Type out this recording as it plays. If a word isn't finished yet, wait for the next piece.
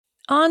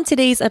On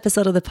today's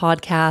episode of the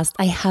podcast,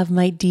 I have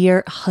my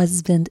dear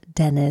husband,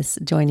 Dennis,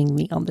 joining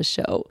me on the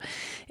show.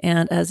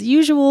 And as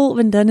usual,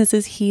 when Dennis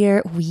is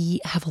here, we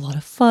have a lot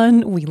of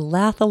fun. We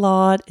laugh a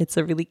lot. It's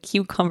a really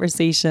cute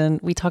conversation.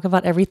 We talk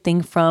about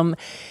everything from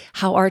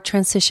how our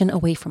transition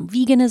away from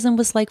veganism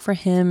was like for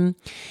him,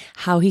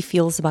 how he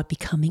feels about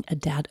becoming a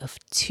dad of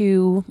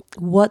two,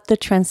 what the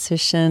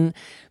transition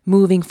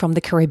moving from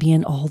the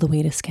Caribbean all the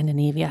way to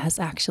Scandinavia has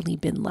actually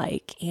been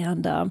like.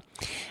 And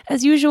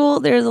as usual,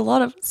 there's a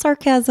lot of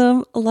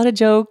sarcasm, a lot of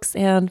jokes,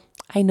 and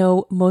I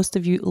know most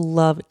of you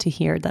love to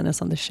hear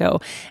Dennis on the show,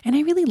 and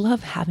I really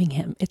love having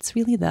him. It's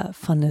really the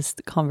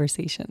funnest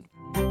conversation.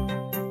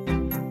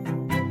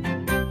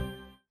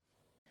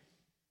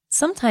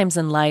 Sometimes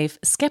in life,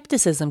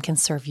 skepticism can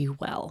serve you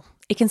well.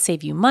 It can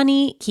save you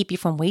money, keep you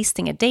from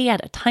wasting a day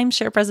at a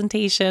timeshare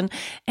presentation,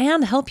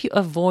 and help you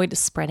avoid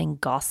spreading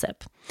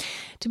gossip.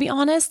 To be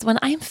honest, when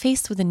I'm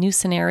faced with a new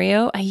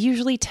scenario, I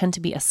usually tend to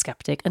be a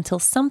skeptic until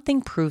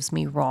something proves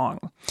me wrong.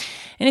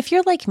 And if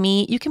you're like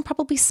me, you can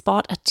probably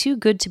spot a too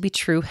good to be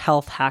true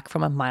health hack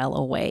from a mile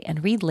away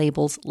and read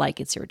labels like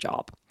it's your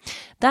job.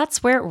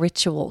 That's where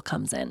Ritual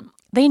comes in.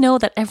 They know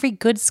that every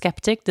good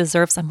skeptic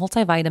deserves a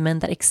multivitamin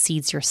that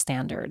exceeds your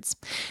standards.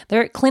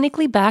 Their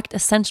clinically backed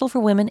Essential for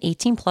Women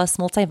 18 Plus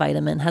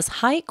multivitamin has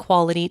high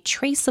quality,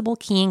 traceable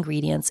key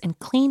ingredients in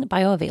clean,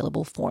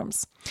 bioavailable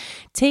forms.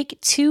 Take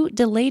 2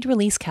 delayed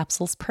release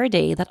capsules per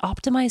day that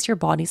optimize your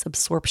body's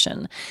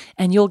absorption,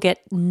 and you'll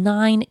get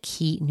 9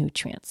 key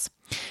nutrients.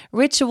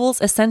 Ritual's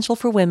Essential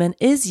for Women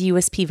is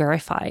USP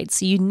verified,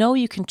 so you know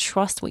you can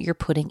trust what you're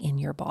putting in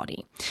your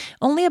body.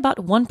 Only about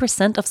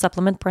 1% of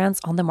supplement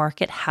brands on the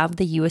market have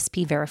the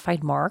USP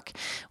verified mark,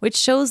 which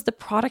shows the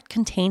product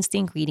contains the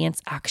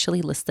ingredients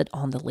actually listed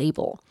on the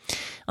label.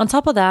 On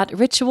top of that,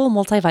 Ritual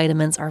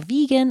multivitamins are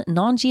vegan,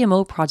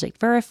 non-GMO project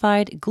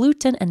verified,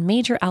 gluten and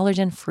major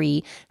allergen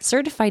free,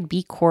 certified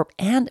B Corp,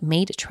 and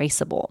made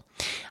traceable.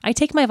 I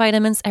take my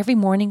vitamins every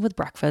morning with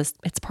breakfast.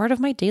 It's part of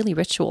my daily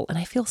ritual, and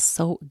I feel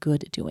so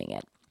good doing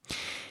it.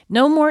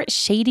 No more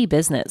shady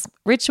business.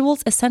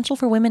 Ritual's Essential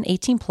for Women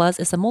 18 Plus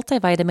is a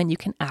multivitamin you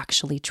can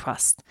actually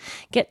trust.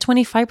 Get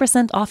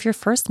 25% off your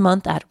first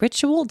month at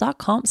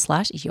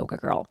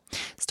ritual.com/yogagirl.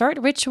 Start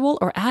Ritual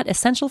or add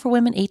Essential for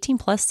Women 18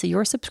 Plus to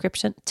your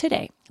subscription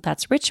today.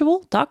 That's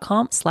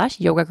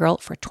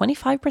ritual.com/yogagirl for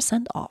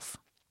 25% off.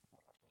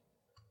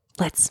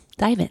 Let's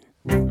dive in.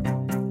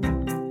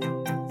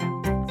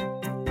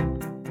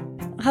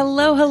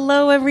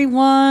 Hello,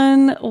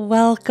 everyone.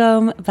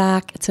 Welcome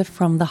back to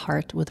From the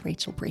Heart with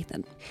Rachel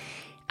Brathen.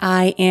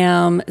 I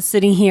am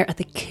sitting here at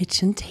the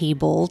kitchen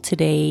table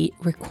today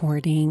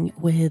recording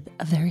with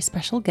a very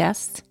special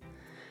guest.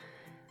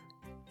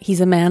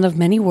 He's a man of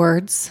many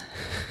words.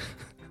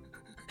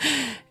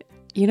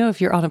 You know,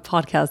 if you're on a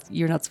podcast,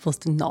 you're not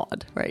supposed to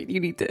nod, right? You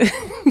need to.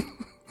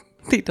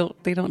 They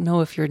don't know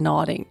if you're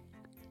nodding.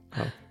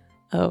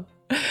 Oh.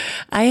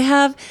 I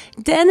have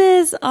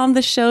Dennis on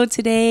the show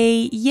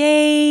today.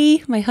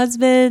 Yay, my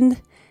husband.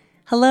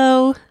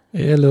 Hello.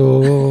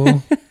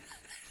 Hello.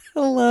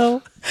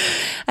 Hello.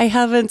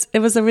 It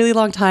was a really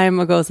long time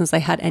ago since I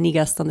had any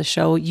guests on the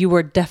show. You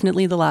were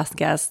definitely the last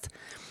guest.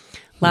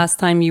 Last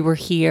time you were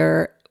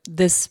here,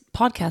 this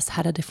podcast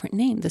had a different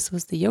name. This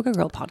was the Yoga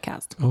Girl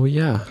podcast. Oh,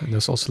 yeah. And that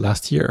was also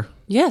last year.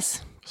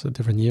 Yes. It's a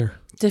different year.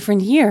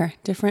 Different year,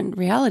 different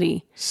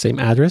reality. Same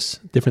address,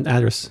 different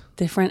address.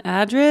 Different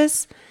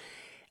address.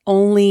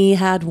 Only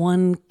had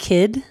one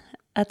kid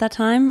at that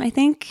time, I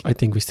think. I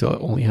think we still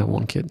only have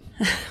one kid.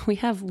 We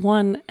have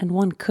one and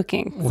one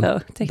cooking. So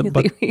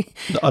technically.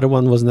 The other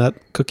one was not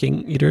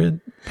cooking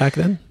either back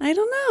then? I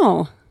don't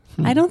know.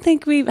 I don't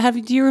think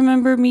do you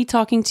remember me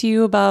talking to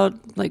you about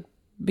like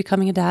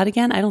becoming a dad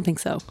again? I don't think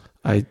so.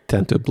 I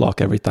tend to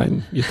block every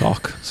time you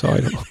talk, so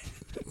I don't know.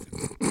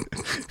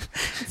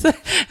 So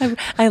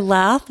I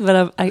laugh,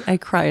 but I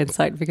cry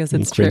inside because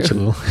it's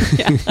true.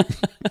 Yeah.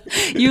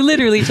 You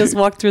literally just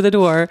walked through the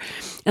door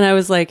and I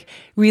was like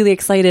really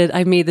excited.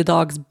 I made the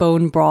dogs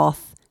bone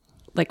broth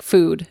like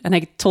food. And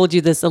I told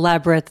you this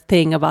elaborate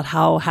thing about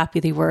how happy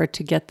they were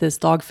to get this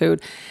dog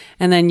food.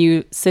 And then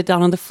you sit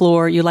down on the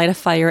floor, you light a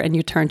fire and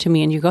you turn to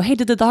me and you go, "Hey,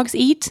 did the dogs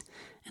eat?"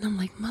 And I'm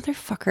like,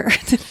 "Motherfucker."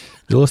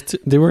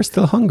 They were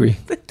still hungry.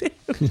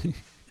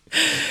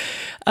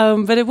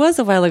 But it was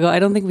a while ago. I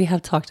don't think we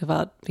have talked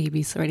about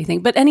babies or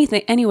anything. But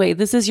anyway,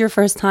 this is your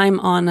first time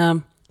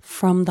on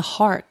From the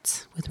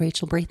Heart with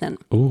Rachel Brathen.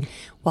 Oh,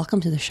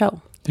 welcome to the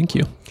show. Thank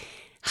you.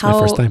 It's my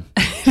first time.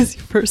 It's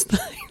your first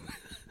time.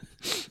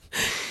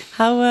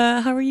 How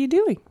are you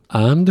doing?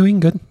 I'm doing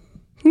good.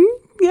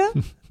 Yeah,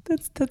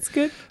 that's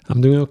good.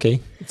 I'm doing okay.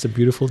 It's a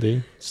beautiful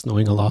day. It's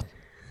snowing a lot.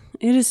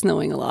 It is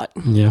snowing a lot.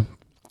 Yeah.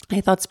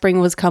 I thought spring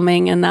was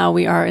coming, and now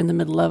we are in the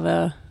middle of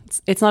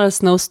it's not a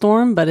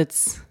snowstorm, but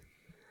it's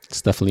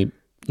definitely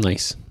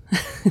nice.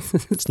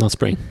 It's not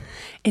spring.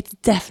 It's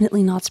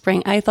definitely not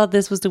spring. I thought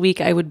this was the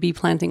week I would be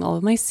planting all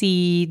of my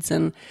seeds,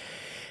 and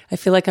I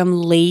feel like I'm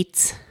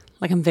late.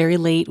 Like I'm very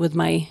late with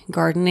my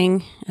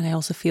gardening, and I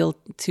also feel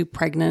too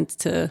pregnant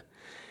to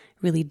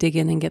really dig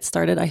in and get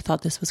started. I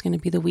thought this was going to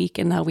be the week,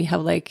 and now we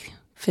have like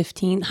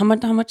 15. How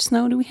much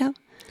snow do we have?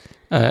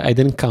 I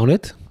didn't count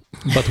it,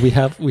 but we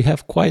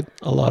have quite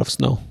a lot of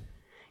snow.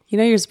 You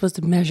know, you're supposed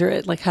to measure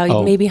it, like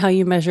maybe how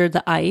you measured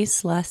the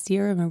ice last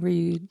year. Remember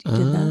you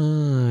did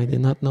that? I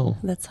did not know.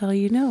 That's how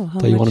you know.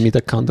 So you wanted me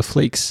to count the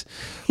flakes.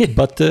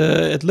 But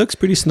it looks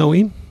pretty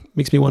snowy.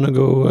 Makes me want to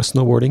go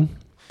snowboarding.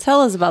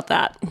 Tell us about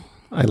that.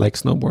 I like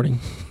snowboarding.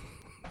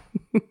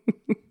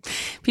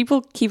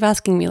 People keep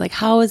asking me, like,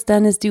 how is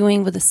Dennis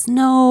doing with the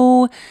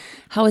snow?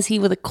 How is he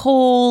with the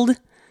cold?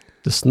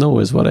 The snow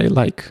is what I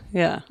like.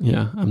 Yeah.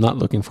 Yeah, I'm not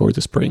looking forward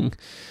to spring.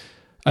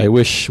 I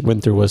wish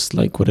winter was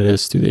like what it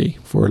is today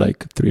for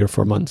like 3 or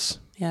 4 months.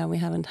 Yeah, we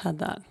haven't had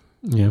that.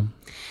 Yeah.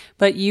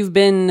 But you've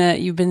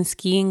been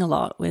skiing a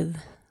lot with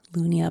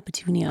Lunia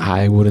Petunia.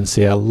 I wouldn't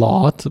say a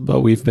lot,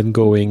 but we've been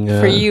going.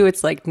 For you,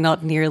 it's like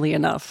not nearly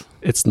enough.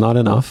 It's not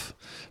enough,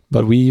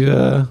 but we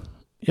went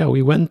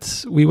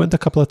a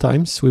couple of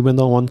times. We went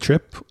on one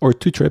trip or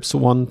 2 trips.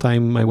 One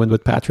time I went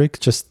with Patrick,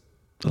 just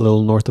a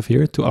little north of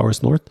here, 2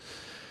 hours north.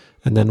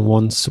 And then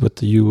once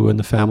with you and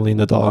the family and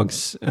the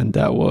dogs. And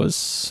that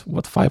was,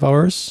 5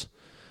 hours?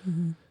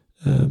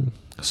 Mm-hmm.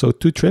 So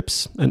 2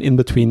 trips. And in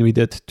between we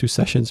did 2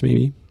 sessions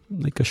maybe,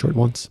 like a short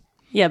ones.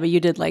 Yeah, but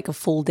you did like a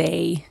full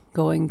day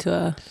going to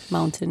a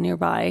mountain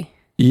nearby.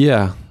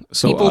 Yeah.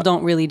 So people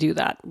don't really do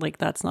that. Like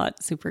that's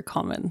not super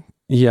common.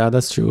 Yeah,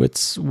 that's true.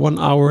 It's 1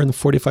 hour and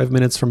 45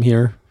 minutes from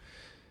here.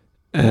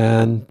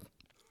 And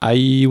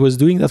I was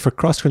doing that for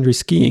cross-country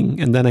skiing.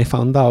 And then I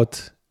found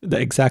out the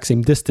exact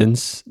same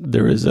distance,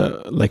 there is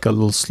a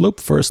little slope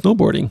for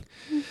snowboarding.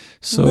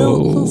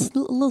 So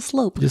little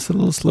slope. Just a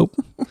little slope.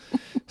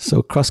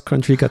 So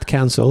cross-country got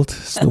cancelled.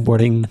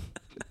 Snowboarding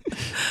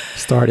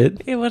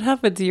started. Hey, what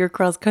happened to your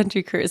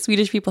cross-country career?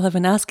 Swedish people have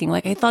been asking,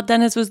 like, I thought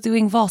Dennis was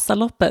doing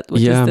Vasaloppet.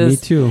 Which yeah, is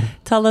this. Me too.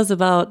 Tell us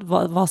about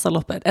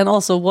Vasaloppet. And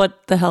also,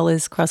 what the hell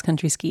is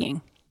cross-country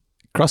skiing?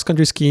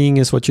 Cross-country skiing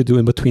is what you do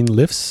in between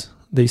lifts,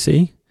 they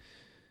say.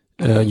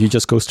 You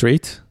just go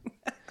straight.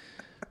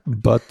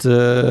 But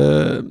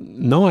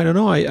no, I don't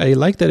know. I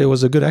like that it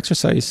was a good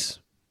exercise.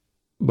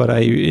 But I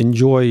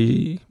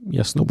enjoy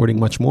snowboarding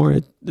much more.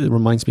 It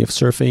reminds me of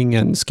surfing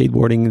and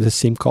skateboarding, the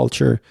same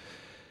culture.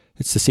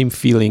 It's the same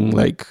feeling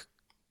like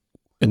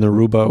in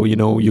Aruba,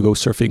 you go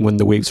surfing when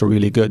the waves are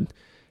really good.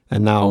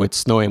 And now it's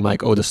snowing. I'm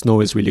like, oh, the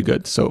snow is really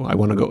good. So I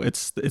want to go.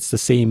 It's the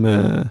same.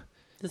 The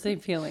same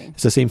feeling.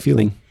 It's the same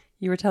feeling.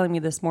 You were telling me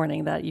this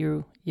morning that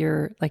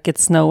you're like,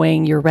 it's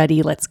snowing, you're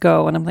ready, let's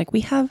go. And I'm like, we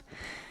have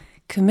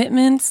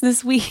commitments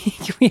this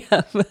week. we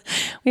have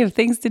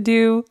things to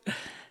do.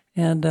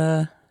 And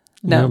no.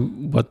 Yeah,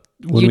 but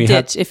when you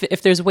ditch.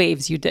 If there's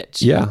waves, you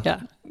ditch.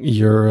 Yeah.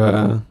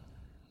 You're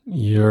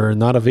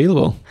not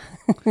available.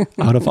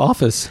 Out of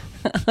office.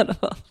 Out of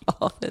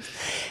office.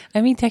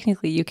 I mean,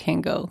 technically you can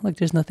go. Like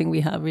there's nothing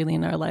we have really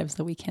in our lives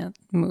that we can't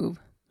move.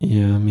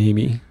 Yeah,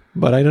 maybe.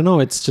 But I don't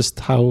know. It's just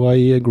how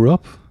I grew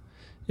up.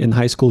 In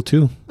high school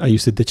too. I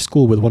used to ditch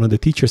school with one of the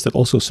teachers that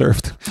also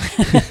surfed.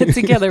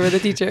 Together with the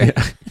teacher.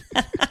 Yeah.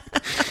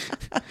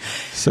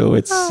 So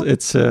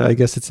it's I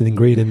guess it's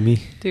ingrained in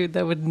me. Dude,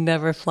 that would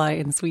never fly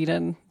in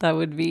Sweden. That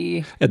would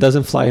be. It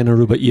doesn't fly in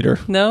Aruba either.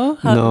 No?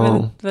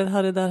 No. But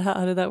how did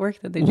that work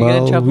then? Did you get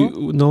in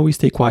trouble? We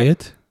stay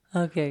quiet.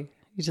 Okay.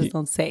 You just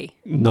don't say.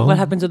 No. What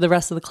happened to the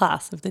rest of the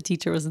class if the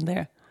teacher wasn't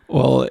there?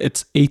 Well,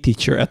 it's a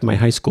teacher at my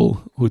high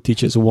school who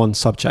teaches one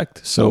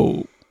subject.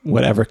 So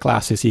whatever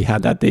classes he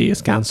had that day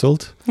is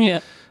cancelled.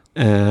 Yeah.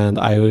 And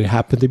I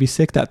happened to be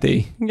sick that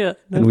day. Yeah.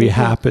 And we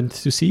happened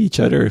to see each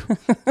other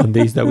on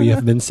days that we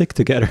have been sick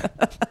together.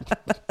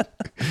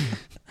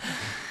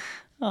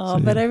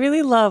 But I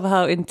really love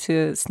how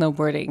into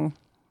snowboarding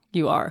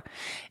you are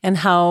and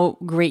how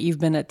great you've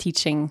been at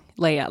teaching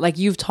Leia. Like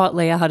you've taught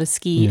Leia how to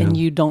ski and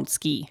you don't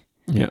ski.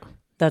 Yeah.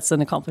 That's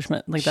an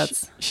accomplishment. Like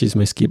she's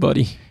my ski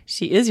buddy.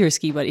 She is your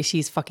ski buddy.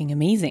 She's fucking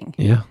amazing.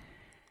 Yeah.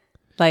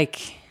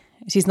 Like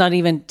she's not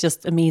even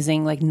just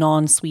amazing, like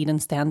non-Sweden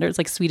standards.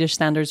 Like Swedish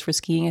standards for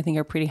skiing, I think,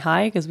 are pretty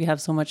high because we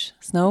have so much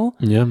snow.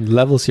 Yeah,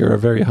 levels here are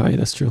very high.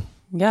 That's true.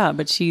 Yeah,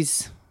 but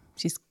she's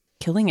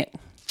killing it.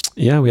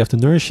 Yeah, we have to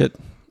nourish it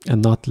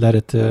and not let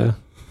it. How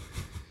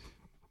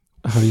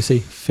do you say?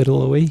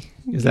 Fiddle away?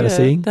 Is that a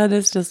saying? That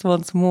is just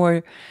wants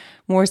more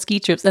ski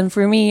trips. And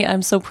for me,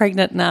 I'm so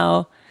pregnant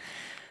now.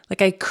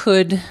 Like I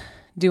could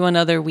do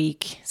another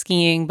week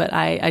skiing, but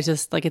I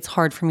just like it's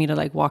hard for me to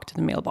like walk to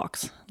the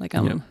mailbox. Like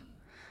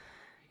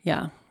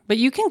Yeah. But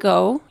you can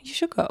go. You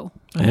should go.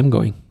 I am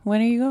going.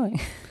 When are you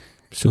going?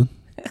 Soon.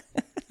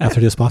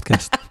 After this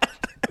podcast.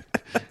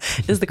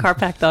 Is the car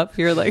packed up?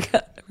 You're like,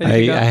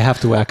 ready to go? I have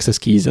to access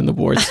keys and the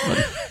boards.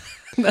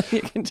 But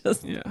you can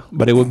just... Yeah.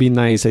 But it would be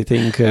nice, I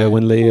think,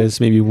 when Leia is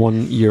maybe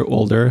 1 year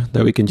older,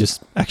 that we can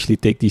just actually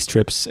take these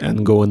trips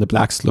and go on the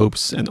black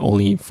slopes and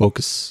only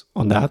focus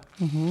on that.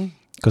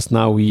 Because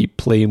now we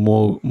play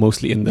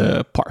mostly in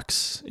the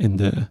parks, in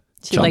the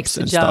she jumps likes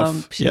to and jump.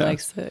 stuff. She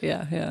likes to,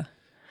 yeah.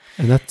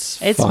 And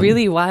that's it's fun.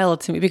 really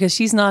wild to me because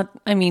she's not,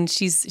 I mean,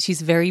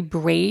 she's very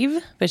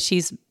brave, but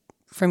she's,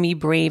 for me,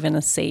 brave in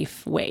a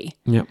safe way.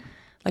 Yeah.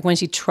 Like when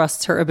she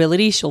trusts her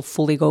ability, she'll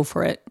fully go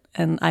for it.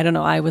 And I don't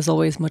know, I was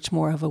always much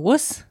more of a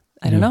wuss.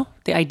 I don't know.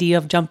 The idea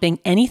of jumping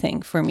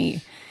anything for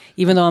me,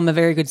 even though I'm a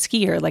very good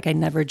skier, like I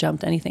never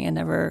jumped anything. I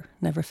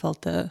never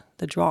felt the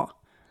draw.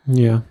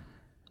 Yeah.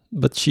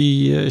 But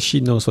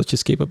she knows what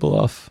she's capable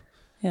of.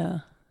 Yeah.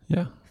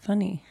 Yeah.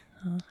 Funny.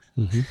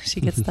 She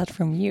gets that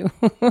from you,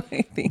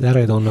 I think. That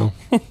I don't know.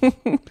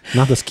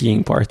 Not the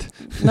skiing part.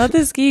 Not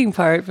the skiing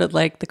part, but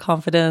like the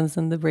confidence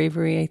and the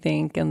bravery, I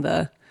think. And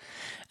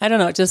I don't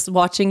know, just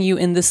watching you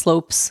in the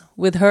slopes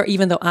with her,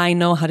 even though I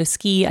know how to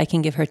ski, I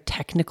can give her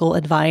technical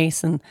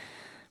advice and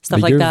stuff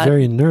But like you're that.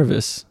 very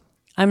nervous.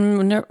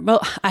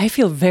 Well, I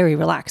feel very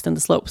relaxed in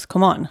the slopes.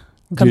 Come on.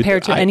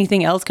 Compared to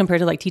anything else,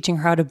 compared to like teaching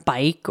her how to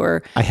bike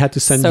or I had to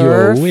send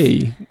surf. you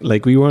away.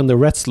 Like we were on the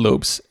red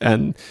slopes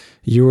and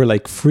you were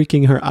like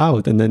freaking her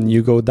out, and then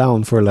you go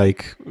down for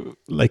like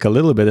a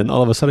little bit, and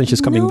all of a sudden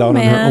she's coming down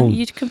on her own.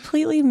 You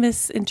completely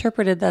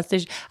misinterpreted that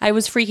stage. I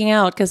was freaking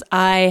out because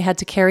I had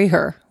to carry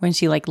her when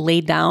she like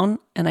laid down,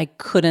 and I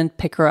couldn't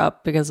pick her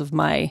up because of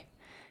my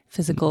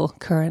physical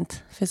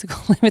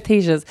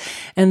limitations.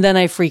 And then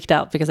I freaked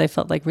out because I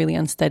felt like really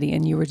unsteady,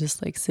 and you were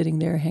just like sitting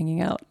there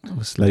hanging out. I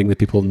was letting the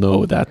people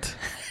know that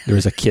there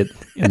was a kid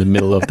in the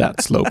middle of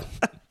that slope.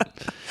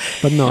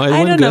 But no,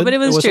 I don't know, but it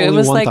was true. It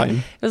was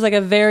like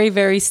a very,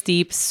 very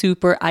steep,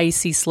 super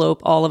icy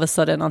slope all of a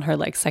sudden on her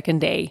like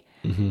second day.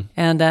 Mm-hmm.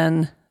 And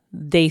then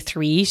day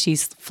 3,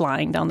 she's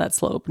flying down that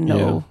slope.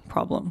 No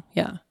problem.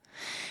 Yeah.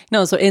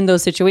 No, so in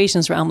those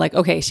situations where I'm like,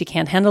 okay, she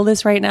can't handle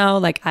this right now.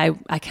 Like I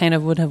kind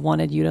of would have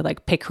wanted you to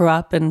like pick her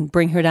up and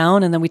bring her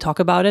down, and then we talk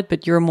about it.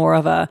 But you're more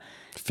of a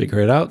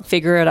figure it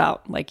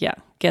out. Like, yeah,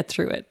 get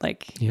through it.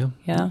 Like, yeah.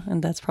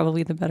 And that's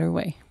probably the better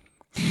way.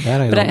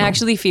 But I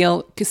actually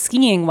feel,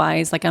 skiing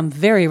wise, like I'm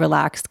very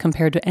relaxed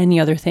compared to any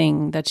other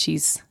thing that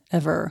she's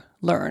ever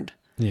learned.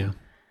 Yeah.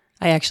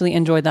 I actually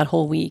enjoyed that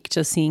whole week,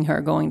 just seeing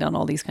her going down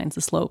all these kinds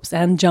of slopes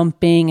and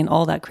jumping and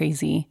all that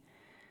crazy.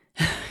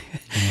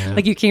 Yeah.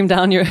 Like you came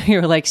down,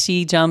 you're like,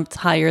 she jumped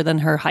higher than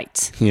her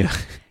height. Yeah.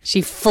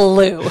 She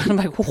flew. And I'm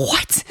like,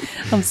 what?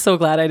 I'm so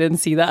glad I didn't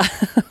see that.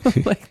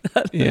 Like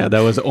that. Yeah, that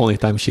was the only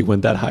time she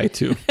went that high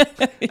too.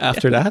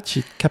 After that,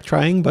 she kept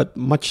trying, but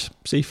much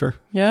safer.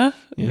 Yeah.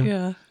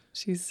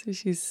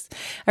 She's.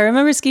 I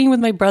remember skiing with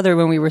my brother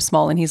when we were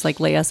small, and he's like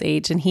Leia's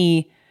age, and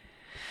he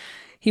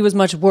was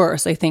much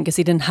worse, I think, because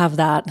he didn't have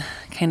that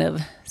kind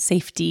of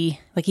safety.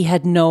 Like he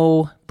had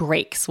no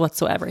brakes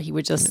whatsoever. He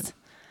would just.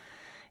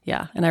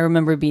 Yeah. And I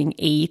remember being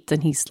 8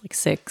 and he's like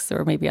 6,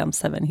 or maybe I'm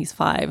 7, he's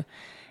 5.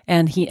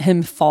 And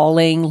him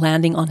falling,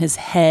 landing on his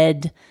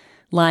head,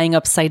 lying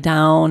upside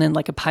down in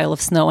like a pile of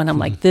snow. And I'm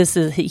like,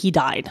 he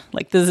died.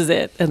 Like, this is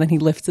it. And then he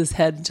lifts his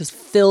head just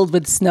filled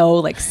with snow,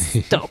 like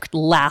stoked,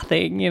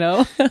 laughing, you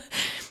know?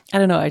 I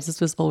don't know. I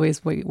just was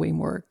always way, way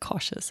more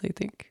cautious, I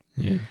think.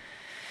 Yeah.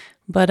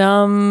 But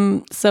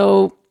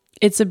so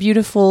it's a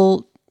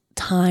beautiful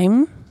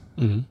time,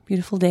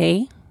 beautiful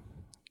day.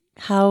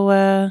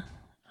 How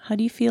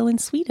do you feel in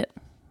Sweden?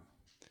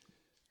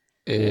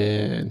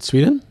 In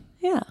Sweden?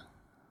 Yeah.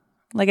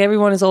 Like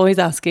everyone is always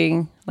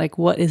asking, like,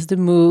 what is the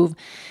move?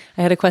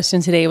 I had a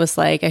question today. It was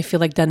like, I feel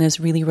like Dennis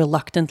really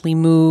reluctantly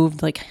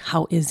moved. Like,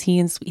 how is he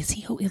in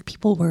Sweden? Is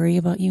people worry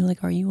about you?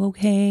 Like, are you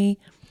okay?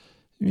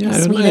 Yeah,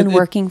 is Sweden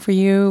working for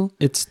you?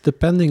 It's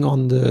depending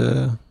on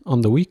the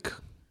week.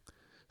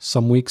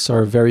 Some weeks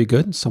are very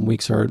good. Some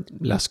weeks are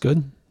less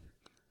good.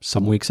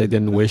 Some weeks I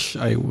didn't wish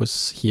I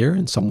was here,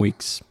 and some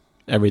weeks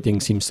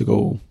everything seems to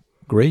go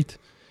great.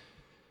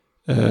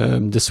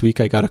 This week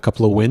I got a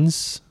couple of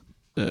wins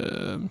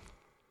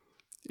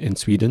in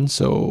Sweden,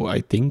 so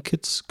I think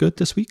it's good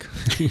this week.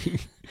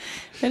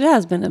 It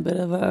has been a bit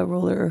of a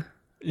roller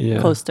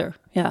coaster.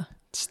 Yeah,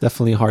 it's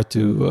definitely hard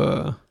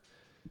to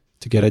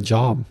get a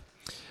job.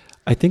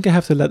 I think I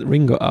have to let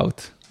Ringo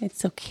out.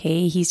 It's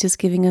okay. He's just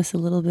giving us a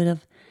little bit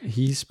of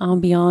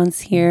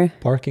ambiance here.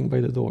 Parking by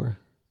the door.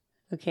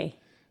 Okay.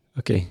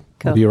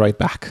 Go. I'll be right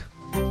back.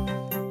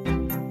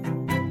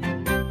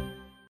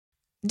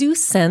 Do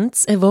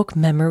scents evoke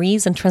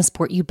memories and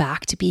transport you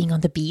back to being on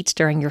the beach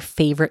during your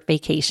favorite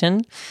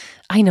vacation?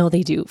 I know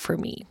they do for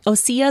me.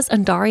 Osea's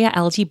Undaria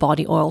Algae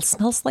Body Oil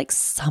smells like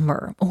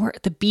summer or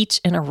the beach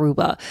in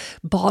Aruba,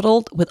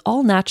 bottled with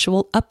all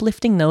natural,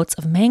 uplifting notes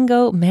of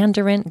mango,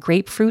 mandarin,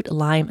 grapefruit,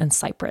 lime, and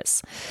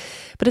cypress.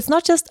 But it's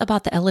not just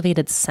about the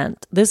elevated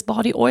scent. This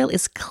body oil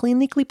is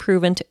clinically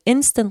proven to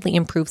instantly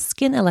improve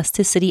skin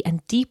elasticity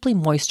and deeply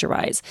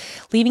moisturize,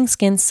 leaving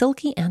skin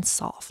silky and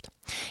soft.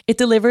 It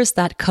delivers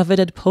that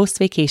coveted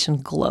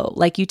post-vacation glow,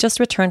 like you just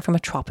returned from a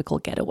tropical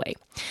getaway.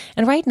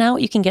 And right now,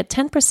 you can get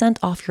 10%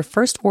 off your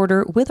first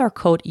order with our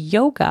code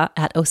YOGA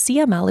at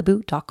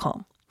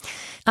OseaMalibu.com.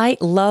 I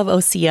love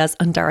Osea's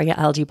Undaria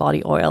Algae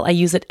Body Oil. I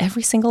use it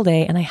every single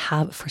day, and I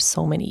have for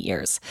so many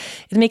years.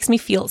 It makes me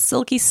feel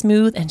silky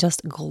smooth and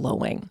just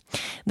glowing.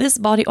 This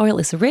body oil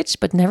is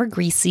rich but never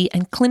greasy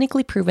and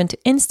clinically proven to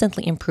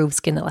instantly improve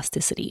skin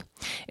elasticity.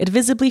 It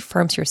visibly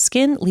firms your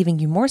skin, leaving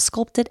you more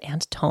sculpted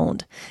and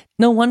toned.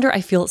 No wonder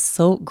I feel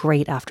so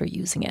great after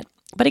using it.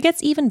 But it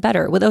gets even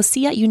better. With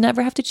Osea, you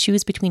never have to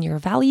choose between your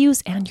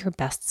values and your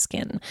best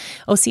skin.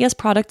 Osea's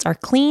products are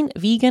clean,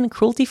 vegan,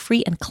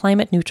 cruelty-free, and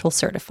climate-neutral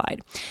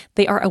certified.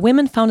 They are a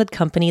women-founded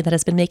company that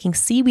has been making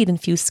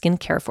seaweed-infused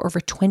skincare for over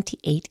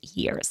 28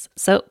 years.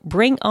 So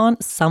bring on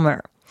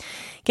summer.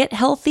 Get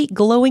healthy,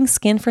 glowing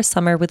skin for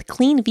summer with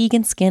clean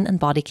vegan skin and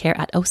body care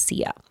at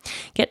Osea.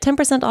 Get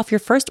 10% off your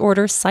first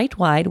order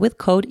site-wide with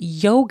code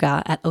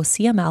YOGA at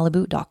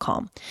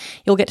OseaMalibu.com.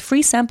 You'll get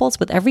free samples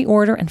with every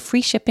order and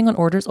free shipping on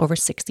orders over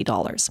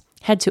 $60.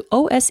 Head to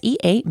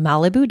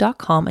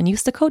OSEAMalibu.com and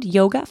use the code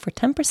YOGA for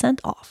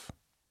 10% off.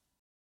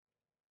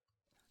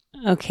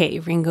 Okay,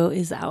 Ringo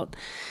is out.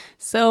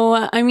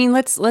 So,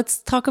 let's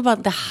talk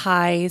about the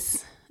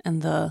highs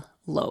and the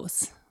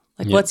lows.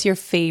 What's your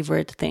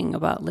favorite thing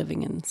about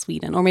living in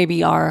Sweden? Or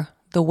maybe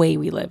the way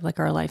we live, like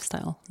our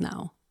lifestyle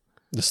now?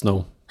 The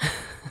snow.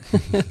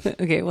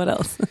 Okay, what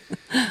else?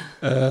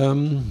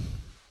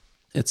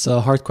 It's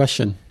a hard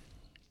question.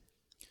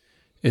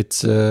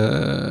 It's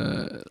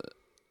I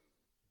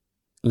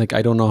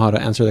don't know how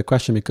to answer the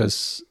question,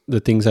 because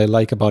the things I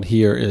like about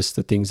here is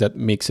the things that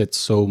makes it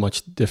so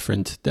much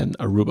different than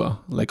Aruba,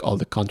 like all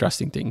the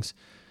contrasting things.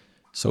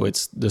 So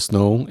it's the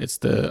snow, it's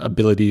the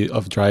ability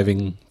of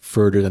driving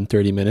further than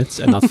 30 minutes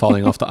and not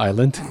falling off the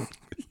island.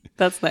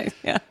 That's nice,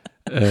 yeah.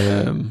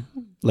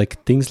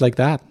 Things like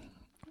that.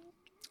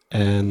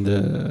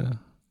 And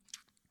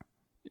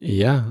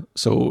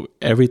so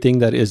everything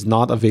that is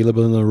not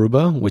available in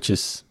Aruba, which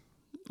is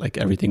like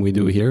everything we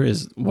do here,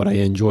 is what I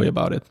enjoy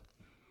about it.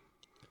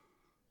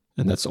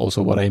 And that's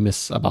also what I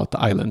miss about the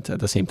island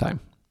at the same time.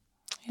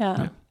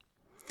 Yeah.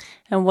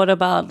 And what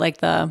about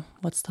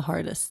what's the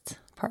hardest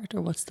part,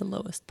 or what's the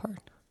lowest part?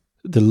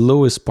 The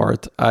lowest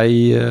part,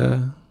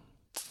 I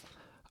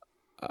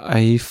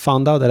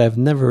found out that I've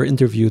never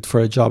interviewed for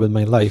a job in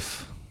my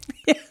life.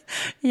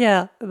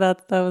 Yeah,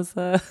 that was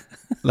I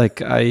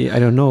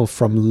don't know,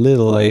 from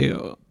little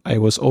I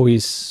was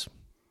always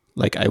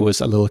I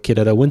was a little kid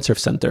at a windsurf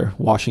center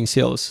washing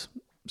sails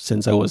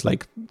since I was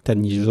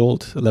 10 years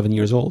old, 11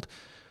 years old.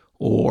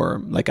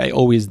 Or I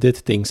always did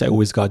things, I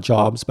always got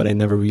jobs, but I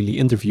never really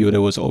interviewed. I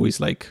was always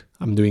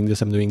I'm doing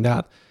this, I'm doing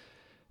that.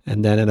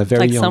 And then at a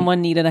very young...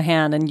 someone needed a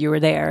hand and you were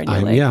there and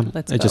you're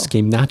let's go. It just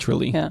came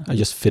naturally. Yeah. I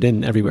just fit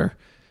in everywhere.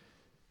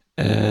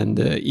 And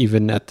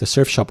even at the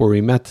surf shop where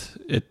we met,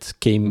 it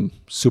came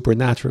super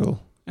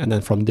natural. And then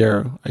from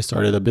there, I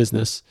started a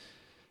business.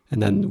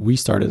 And then we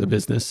started a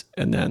business.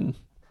 And then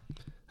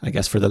I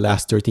guess for the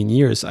last 13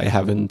 years,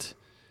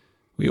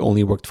 we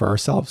only worked for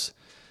ourselves.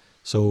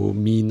 So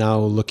me now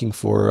looking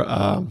for...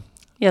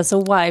 so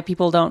why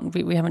people don't...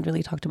 We haven't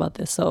really talked about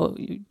this. So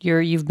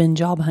you've been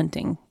job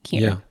hunting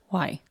here. Yeah.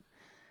 Why?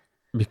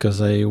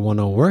 Because I want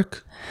to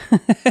work.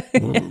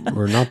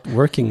 We're not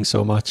working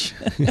so much.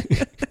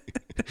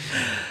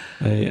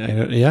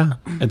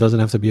 It doesn't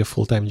have to be a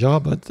full-time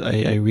job, but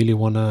I really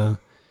want to,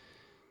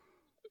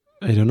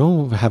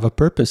 have a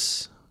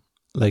purpose.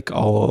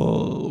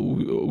 All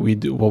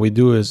what we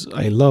do is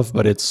I love,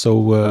 but it's so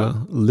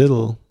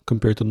little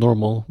compared to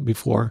normal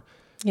before.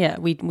 Yeah,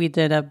 we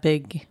did a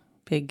big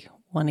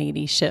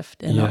 180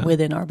 shift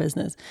within our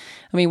business.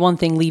 One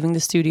thing, leaving the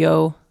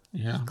studio,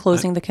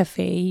 closing the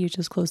cafe. You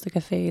just closed the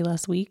cafe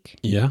last week.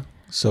 Yeah,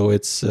 so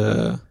it's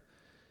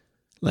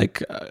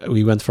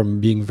we went from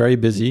being very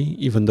busy,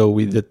 even though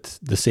we did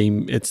the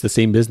same. It's the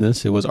same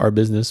business. It was our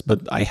business,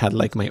 but I had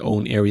my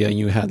own area, and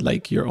you had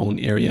your own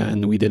area,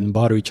 and we didn't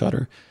bother each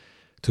other,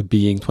 to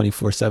being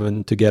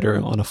 24/7 together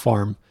on a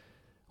farm,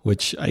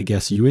 which I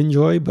guess you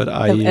enjoy, but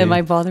Am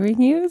I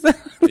bothering you?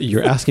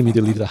 You're asking me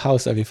to leave the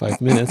house every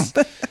 5 minutes.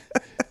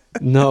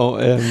 No,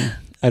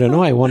 I don't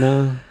know. I want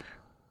to,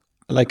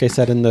 like I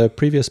said in the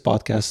previous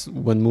podcast,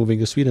 when moving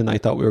to Sweden, I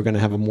thought we were going to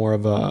have more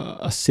of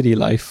a city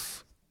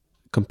life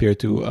compared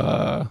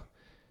to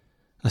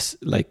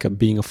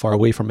being a far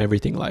away from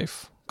everything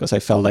life. Because I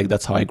felt like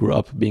that's how I grew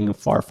up, being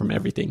far from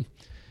everything.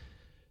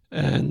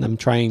 And I'm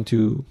trying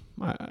to,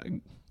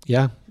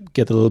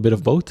 get a little bit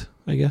of both,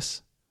 I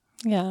guess.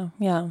 Yeah.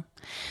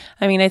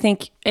 I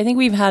think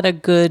we've had a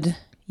good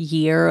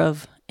year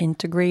of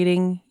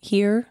integrating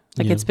here.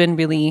 It's been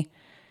really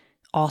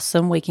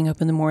awesome waking up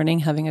in the morning,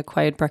 having a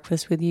quiet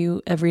breakfast with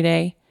you every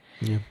day.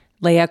 Yeah.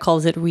 Leia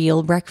calls it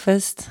real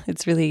breakfast.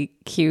 It's really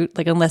cute.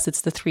 Unless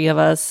it's the three of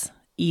us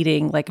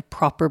eating a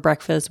proper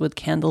breakfast with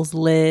candles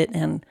lit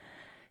and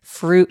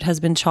fruit has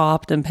been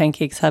chopped and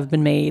pancakes have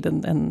been made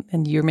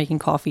and you're making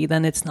coffee,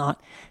 then it's not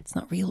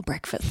real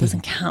breakfast. It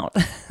doesn't count.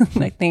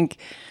 I think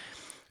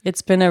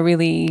it's been a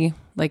really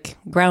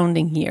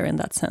grounding year in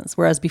that sense.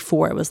 Whereas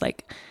before it was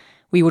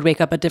we would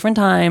wake up at different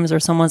times, or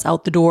someone's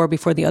out the door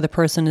before the other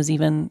person is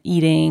even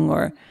eating,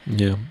 or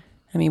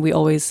we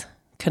always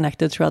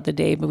connected throughout the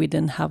day, but we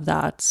didn't have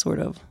that sort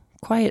of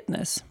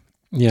quietness.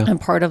 Yeah. And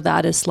part of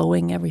that is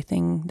slowing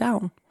everything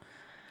down.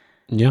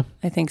 Yeah.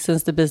 I think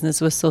since the business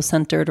was so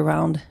centered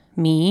around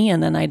me,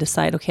 and then I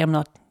decide, okay, I'm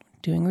not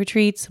doing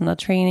retreats, I'm not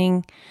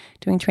doing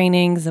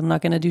trainings, I'm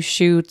not going to do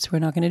shoots, we're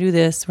not going to do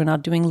this, we're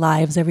not doing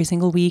lives every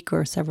single week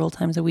or several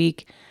times a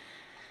week,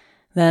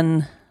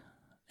 then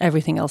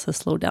everything else has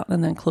slowed down,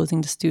 and then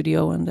closing the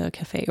studio and the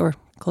cafe, or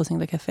closing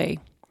the cafe.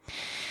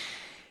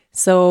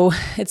 So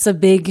it's a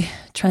big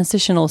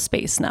transitional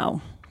space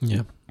now.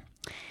 Yeah.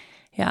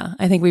 Yeah,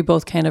 I think we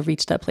both kind of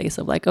reached that place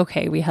of like,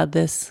 okay, we had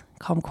this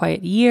calm,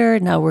 quiet year.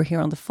 Now we're here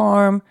on the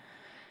farm.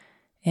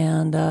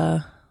 And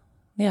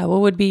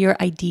what would be your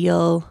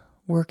ideal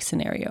work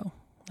scenario?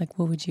 Like,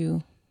 what do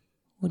you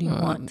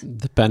want?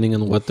 Depending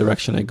on what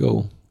direction I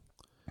go,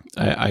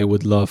 I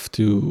would love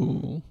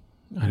to,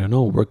 I don't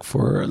know, work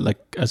for, like,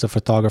 as a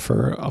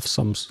photographer of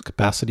some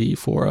capacity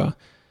for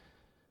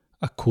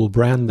a cool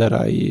brand that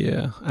I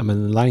am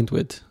aligned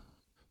with.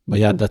 But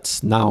yeah,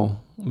 that's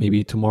now.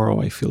 Maybe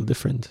tomorrow I feel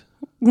different.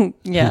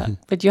 Yeah,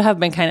 but you have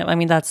been kind of, I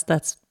mean, that's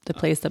the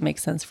place that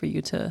makes sense for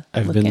you to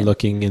I've been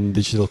looking in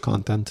digital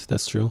content,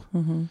 that's true.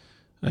 Mm-hmm.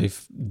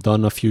 I've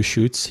done a few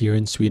shoots here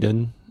in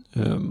Sweden,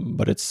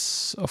 but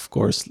it's, of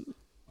course,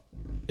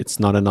 it's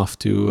not enough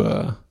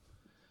to,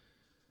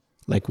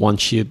 like one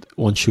shoot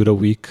a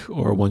week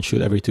or one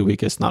shoot every 2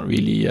 weeks. It's not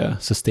really a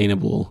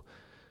sustainable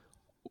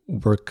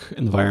work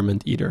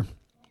environment either.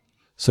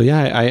 So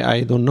yeah,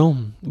 I don't know.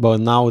 But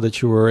now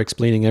that you were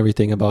explaining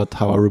everything about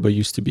how Aruba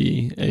used to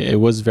be, it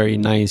was very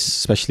nice,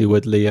 especially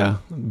with Leia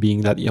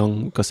being that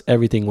young, because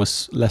everything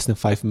was less than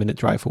 5-minute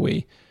drive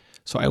away.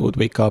 So I would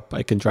wake up,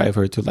 I can drive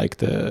her to like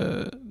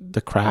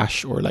the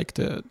crash or like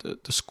the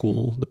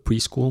school, the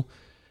preschool.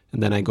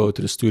 And then I go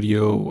to the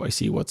studio, I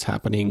see what's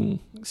happening,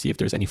 see if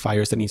there's any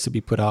fires that needs to be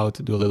put out,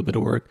 do a little bit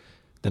of work,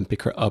 then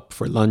pick her up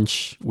for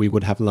lunch. We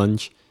would have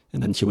lunch,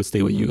 and then she would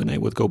stay with you, and I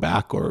would go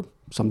back or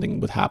something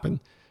would happen.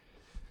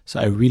 So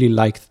I really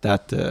liked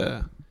that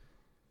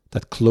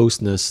that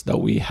closeness that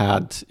we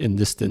had in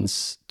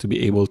distance to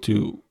be able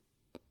to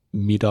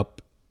meet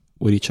up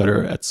with each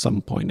other at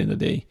some point in the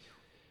day.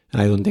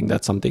 And I don't think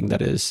that's something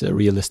that is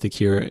realistic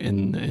here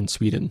in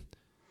Sweden.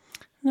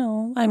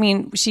 No, I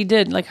mean, she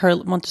did, like her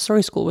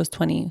Montessori school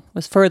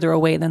was further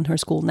away than her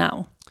school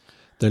now.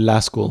 The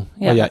last school.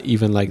 Yeah. Well, yeah,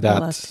 even like that,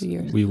 the last 2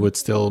 years. We would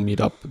still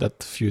meet up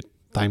that few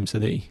times a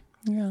day.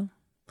 Yeah.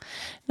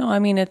 No, I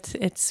mean,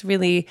 it's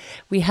really,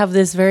 we have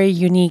this very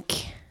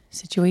unique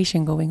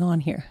situation going on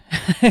here.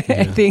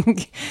 Yeah.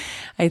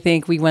 I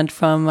think we went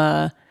from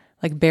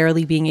like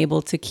barely being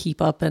able to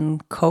keep up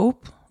and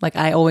cope. Like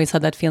I always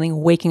had that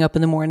feeling waking up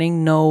in the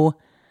morning,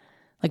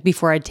 like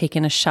before I'd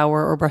taken a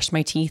shower or brushed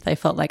my teeth, I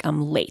felt like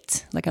I'm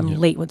late. Like I'm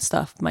late with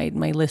stuff. My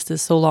list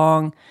is so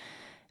long.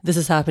 This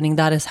is happening,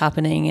 that is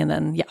happening. And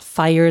then,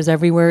 fires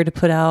everywhere to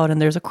put out.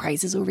 And there's a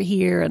crisis over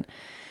here. And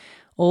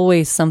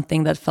always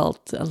something that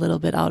felt a little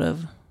bit out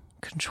of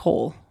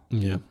control.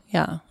 Yeah.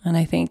 Yeah. And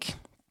I think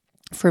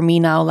for me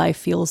now, life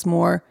feels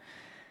more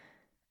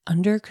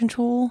under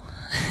control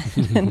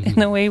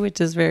in a way, which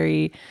is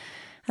very,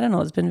 I don't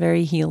know, it's been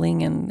very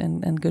healing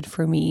and good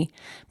for me.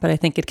 But I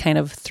think it kind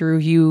of threw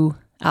you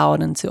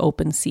out into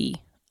open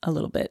sea a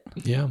little bit.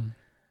 Yeah.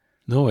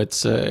 No,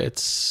 it's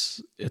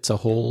a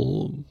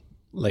whole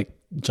like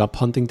job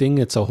hunting thing.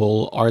 It's a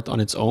whole art on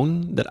its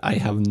own that I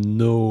have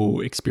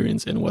no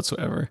experience in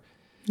whatsoever.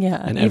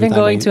 Yeah. And even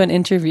going to an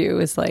interview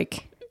is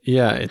like,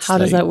 it's how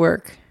does that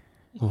work?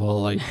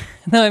 Well, like,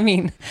 no, I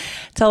mean,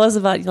 tell us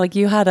about, like,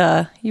 you've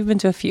been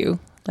to a few,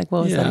 like,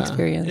 what was that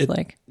experience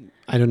like?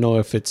 I don't know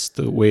if it's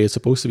the way it's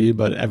supposed to be,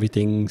 but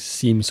everything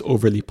seems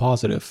overly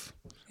positive.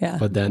 Yeah.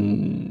 But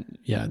then,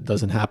 it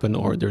doesn't happen,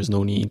 or there's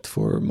no need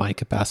for my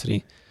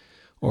capacity,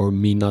 or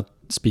me not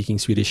speaking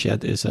Swedish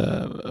yet is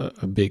a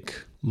big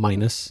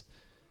minus.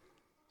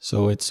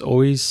 So it's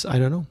always, I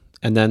don't know.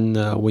 And then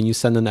when you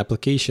send an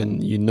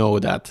application, you know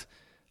that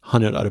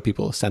 100 other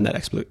people send that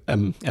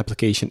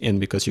application in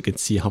because you can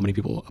see how many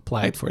people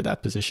applied for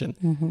that position.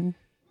 Mm-hmm.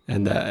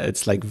 And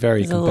it's like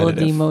very it's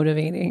competitive. A little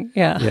demotivating.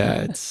 Yeah.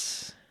 Yeah,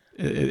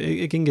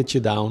 it can get you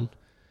down.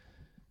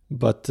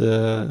 But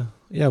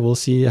we'll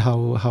see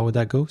how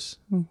that goes.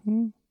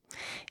 Mm-hmm.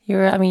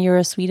 You're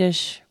a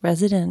Swedish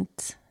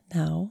resident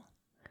now.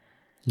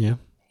 Yeah.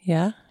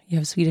 Yeah. You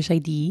have Swedish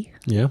ID.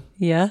 Yeah.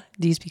 Yeah.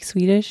 Do you speak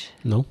Swedish?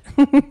 No.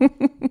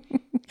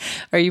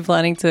 Are you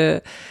planning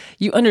to?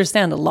 You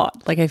understand a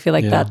lot. Like I feel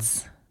like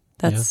that's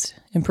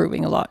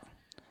improving a lot.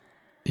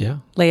 Yeah.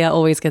 Leia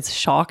always gets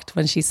shocked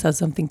when she says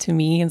something to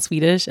me in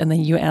Swedish, and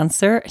then you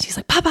answer, and she's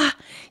like, "Papa,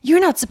 you're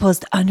not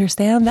supposed to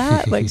understand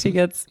that." Like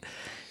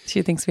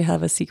she thinks we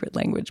have a secret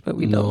language, but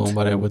we don't. No,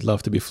 but I would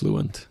love to be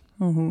fluent.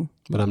 Mm-hmm.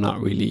 But I'm not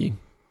really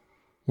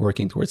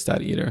working towards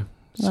that either.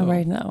 Not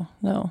right now.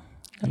 No.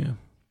 Yeah.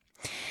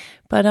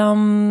 But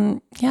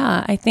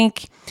I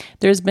think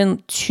there's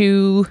been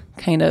two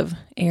kind of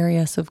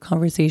areas of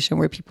conversation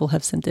where people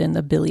have sent in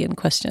a billion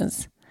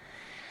questions.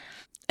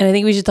 And I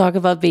think we should talk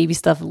about baby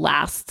stuff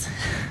last.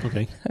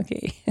 Okay.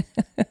 Okay.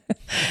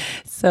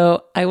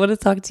 So I want to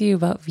talk to you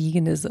about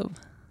veganism.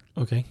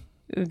 Okay.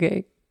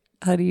 Okay.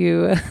 How do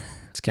you...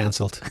 It's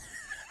canceled.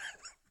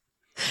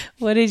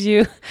 What did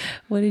you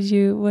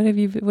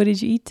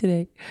eat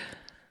today?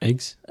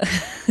 Eggs.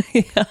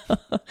 Yeah.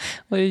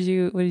 What did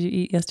you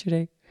eat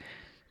yesterday?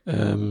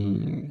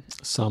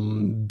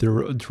 Some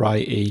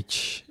dry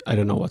age. I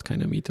don't know what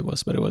kind of meat it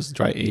was, but it was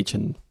dry age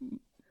and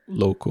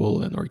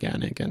local and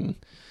organic, and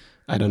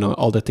I don't know,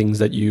 all the things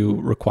that you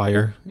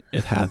require.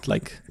 It had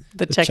like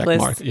the check checklist.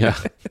 mark. Yeah.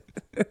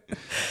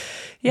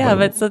 Yeah,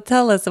 but so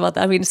tell us about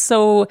that. I mean,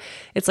 so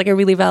it's like a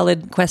really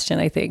valid question,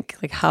 I think.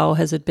 Like, how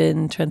has it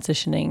been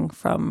transitioning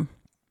from,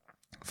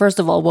 first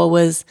of all, what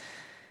was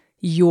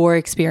your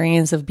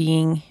experience of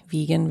being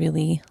vegan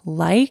really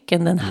like?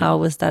 And then how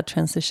was that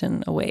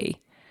transition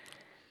away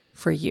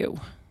for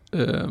you?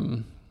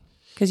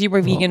 Because you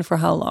were vegan for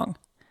how long?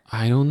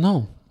 I don't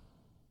know.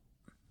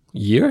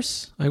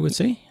 Years, I would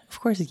say. Of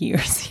course,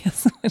 years.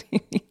 Yes. What do you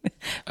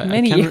mean?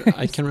 Many years.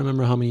 I can't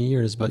remember how many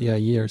years, but yeah,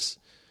 years.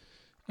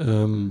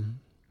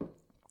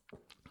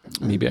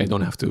 Maybe I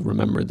don't have to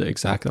remember the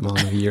exact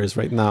amount of years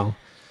right now,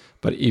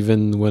 but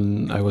even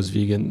when I was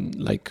vegan,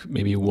 like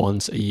maybe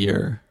once a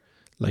year,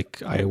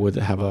 like I would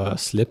have a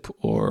slip,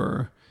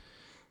 or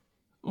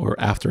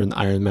after an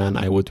Ironman,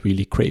 I would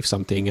really crave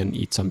something and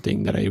eat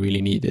something that I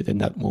really needed in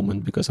that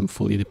moment because I'm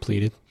fully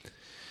depleted.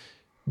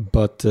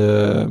 But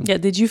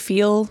did you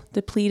feel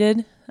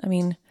depleted? I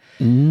mean,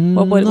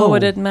 no. what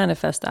would it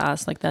manifest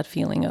as, like that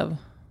feeling of?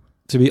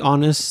 To be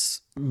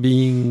honest,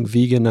 being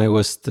vegan, I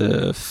was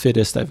the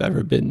fittest I've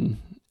ever been.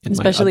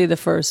 Especially the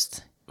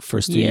first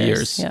 2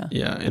 years.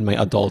 Yeah, in my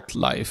adult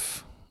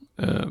life.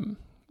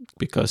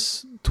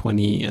 Because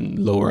 20 and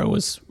lower, I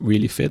was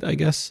really fit, I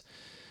guess.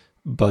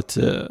 But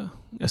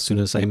as soon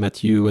as I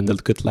met you and the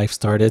good life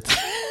started,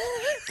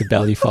 the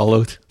belly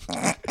followed.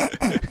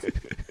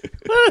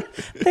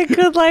 The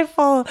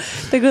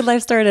good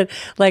life started.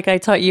 Like, I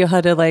taught you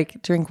how to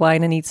like drink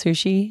wine and eat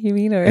sushi, you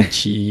mean? Or and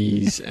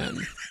cheese and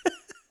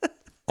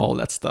all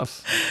that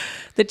stuff.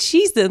 The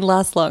cheese didn't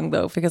last long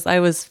though, because I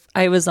was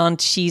on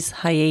cheese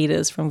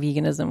hiatus from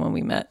veganism when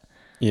we met.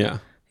 Yeah.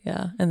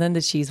 Yeah. And then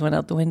the cheese went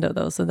out the window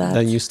though. So that.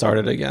 Then you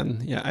started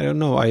again. Yeah. I don't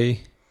know.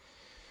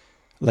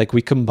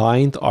 We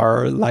combined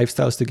our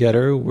lifestyles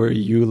together, where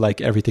you like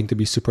everything to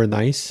be super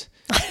nice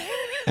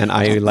and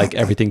I like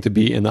everything to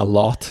be in a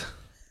lot.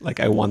 Like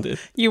I want it.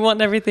 You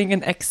want everything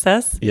in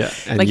excess. Yeah.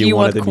 And like you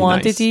want it to be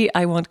quantity, nice.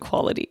 I want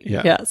quality.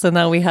 Yeah. So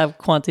now we have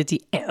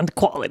quantity and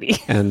quality.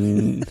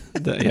 And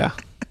that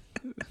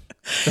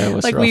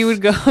was like rough.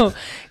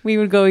 we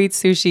would go eat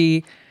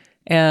sushi,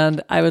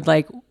 and I would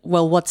like,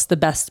 well, what's the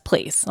best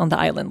place on the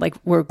island? Like,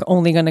 we're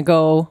only going to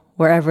go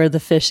wherever the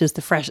fish is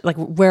the fresh, like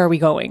where are we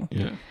going?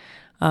 Yeah.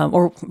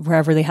 Or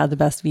wherever they had the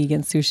best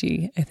vegan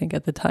sushi, I think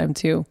at the time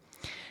too.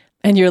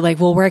 And you're like,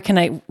 well,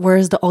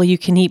 where's the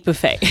all-you-can-eat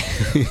buffet?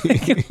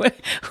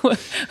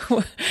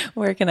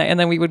 Where can I? And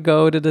then we would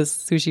go to this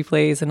sushi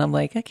place, and I'm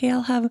like, okay,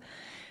 I'll have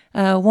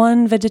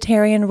one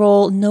vegetarian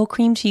roll, no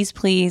cream cheese,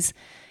 please.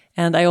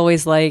 And I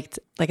always liked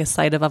like a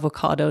side of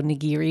avocado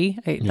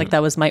nigiri. Like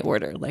that was my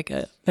order, like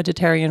a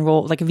vegetarian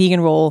roll, like a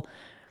vegan roll,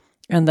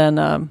 and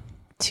then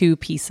 2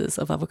 pieces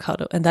of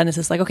avocado. And then it's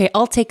just like, okay,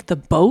 I'll take the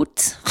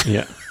boat.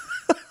 Yeah.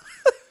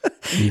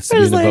 Needs to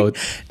be in the boat.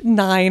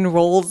 9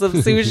 rolls of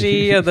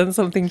sushi and then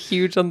something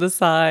huge on the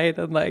side,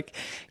 and like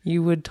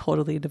you would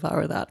totally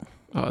devour that.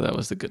 Oh, that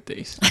was the good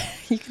days.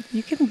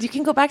 You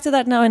can go back to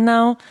that now and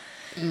now.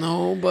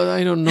 No, but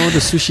I don't know. The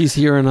sushis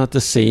here are not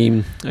the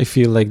same. I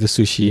feel like the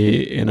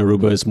sushi in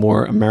Aruba is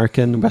more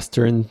American,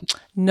 Western.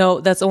 No,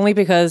 that's only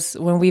because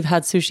when we've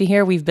had sushi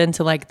here, we've been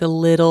to like the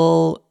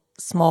little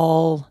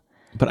small.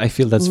 But I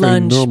feel that's very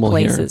normal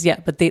places. here.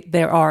 Yeah, but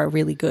there are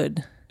really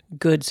good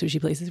sushi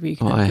places where you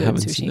can have I good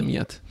haven't sushi. seen them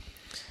yet.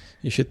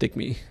 You should take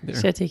me there.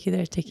 Should I take you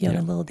there? Take you on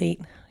a little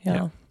date.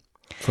 Yeah.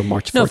 For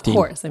March 14th. No, of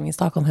course. I mean,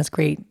 Stockholm has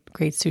great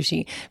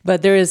sushi,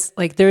 but there is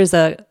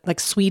a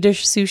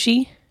Swedish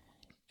sushi.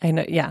 I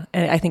know, yeah,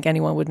 and I think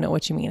anyone would know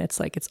what you mean. It's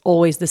like it's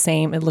always the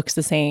same. It looks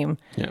the same.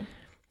 Yeah,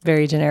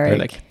 very generic. They're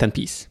like 10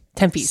 piece,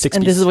 10 piece, 6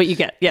 and piece. this is what you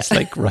get. Yeah, it's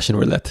like Russian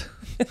roulette.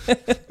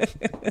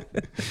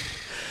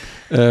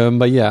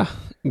 But yeah,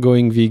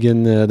 going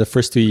vegan the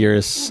first 2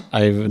 years,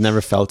 I've never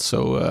felt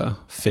so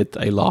fit.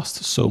 I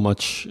lost so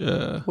much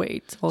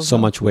weight,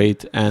 much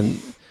weight, and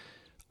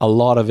a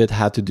lot of it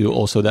had to do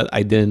also that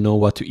I didn't know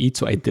what to eat,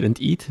 so I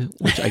didn't eat,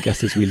 which I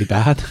guess is really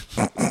bad.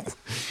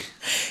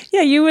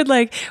 Yeah,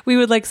 we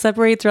would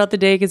separate throughout the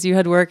day because you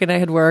had work and I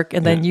had work,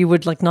 and then you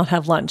would not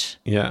have lunch.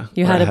 Yeah,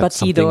 you had a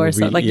batido or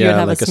something. Like you would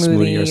have a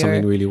smoothie or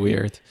something really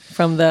weird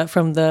from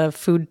the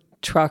food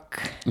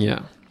truck.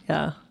 Yeah.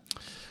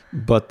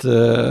 But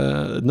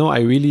no, I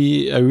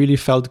really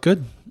felt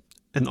good.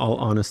 In all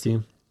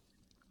honesty,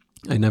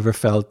 I never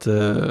felt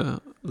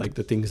like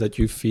the things that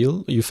you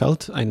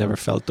felt. I never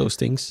felt those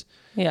things.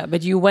 Yeah,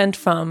 but you went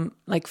from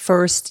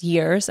first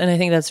years, and I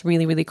think that's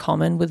really, really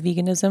common with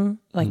veganism.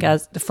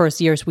 As the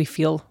first years, we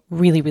feel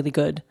really, really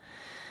good.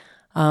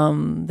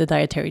 The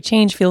dietary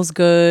change feels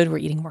good. We're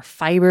eating more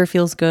fiber,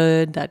 feels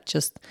good. That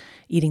just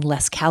eating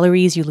less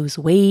calories, you lose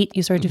weight.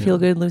 You start to feel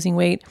good losing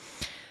weight.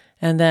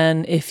 And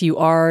then if you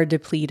are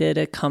depleted,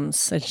 it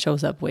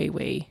shows up way,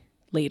 way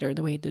later,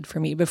 the way it did for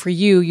me. But for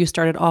you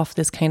started off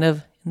this kind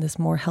of in this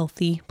more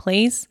healthy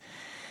place.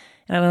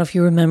 I don't know if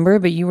you remember,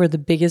 but you were the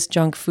biggest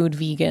junk food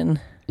vegan.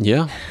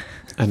 Yeah,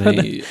 and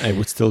I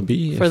would still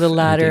be for the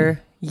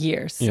latter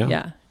years.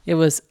 Yeah, It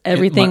was,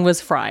 everything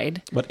was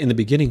fried. But in the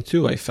beginning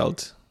too, I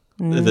felt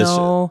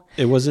No.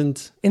 it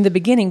wasn't. In the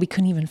beginning, we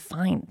couldn't even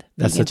find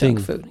That's the vegan thing.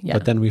 junk food. Yeah.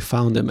 But then we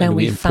found them Then and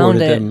we we found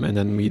imported it. them and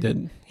then we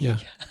did. Yeah.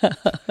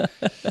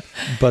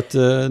 But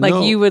like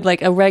no. you would,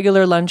 like a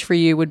regular lunch for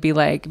you would be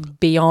like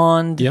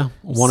Beyond Yeah.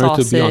 One or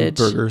two Beyond sausage,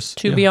 Burgers.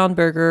 two yeah. Beyond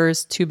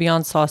Burgers, two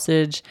Beyond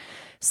Sausage,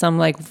 some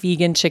like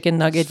vegan chicken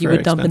nugget It's you very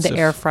would dump in the expensive.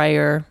 air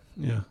fryer,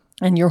 Yeah.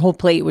 and your whole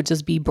plate would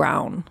just be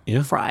brown,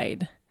 Yeah.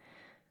 fried,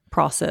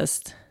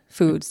 processed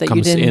foods that you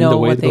Comes didn't in know the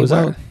way what it they goes were.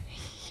 out.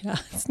 Yeah,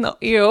 it's not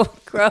you.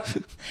 Gross.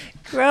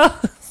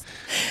 Gross.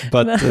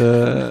 But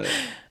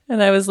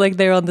And I was like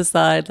there on the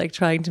side, like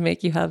trying to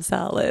make you have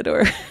salad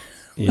or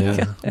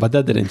yeah, but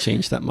that didn't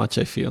change that much,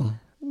 I feel.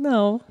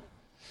 no.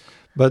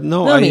 But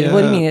no, No, I mean,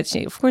 what do you mean uh, it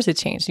changed? Of course it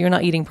changed. You're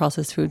not eating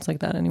processed foods like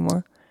that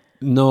anymore.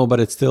 No, but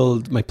it's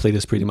still, my plate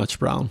is pretty much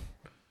brown.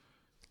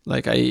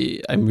 Like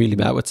I'm really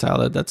bad with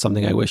salad. That's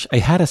something I wish. I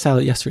had a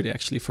salad yesterday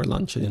actually for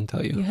lunch. I didn't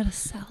tell you. You had a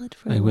salad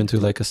for I went to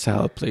like a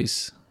salad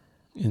place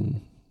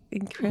in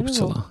incredible.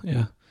 Uppsala.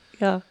 Yeah.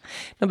 Yeah.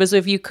 No, but so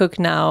if you cook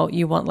now,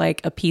 you want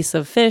like a piece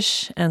of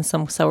fish and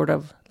some sort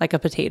of like a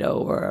potato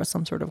or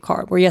some sort of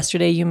carb. Where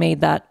yesterday you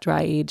made that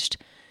dry aged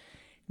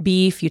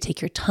beef. You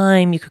take your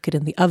time, you cook it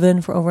in the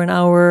oven for over an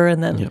hour,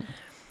 and then Yeah.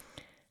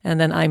 and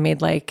then I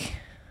made like,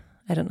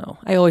 I don't know.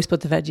 I always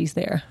put the veggies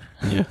there.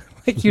 Yeah.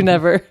 Like you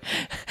never.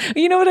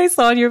 You know what I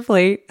saw on your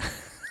plate?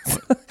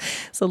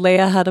 So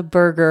Leia had a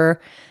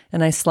burger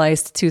and I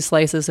sliced 2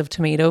 slices of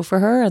tomato for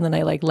her, and then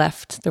I like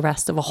left the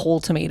rest of a whole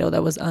tomato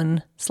that was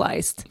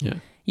unsliced. Yeah.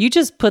 You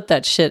just put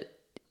that shit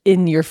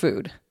in your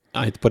food.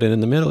 I put it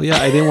in the middle. Yeah,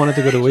 I didn't want it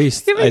to go to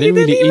waste. Yeah, but I didn't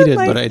you really didn't eat even, it,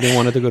 but like- I didn't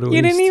want it to go to waste.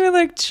 You didn't even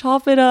like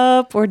chop it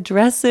up or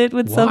dress it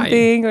with Why?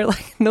 something, or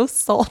like no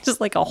salt,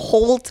 just like a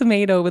whole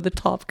tomato with the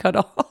top cut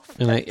off.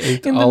 And I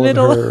ate in the all of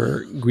middle.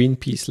 her green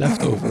peas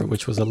leftover,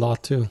 which was a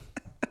lot too.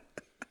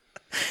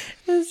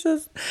 It's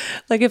just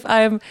like if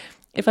I'm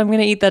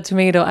gonna eat that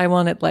tomato, I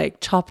want it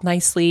like chopped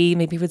nicely,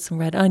 maybe with some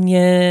red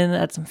onion,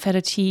 add some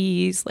feta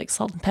cheese, like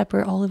salt and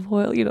pepper, olive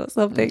oil,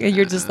 something. And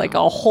you're just like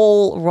a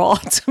whole raw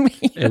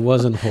tomato. It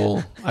wasn't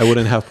whole. I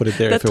wouldn't have put it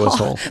there if it was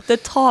whole. The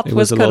top It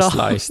was was a cut little off.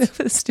 sliced. It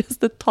was just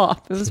the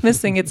top. It was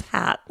missing its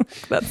hat.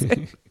 That's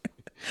it.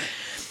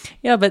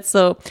 Yeah, but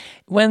so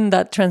when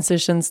that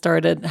transition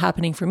started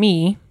happening for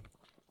me,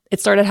 it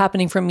started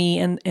happening for me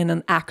in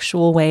an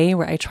actual way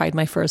where I tried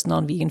my first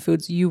non-vegan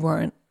foods. You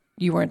weren't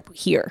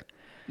here.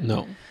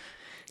 No.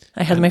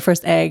 I had my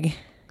first egg.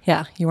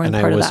 Yeah, you weren't And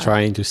I part of was that.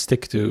 trying to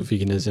stick to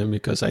veganism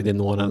because I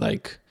didn't want to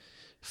like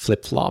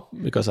flip flop,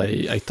 because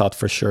I thought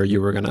for sure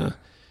you were gonna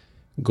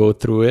go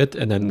through it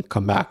and then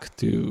come back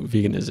to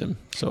veganism.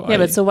 So Yeah,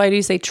 but so why do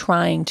you say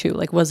trying to?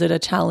 Like, was it a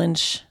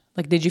challenge?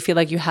 Like, did you feel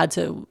like you had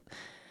to?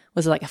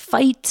 Was it like a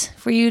fight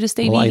for you to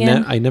stay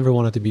vegan? I never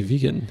wanted to be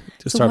vegan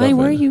to So start why off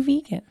were with. you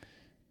vegan?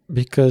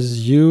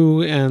 Because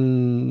you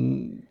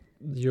and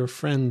your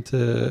friend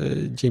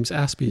James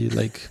Aspie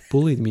like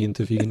bullied me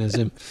into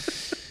veganism.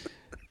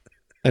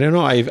 I don't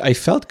know. I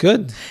felt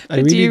good.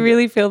 Do you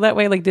really feel that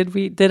way? Like,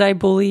 did I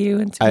bully you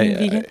into being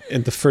vegan?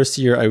 In the first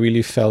year, I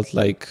really felt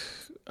like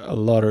a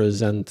lot of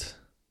resent.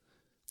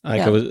 Like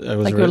Yeah, I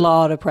was like a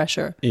lot of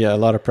pressure. Yeah, a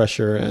lot of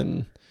pressure,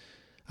 and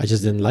I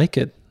just didn't like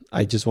it.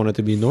 I just wanted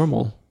to be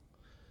normal.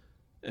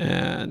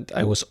 And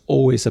I was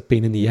always a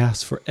pain in the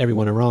ass for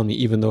everyone around me,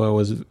 even though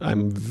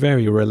I'm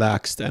very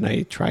relaxed and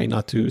I try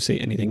not to say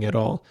anything at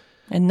all.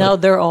 And now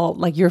they're all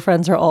like, your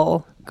friends are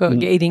all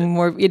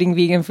eating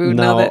vegan food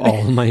now. That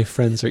All my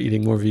friends are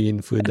eating more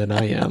vegan food than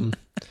I am.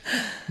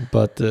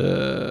 But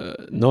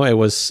no, it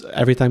was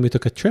every time we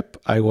took a trip,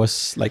 I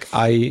was like,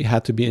 I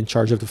had to be in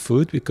charge of the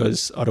food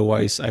because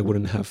otherwise I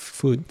wouldn't have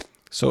food.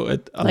 So a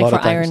like lot for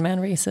of times, Ironman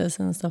races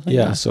and stuff like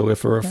yeah. that. So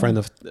if we're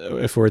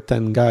if we're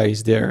 10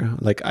 guys there,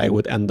 like I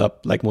would end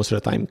up like most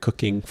of the time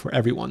cooking for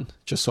everyone,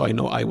 just so I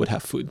know I would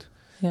have food.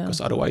 Yeah.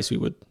 Because otherwise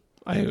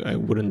I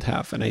wouldn't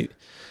have. And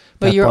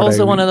But you're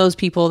also one of those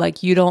people,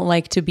 like, you don't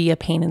like to be a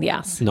pain in the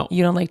ass. No.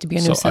 You don't like to be a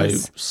So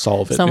nuisance. I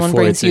solve it. Someone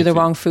before brings it's you a the thing.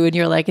 wrong food,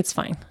 you're like, it's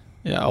fine.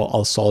 Yeah,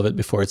 I'll solve it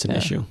before it's an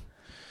issue.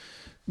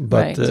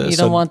 But right. You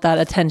don't want that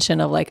attention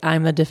of like,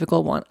 I'm the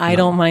difficult one. I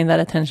don't mind that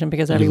attention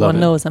because everyone love it.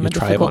 knows I'm You a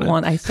thrive difficult on it.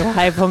 one. I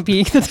thrive on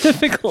being the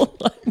difficult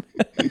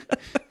one.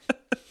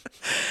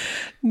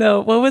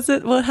 No, what was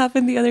it? What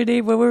happened the other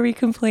day? What were we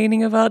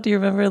complaining about? Do you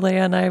remember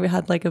Leia and I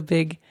had like a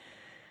big...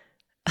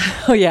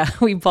 Oh yeah,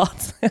 we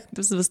bought...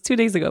 This was 2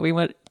 days ago. We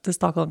went to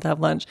Stockholm to have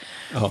lunch.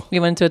 Oh. We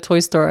went to a toy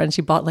store and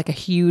she bought like a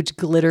huge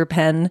glitter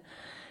pen.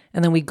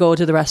 And then we go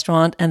to the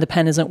restaurant and the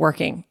pen isn't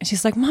working. And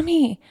she's like,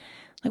 Mommy,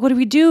 like, what do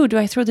we do? Do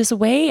I throw this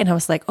away? And I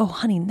was like, oh,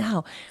 honey,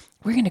 now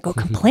we're going to go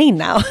complain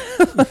now.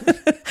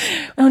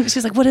 And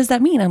she's like, what does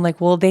that mean? I'm like,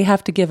 well, they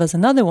have to give us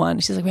another one.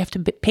 She's like, we have to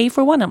pay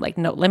for one. I'm like,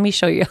 no, let me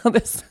show you how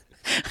this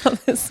how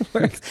this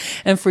works.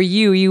 And for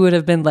you, you would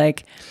have been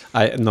like,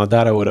 I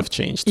would have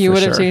changed. You for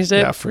would have sure. changed it?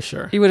 Yeah, for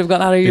sure. you would have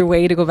gone out of your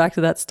way to go back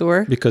to that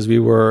store. Because we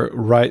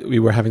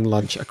were having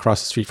lunch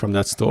across the street from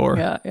that store,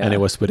 Yeah, yeah. and it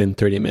was within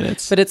 30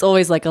 minutes. But it's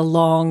always like a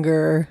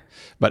longer.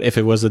 But if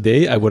it was a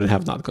day, I wouldn't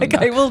have not gone Like,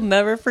 back. I will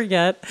never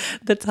forget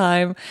the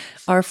time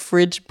our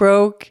fridge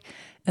broke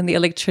and the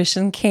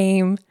electrician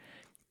came,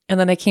 and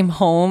then I came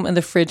home and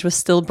the fridge was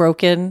still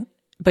broken,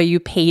 but you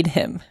paid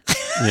him.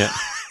 Yeah.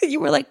 You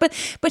were like, but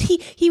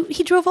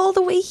he drove all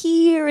the way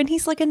here and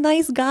he's like a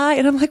nice guy.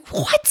 And I'm like,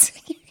 what?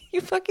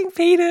 You fucking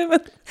paid him. Well,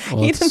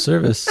 He it's didn't-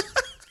 service.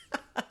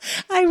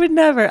 I would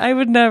never,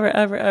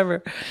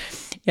 ever.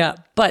 Yeah.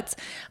 But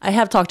I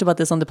have talked about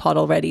this on the pod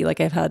already.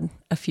 Like, I've had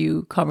a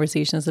few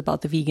conversations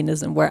about the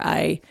veganism where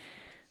I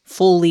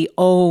fully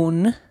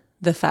own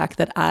the fact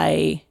that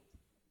I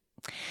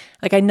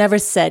never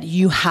said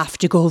you have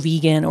to go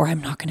vegan or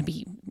I'm not going to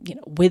be,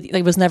 with,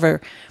 like, it was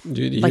never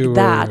Dude, like you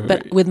that. were-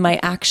 But with my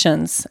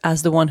actions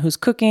as the one who's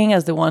cooking,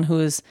 as the one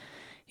who's,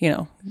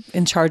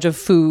 in charge of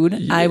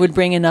food, I would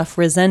bring enough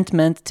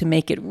resentment to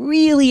make it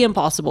really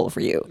impossible for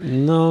you.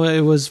 No,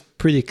 it was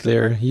pretty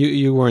clear.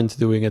 You weren't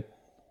doing it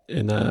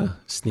in a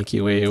sneaky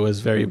way. It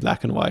was very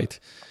black and white.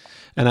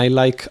 And I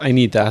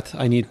need that.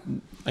 I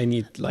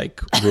need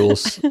like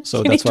rules.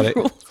 So that's what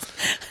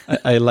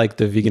I like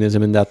the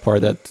veganism in that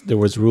part, that there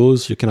was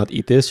rules. You cannot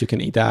eat this, you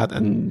can eat that.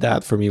 And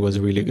that for me was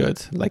really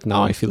good. Like,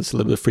 now I feel it's a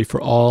little bit free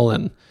for all,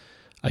 and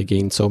I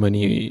gained so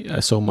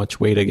much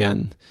weight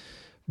again.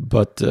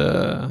 But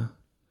I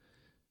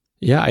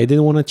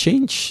didn't want to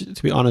change,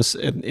 to be honest,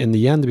 in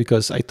the end,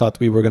 because I thought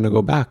we were going to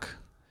go back.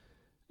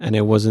 And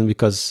it wasn't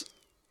because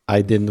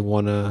I didn't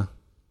want to,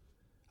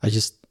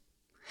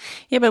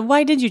 Yeah, but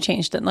why did you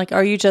change then? Like,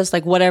 are you just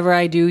like, whatever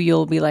I do,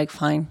 you'll be like,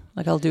 fine,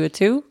 like I'll do it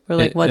too? Or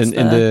like, what's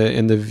in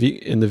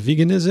the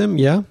veganism?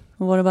 Yeah.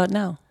 What about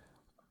now?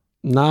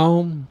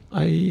 Now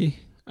I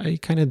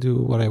kind of do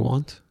what I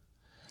want.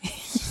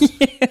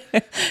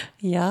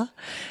 Yeah.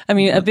 I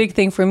mean, a big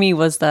thing for me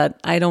was that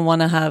I don't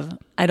want to have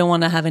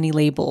any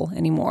label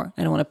anymore.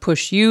 I don't want to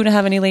push you to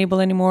have any label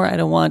anymore.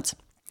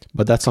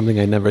 But that's something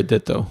I never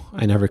did, though.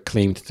 I never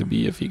claimed to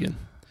be a vegan.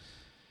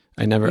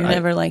 I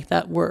never liked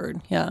that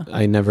word. Yeah.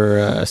 I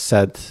never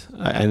said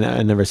I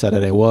never said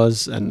that I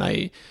was, and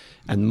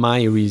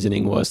my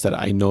reasoning was that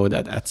I know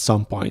that at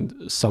some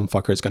point some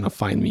fucker is gonna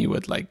find me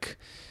with like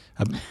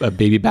a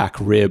baby back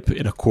rib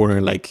in a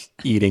corner, like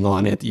eating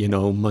on it,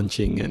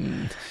 munching,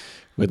 and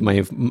with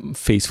my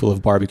face full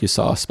of barbecue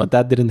sauce. But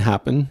that didn't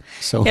happen.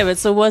 So yeah, but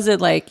so was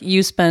it like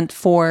you spent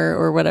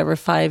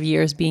 5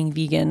 years being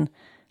vegan,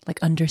 like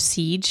under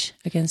siege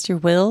against your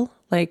will?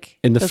 Like,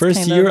 in the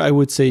first year, I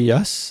would say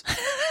yes.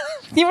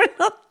 You were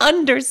not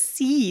under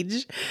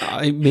siege.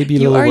 Maybe a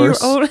You little are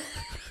worse. your own.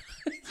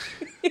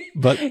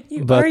 but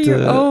You but are your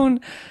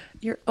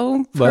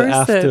own person. But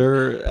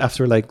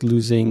after like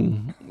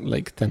losing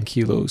like 10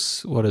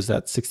 kilos, what is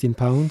that? 16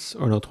 pounds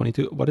or no,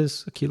 22? What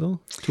is a kilo?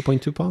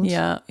 2.2 pounds?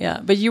 Yeah, yeah.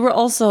 But you were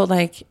also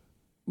like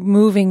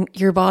moving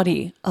your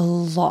body a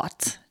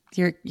lot.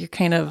 You're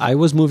kind of, I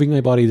was moving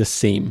my body the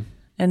same.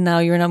 and now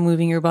you're not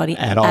moving your body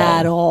At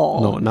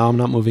all. No, now I'm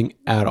not moving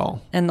at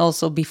all. And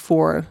also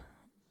before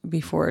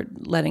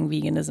letting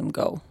veganism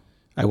go.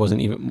 I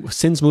wasn't even,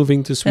 since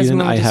moving to Sweden,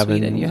 moving I to haven't,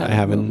 Sweden, you I haven't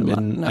haven't moved a lot,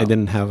 been, no. I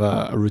didn't have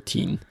a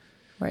routine.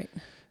 Right.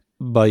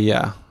 But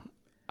yeah,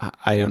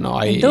 I don't know.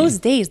 And those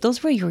days,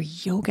 those were your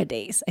yoga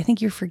days. I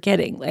think you're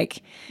forgetting.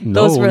 Like,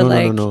 No, those were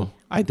no.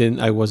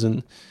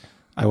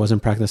 I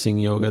wasn't practicing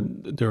yoga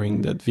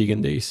during the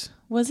vegan days.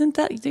 Wasn't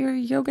that your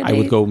yoga days? I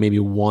would go maybe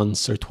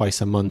once or twice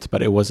a month,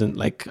 but it wasn't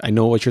like, I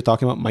know what you're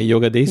talking about. My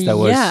yoga days,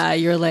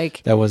 you're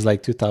like, that was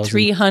like 2000.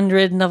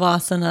 300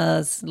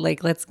 navasanas.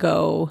 Like, let's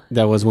go.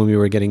 That was when we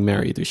were getting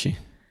married, Ushi.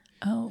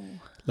 Oh,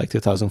 Like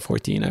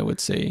 2014, I would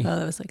say.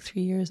 that was like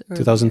 3 years. Earlier.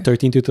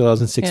 2013 to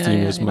 2016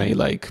 Yeah, was my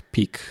like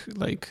peak.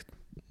 Like,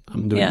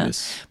 I'm doing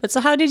this. But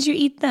so how did you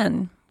eat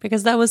then?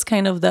 Because that was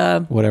kind of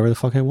the, Whatever the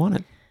fuck I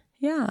wanted.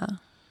 yeah.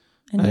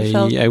 And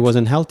you I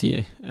wasn't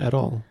healthy at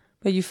all.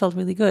 but you felt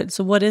really good.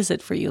 So what is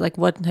it for you? Like,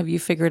 what have you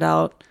figured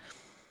out?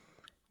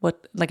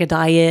 What, like a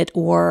diet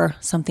or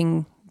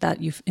something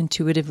that you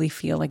intuitively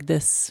feel like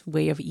this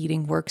way of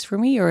eating works for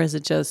me? Or is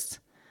it just,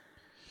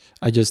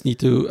 I just need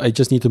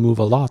to move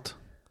a lot.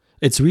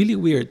 It's really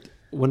weird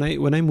when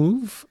I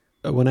move.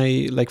 When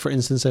I, like, for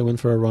instance, I went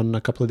for a run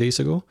a couple of days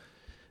ago,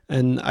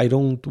 and I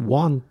don't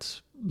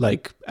want,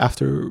 like,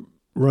 after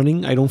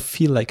running, I don't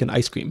feel like an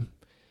ice cream.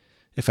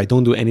 If I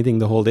don't do anything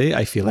the whole day,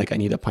 I feel like I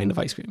need a pint of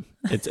ice cream.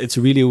 It's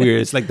really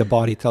weird. It's like the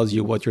body tells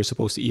you what you're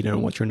supposed to eat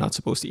and what you're not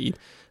supposed to eat.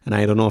 And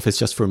I don't know if it's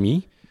just for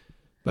me,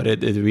 but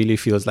it really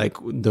feels like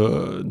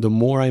the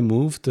more I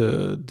move,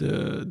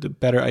 the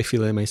better I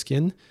feel in my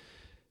skin,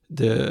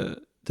 the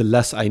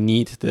less I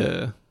need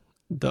the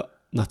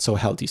not so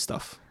healthy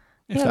stuff.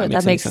 If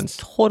that makes sense.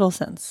 total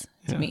sense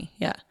to me.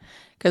 Yeah.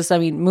 Because I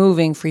mean,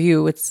 moving for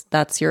you,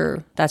 that's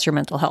your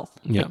mental health.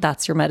 Yeah. Like,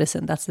 that's your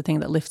medicine. That's the thing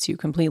that lifts you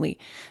completely.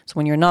 So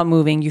when you're not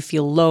moving, you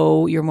feel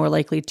low. You're more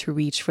likely to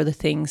reach for the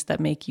things that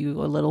make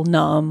you a little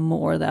numb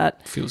or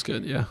that Feels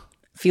good, yeah.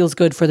 feels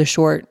good for the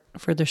short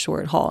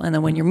haul. And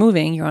then when you're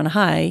moving, you're on a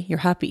high,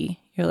 you're happy.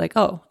 You're like,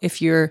 oh,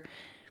 if you're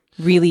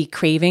really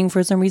craving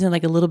for some reason,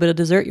 like a little bit of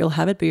dessert, you'll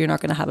have it, but you're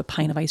not going to have a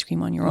pint of ice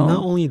cream on your own.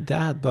 Not only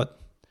that, but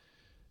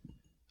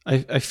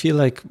I feel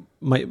like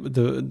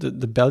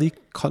the belly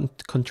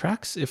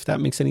contracts, if that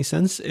makes any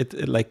sense.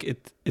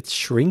 It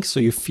shrinks, so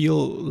you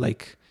feel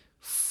like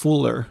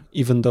fuller,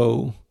 even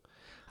though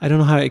I don't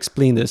know how to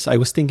explain this. I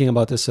was thinking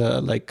about this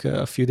like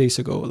a few days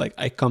ago. Like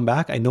I come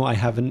back, I know I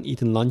haven't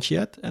eaten lunch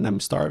yet, and I'm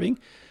starving,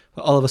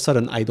 but all of a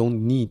sudden I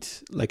don't need,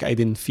 like I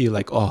didn't feel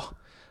like, oh,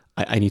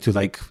 I need to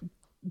like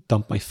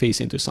dump my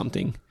face into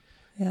something.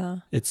 Yeah,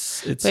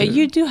 it's. But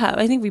you do have.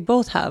 I think we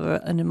both have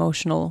an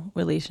emotional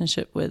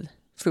relationship with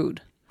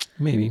food.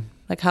 Maybe.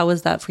 Like, how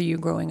was that for you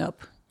growing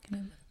up?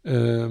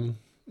 You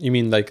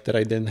mean like that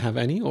I didn't have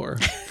any, or?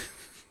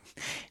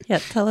 Yeah,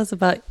 tell us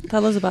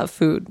about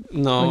food.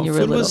 No, when you were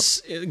food little.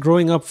 was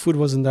growing up. Food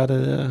wasn't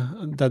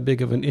that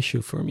big of an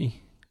issue for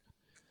me.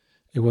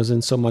 It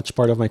wasn't so much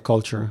part of my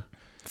culture.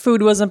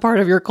 Food wasn't part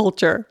of your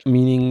culture.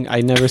 Meaning,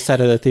 I never sat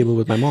at a table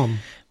with my mom.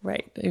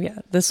 Right. Yeah,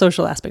 the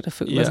social aspect of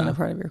food wasn't a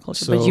part of your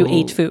culture, but you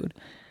ate food.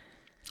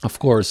 Of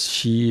course,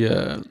 she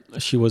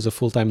was a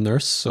full-time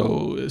nurse,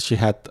 so she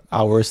had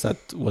hours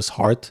that was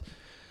hard.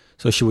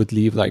 So she would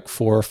leave like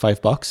 $4 or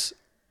 $5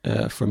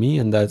 for me,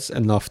 and that's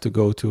enough to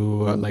go to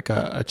like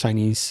a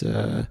Chinese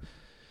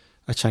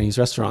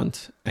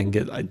restaurant and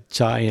get a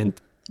giant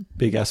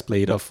big ass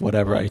plate of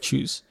whatever I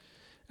choose,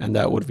 and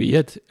that would be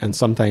it. And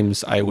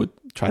sometimes I would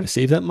try to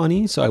save that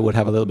money, so I would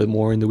have a little bit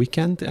more in the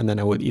weekend, and then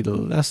I would eat a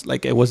little less.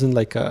 Like it wasn't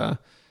like I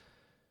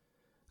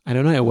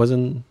don't know, it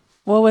wasn't.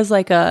 What was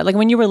like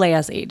when you were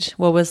Leia's age?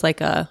 What was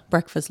like a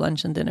breakfast,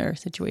 lunch, and dinner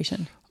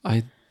situation?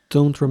 I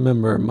don't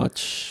remember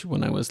much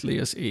when I was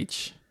Leia's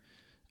age.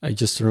 I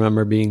just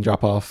remember being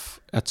dropped off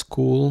at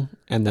school,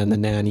 and then the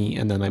nanny,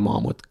 and then my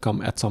mom would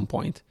come at some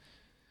point.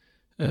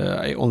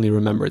 I only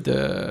remember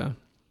the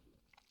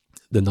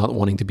not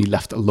wanting to be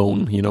left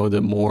alone. You know,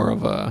 the more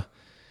of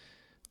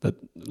that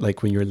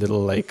like when you're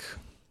little, like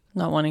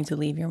not wanting to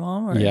leave your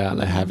mom, or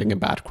like having a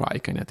bad cry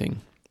kind of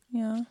thing.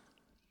 Yeah.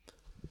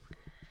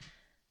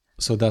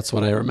 So that's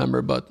what I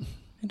remember, but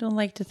I don't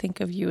like to think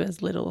of you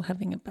as little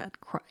having a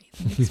bad cry.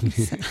 That makes me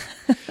sad.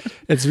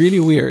 It's really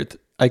weird.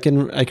 I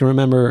can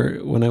remember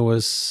when I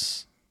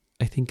was,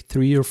 I think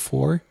 3 or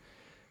 4,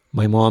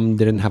 my mom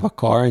didn't have a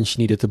car and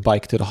she needed to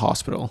bike to the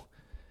hospital.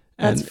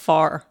 That's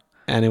far.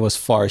 And it was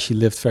far. She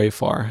lived very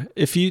far.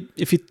 If you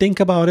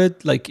think about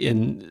it, like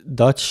in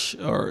Dutch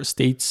or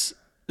States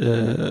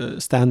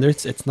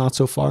standards, it's not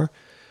so far.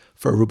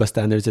 For Aruba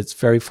standards, it's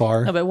very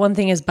far. No, but one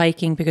thing is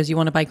biking because you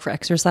want to bike for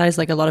exercise,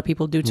 like a lot of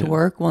people do to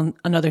work.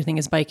 Another thing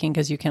is biking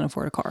because you can't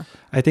afford a car.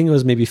 I think it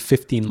was maybe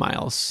 15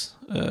 miles,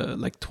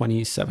 like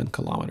 27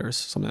 kilometers,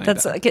 something like that.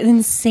 That's like an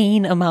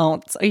insane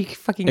amount. Are you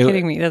fucking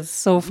kidding me? That's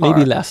so far.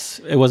 Maybe less.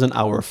 It was an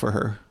hour for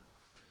her.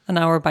 An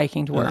hour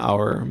biking to work. An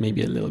hour,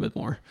 maybe a little bit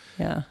more.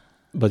 Yeah.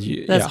 But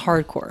that's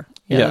hardcore.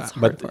 That's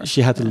hardcore. But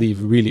she had to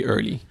leave really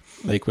early,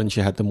 like when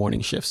she had the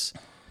morning shifts.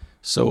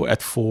 So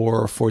at 4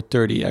 or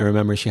 4:30, I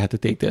remember she had to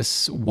take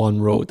this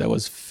one road that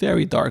was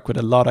very dark with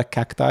a lot of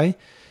cacti.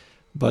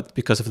 But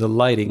because of the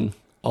lighting,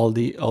 all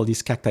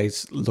these cacti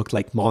looked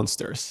like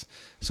monsters.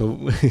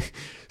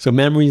 So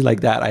memories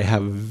like that I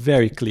have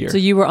very clear. So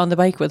you were on the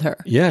bike with her?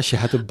 Yeah, she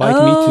had to bike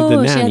me to the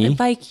nanny. She had to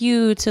bike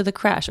you to the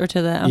crash or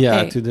to the... Okay.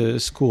 Yeah, to the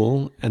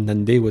school. And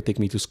then they would take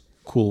me to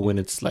school when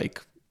it's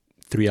like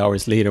 3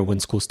 hours later when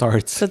school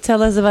starts. So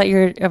tell us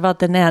about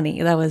the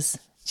nanny. That was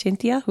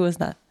Cynthia? Who was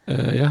that?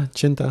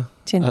 Cinta.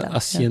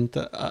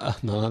 Asienta. Yeah.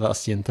 No, not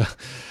Asienta.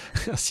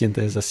 Asienta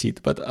is a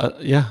seat. But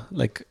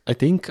like I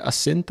think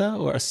Asienta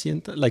or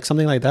Asienta, like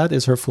something like that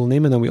is her full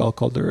name. And then we all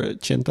called her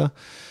Cinta.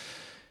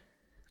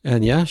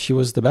 And yeah, she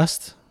was the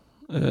best.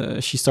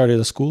 She started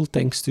a school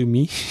thanks to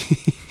me.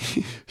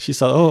 She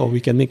thought, we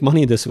can make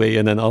money this way.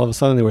 And then all of a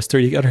sudden there was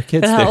 30 other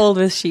kids But how there. old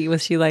was she?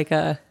 Was she like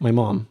my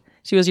mom.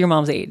 She was your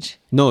mom's age?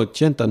 No,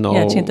 Cinta, no.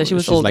 Yeah, Cinta, she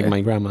was She's older. like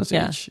my grandma's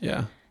age.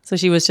 Yeah. So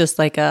she was just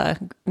like a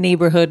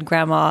neighborhood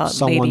grandma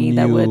lady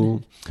that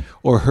would...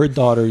 Or her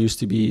daughter used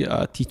to be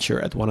a teacher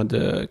at one of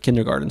the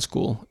kindergarten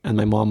school. And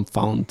my mom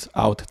found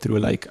out through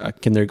like a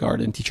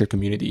kindergarten teacher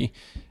community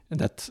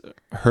that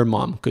her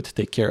mom could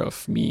take care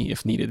of me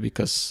if needed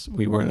because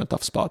we were in a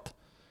tough spot.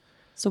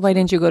 So why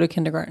didn't you go to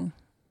kindergarten?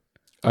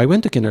 I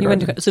went to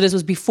kindergarten. So this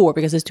was before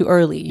because it's too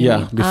early.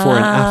 Before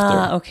and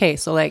after. Okay,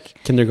 so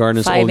like kindergarten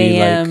is 5 only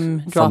a.m.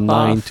 like drop from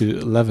 9 off. to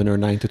 11 or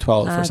 9 to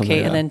 12 or something like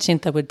and that. then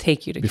Cinta would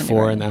take you to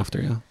before kindergarten. and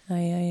after,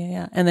 yeah.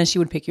 Yeah. And then she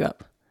would pick you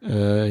up.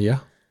 Yeah.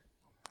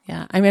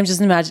 Yeah, I mean, I'm just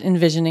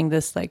envisioning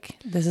this, like,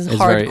 this is It's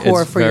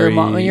hardcore for your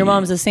mom. When your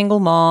mom's a single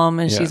mom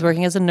and Yeah. she's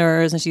working as a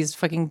nurse and she's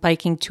fucking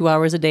biking 2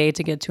 hours a day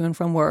to get to and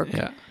from work.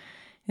 Yeah.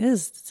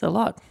 It's a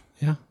lot.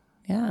 Yeah.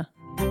 Yeah.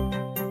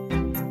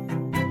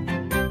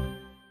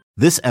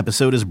 This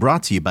episode is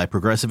brought to you by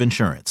Progressive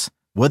Insurance.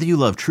 Whether you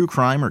love true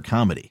crime or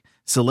comedy,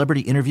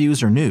 celebrity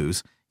interviews or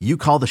news, you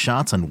call the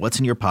shots on what's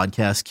in your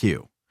podcast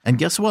queue. And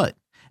guess what?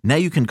 Now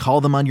you can call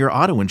them on your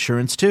auto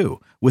insurance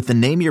too with the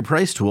Name Your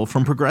Price tool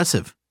from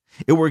Progressive.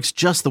 It works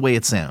just the way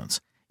it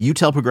sounds. You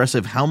tell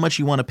Progressive how much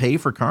you want to pay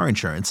for car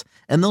insurance,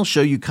 and they'll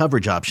show you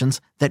coverage options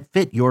that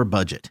fit your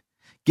budget.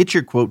 Get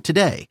your quote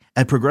today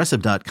at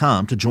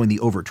Progressive.com to join the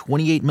over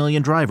 28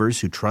 million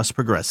drivers who trust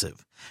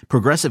Progressive.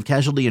 Progressive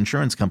Casualty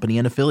Insurance Company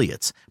and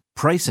Affiliates.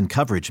 Price and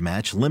coverage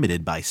match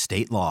limited by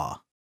state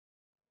law.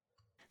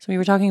 So we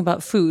were talking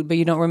about food, but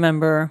you don't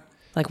remember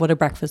like what a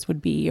breakfast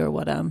would be or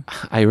what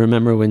I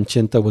remember when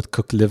Chinta would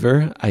cook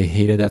liver. I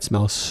hated that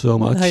smell so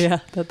much. Oh yeah,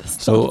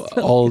 So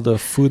all the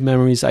food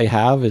memories I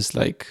have is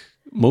like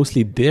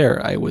mostly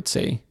there, I would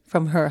say.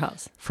 From her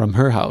house. From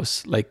her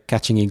house, like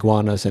catching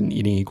iguanas and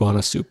eating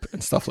iguana soup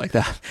and stuff like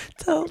that.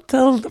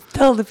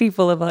 Tell the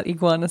people about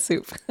iguana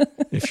soup.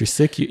 If you're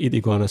sick, you eat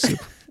iguana soup.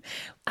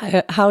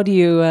 How do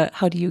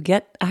you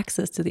get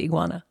access to the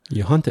iguana?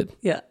 You hunt it.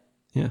 Yeah.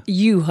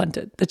 You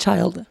hunted the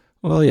child.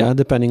 Well, yeah,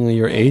 depending on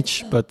your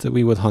age, but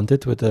we would hunt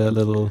it with a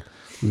little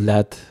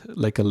lead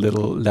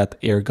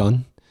air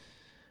gun.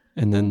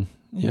 And then,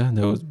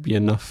 that would be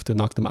enough to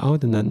knock them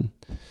out. And then,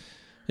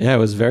 it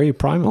was very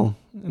primal.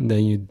 And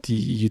then you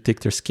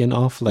take their skin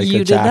off like a jacket.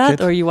 You did that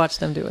or you watched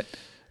them do it?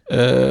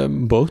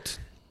 Both.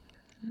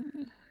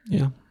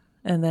 Yeah.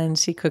 And then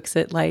she cooks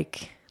it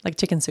like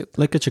chicken soup.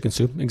 Like a chicken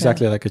soup.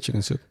 Exactly like a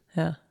chicken soup.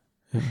 Yeah.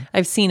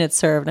 I've seen it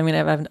served. I mean,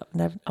 I've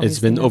never. It's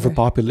been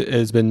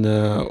It's been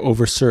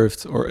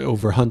overserved or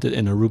overhunted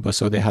in Aruba,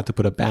 so they had to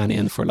put a ban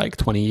in for like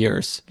 20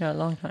 years. Yeah, a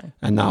long time.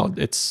 And now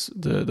it's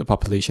the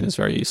population is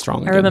very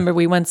strong. I remember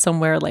we went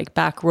somewhere like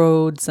back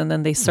roads, and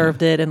then they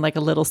served it in like a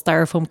little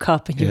styrofoam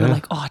cup, and you were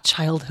like, "Oh,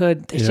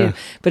 childhood!"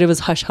 But it was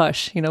hush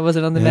hush. It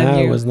wasn't on the menu.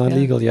 Yeah, it was not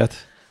legal yet.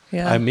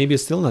 Yeah, maybe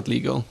it's still not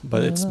legal,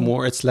 but it's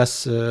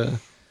less.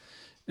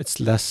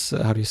 It's less,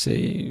 how do you say,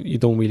 you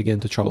don't really get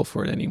into trouble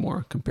for it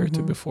anymore compared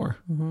to before.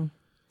 Mm-hmm.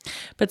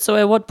 But so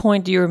at what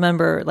point do you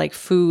remember like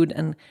food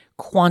and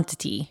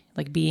quantity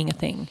like being a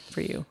thing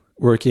for you?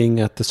 Working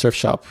at the surf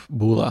shop,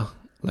 Bula,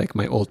 like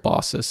my old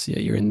bosses,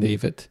 you're in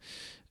David,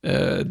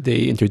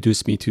 they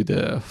introduced me to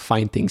the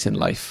fine things in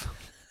life.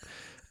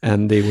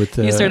 And they would...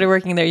 you started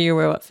working there, you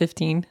were what,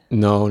 15?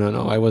 No.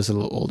 I was a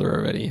little older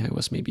already. I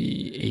was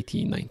maybe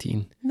 18,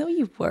 19. No,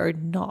 you were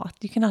not.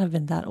 You cannot have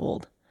been that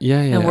old.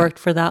 Yeah. And worked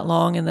for that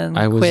long, and then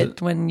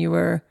quit when you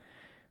were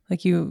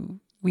like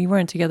we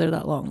weren't together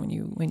that long when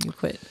you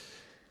quit.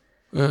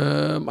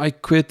 I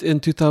quit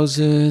in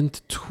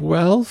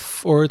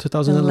 2012 or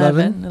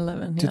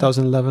 2011.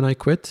 2011 I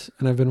quit,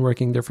 and I've been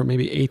working there for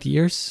maybe 8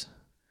 years.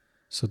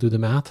 So do the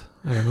math.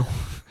 I don't know.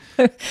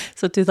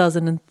 So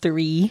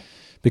 2003.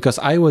 Because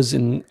I was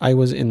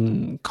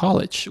in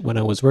college when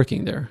I was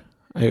working there.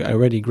 I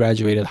already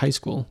graduated high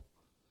school.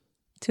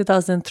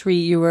 2003,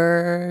 you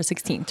were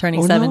 16,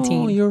 turning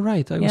 17. No, you're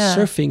right. I was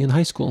surfing in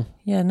high school.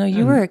 Yeah, no,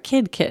 you were a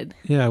kid.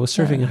 Yeah, I was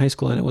surfing in high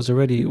school, and I was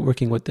already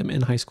working with them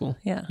in high school.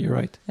 Yeah, you're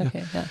right.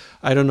 Okay, yeah.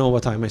 I don't know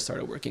what time I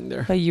started working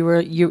there. But you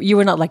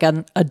were not like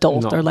an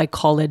adult or like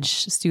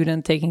college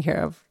student taking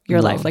care of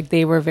your life. Like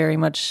they were very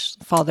much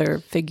father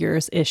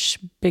figures-ish,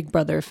 big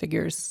brother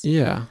figures.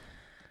 Yeah,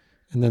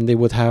 and then they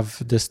would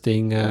have this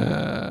thing,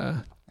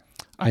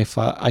 I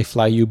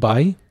fly you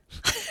by.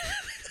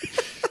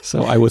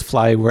 So I would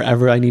fly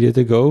wherever I needed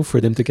to go for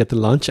them to get the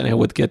lunch, and I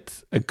would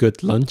get a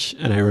good lunch.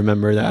 And I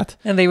remember that.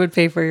 And they would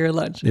pay for your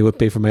lunch. They would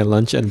pay for my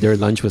lunch, and their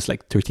lunch was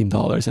like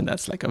 $13, and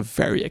that's like a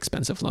very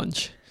expensive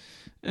lunch.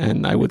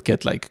 And I would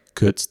get like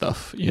good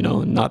stuff,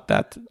 not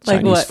that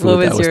Chinese food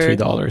that was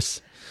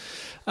 $3.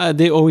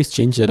 They always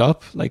changed it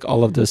up, like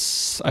all of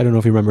this. I don't know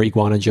if you remember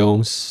Iguana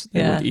Jones.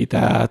 They would eat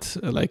that,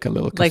 like a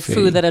little cafe. Like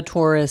food that a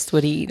tourist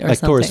would eat, or like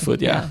something. Tourist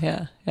food,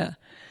 yeah.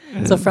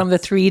 So from the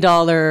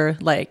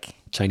 $3 like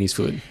Chinese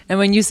food. And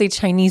when you say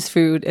Chinese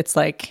food, it's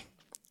like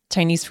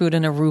Chinese food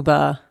in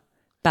Aruba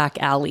back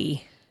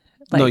alley.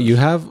 Like, no, you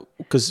have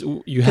because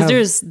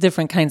there's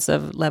different kinds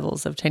of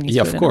levels of Chinese food.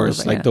 Yeah, of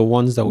course. Aruba, the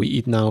ones that we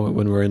eat now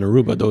when we're in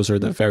Aruba, those are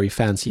the very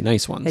fancy,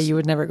 nice ones. Yeah, you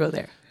would never go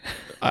there.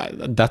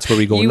 That's where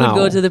we go now. You would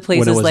go to the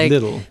places like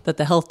little. That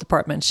the health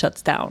department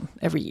shuts down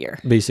every year.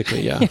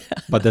 Basically, yeah.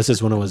 But this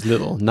is when I was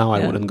little. Now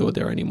I wouldn't go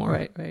there anymore.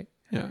 Right.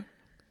 Yeah.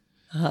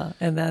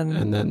 And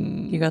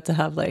then you got to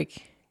have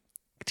like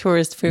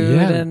tourist food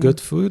and good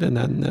food, and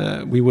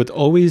then we would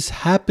always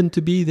happen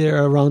to be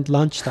there around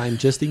lunchtime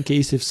just in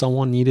case if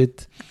someone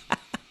needed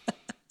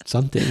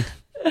something.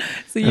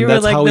 So you were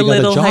like the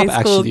little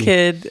high school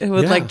kid who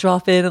would like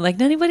drop in and like,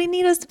 did anybody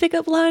need us to pick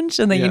up lunch?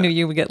 And then you knew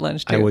you would get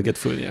lunch too. I would get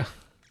food, yeah.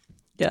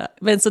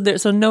 But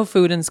so no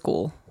food in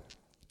school.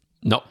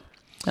 No.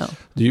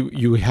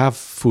 You have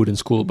food in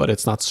school, but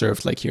it's not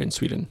served like here in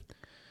Sweden.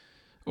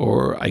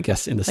 Or I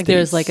guess in the States.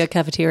 There's like a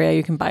cafeteria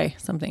you can buy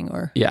something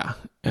or... Yeah.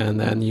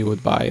 And then you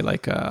would buy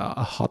like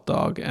a hot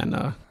dog and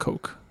a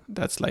Coke.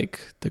 That's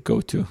like the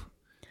go-to.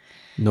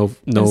 No.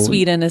 In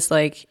Sweden, it's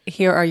like,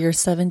 here are your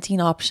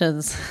 17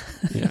 options.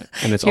 Yeah.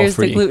 And it's here's all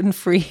free. The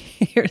gluten-free.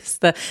 Here's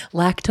the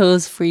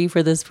lactose-free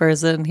for this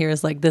person.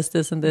 Here's like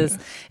this, and this. Yeah.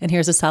 And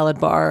here's a salad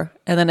bar.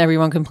 And then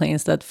everyone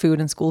complains that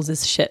food in schools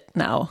is shit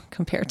now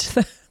compared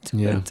to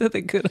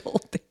the good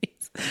old days.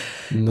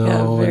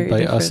 No, by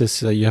different. Us,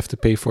 it's, you have to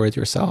pay for it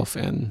yourself.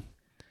 And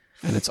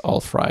And it's all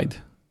fried.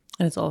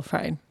 And it's all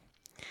fried.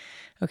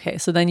 Okay,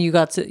 so then you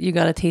got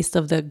a taste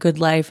of the good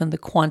life and the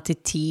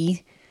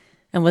quantity.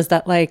 And was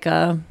that like,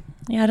 I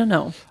don't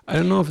know. I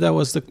don't know if that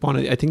was the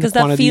quantity. I think because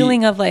that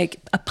feeling of like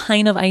a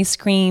pint of ice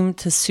cream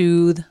to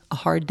soothe a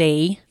hard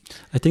day.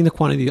 I think the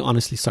quantity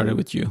honestly started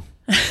with you.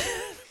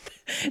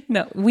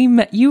 No, we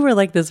met. You were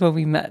like this when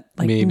we met.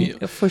 Like, maybe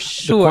for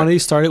sure. The quantity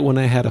started when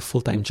I had a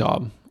full-time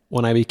job.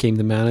 When I became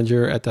the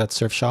manager at that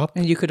surf shop.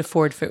 And you could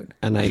afford food.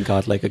 And I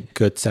got like a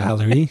good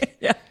salary.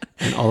 Yeah.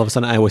 And all of a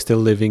sudden I was still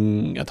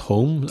living at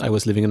home. I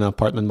was living in an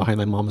apartment behind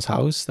my mom's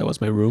house. That was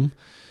my room.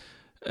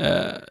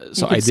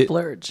 So I did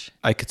splurge.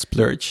 I could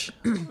splurge.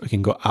 I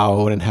can go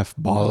out and have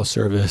bottle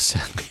service.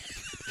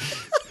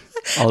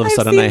 All of a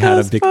sudden I had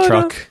a big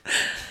truck.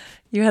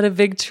 You had a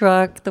big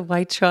truck, the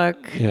white truck.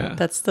 Yeah.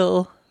 That's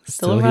still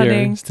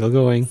running. Here, still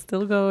going.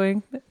 Still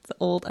going. It's the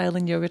old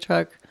Island Yoga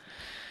truck.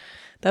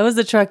 That was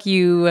the truck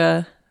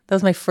that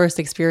was my first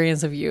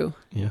experience of you.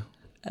 Yeah.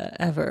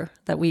 Ever.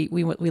 That we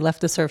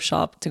left the surf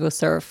shop to go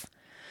surf.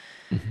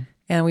 Mm-hmm.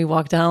 And we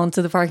walked down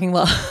to the parking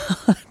lot.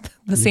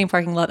 The same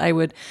parking lot I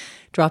would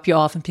drop you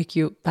off and pick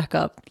you back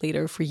up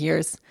later for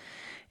years.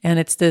 And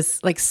it's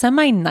this like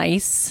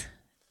semi-nice,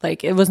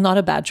 like it was not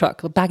a bad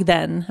truck. Back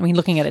then, I mean,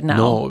 looking at it now.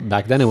 No,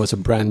 back then it was a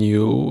brand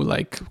new,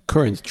 like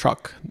current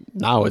truck.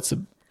 Now it's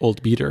an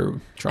old beater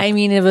truck. I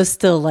mean, it was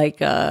still like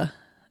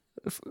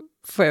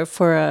for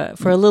a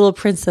little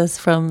princess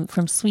from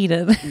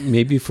Sweden.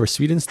 Maybe for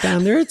Sweden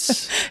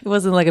standards. It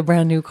wasn't like a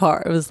brand new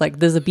car. It was like,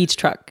 there's a beach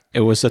truck.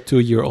 It was a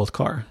 2-year-old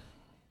car.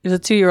 It was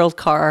a 2-year-old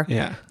car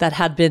that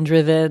had been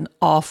driven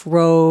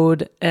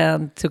off-road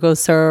and to go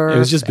surf. It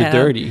was just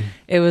dirty.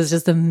 It was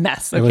just a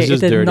mess. Okay, it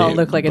did dirty, not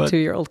look like a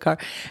 2-year-old car.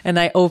 And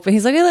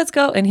he's like, hey, let's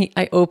go. And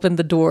I opened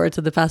the door to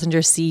the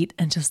passenger seat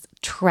and just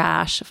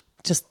trash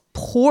just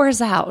pours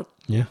out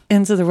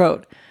into the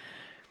road.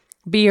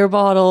 Beer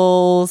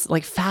bottles,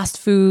 like fast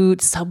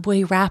food,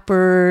 Subway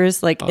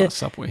wrappers, like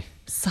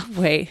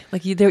Subway.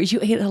 Like you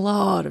ate a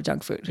lot of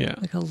junk food. Yeah,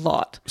 like a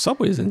lot.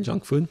 Subway isn't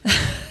junk food.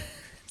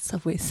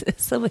 Subway's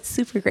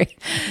super great.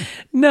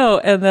 No,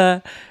 and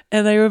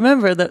I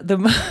remember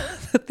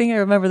the thing I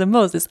remember the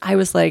most is I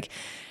was like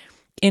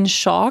in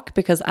shock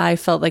because I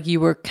felt like you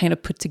were kind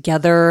of put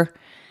together.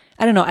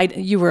 I don't know.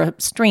 You were a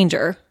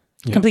stranger.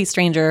 Complete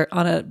stranger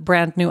on a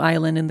brand new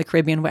island in the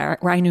Caribbean where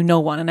I knew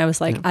no one. And I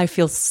was like, I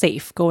feel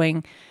safe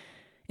going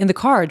in the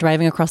car,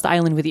 driving across the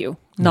island with you,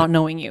 not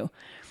knowing you.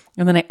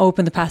 And then I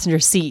opened the passenger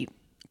seat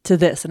to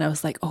this and I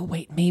was like, oh,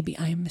 wait, maybe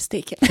I am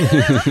mistaken.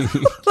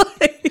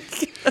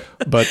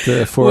 But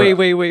for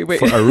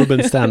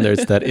Aruban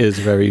standards, that is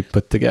very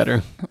put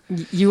together.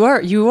 You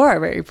are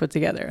very put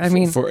together. I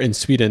mean, in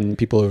Sweden,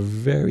 people are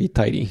very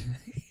tidy,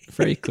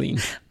 very clean.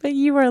 But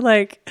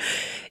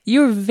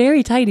you're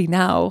very tidy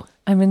now.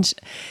 I mean,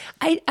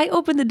 I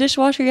opened the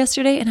dishwasher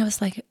yesterday and I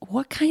was like,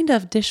 what kind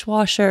of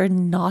dishwasher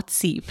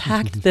Nazi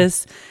packed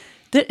this?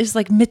 That is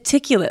like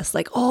meticulous,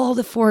 like all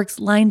the forks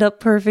lined up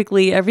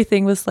perfectly.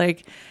 Everything was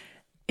like,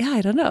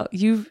 I don't know.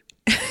 You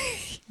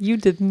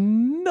did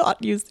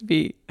not used to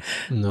be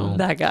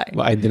that guy.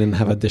 Well, I didn't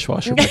have a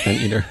dishwasher back then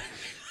either,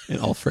 in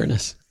all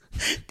fairness.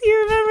 Do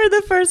you remember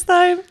the first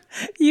time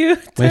you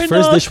My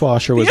first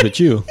dishwasher was with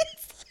you.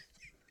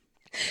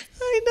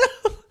 I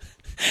know.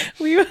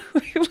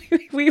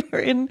 We were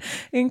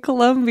in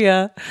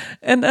Colombia,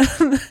 and I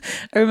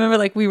remember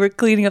like we were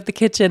cleaning up the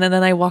kitchen, and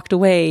then I walked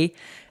away,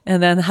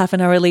 and then half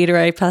an hour later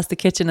I passed the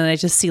kitchen, and I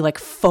just see like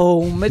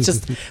foam. It's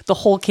just the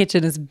whole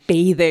kitchen is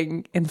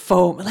bathing in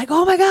foam. I'm like,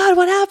 oh my god,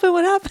 what happened?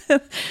 What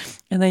happened?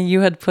 And then you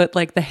had put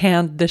like the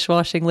hand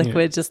dishwashing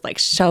liquid, just like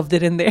shoved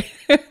it in there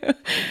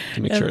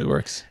to make sure it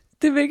works.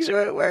 To make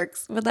sure it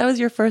works. But that was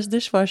your first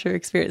dishwasher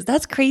experience.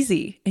 That's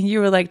crazy. And you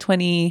were like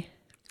 20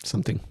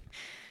 something.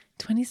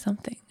 20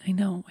 something. I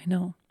know.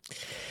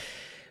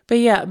 But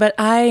yeah, but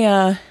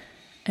I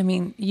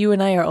mean, you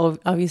and I are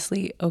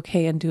obviously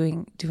okay and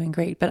doing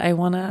great, but I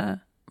want to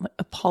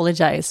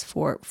apologize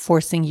for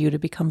forcing you to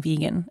become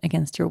vegan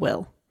against your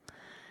will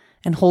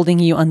and holding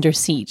you under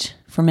siege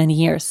for many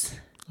years.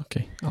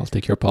 Okay, I'll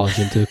take your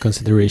apology into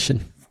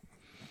consideration.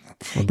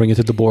 I'll bring it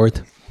to the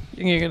board.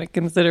 You're going to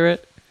consider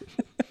it?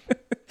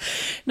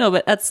 No,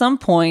 but at some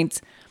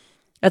point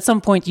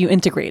you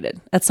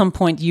integrated. At some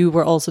point you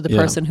were also the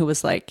person who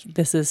was like,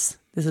 this is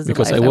because the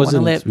life I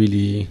wasn't live.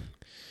 really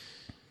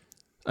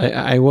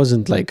I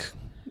wasn't like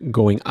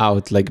going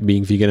out, like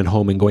being vegan at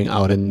home and going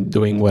out and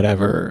doing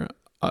whatever.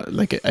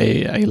 Like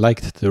I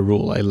liked the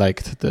rule. I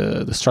liked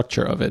the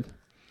structure of it.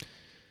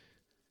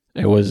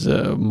 It was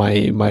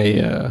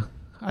my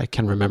I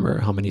can't remember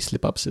how many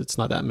slip-ups. It's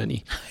not that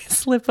many.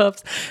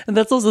 Slip-ups. And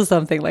that's also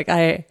something like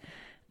I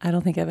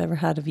don't think I've ever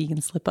had a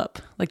vegan slip-up.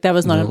 Like that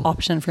was not an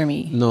option for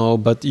me. No,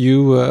 but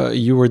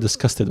you were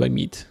disgusted by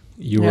meat.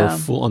 You were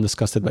full on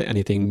disgusted by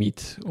anything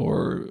meat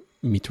or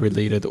meat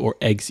related or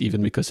eggs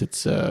even, because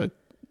it's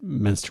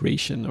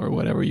menstruation or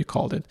whatever you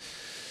called it.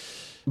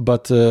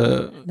 But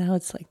now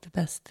it's like the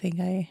best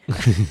thing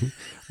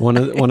one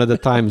of the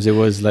times it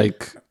was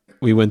like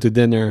we went to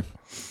dinner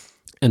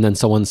and then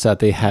someone said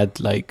they had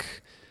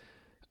like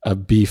a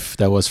beef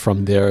that was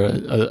from there,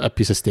 a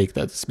piece of steak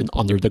that's been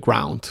under the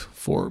ground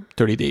for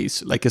 30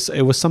 days. Like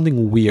it was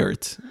something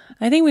weird.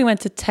 I think we went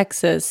to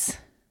Texas.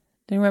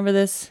 Do you remember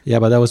this? Yeah,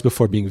 but that was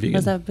before being vegan.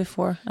 Was that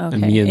before? Okay.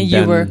 And me and you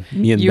Ben, were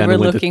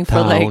went looking to for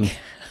town. like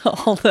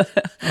all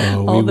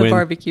the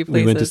barbecue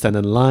places. We went to stand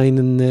in line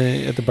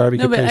at the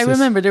barbecue places. No, but I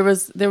remember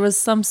there was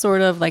some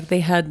sort of like they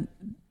had,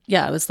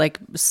 it was like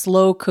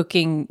slow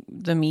cooking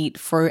the meat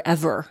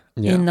forever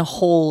in a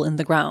hole in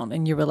the ground,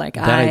 and you were like,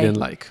 that I didn't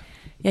like.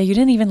 Yeah, you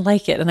didn't even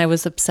like it, and I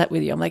was upset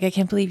with you. I'm like, I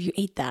can't believe you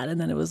ate that, and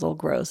then it was all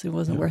gross. It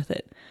wasn't worth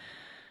it.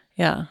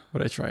 Yeah,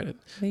 but I tried it.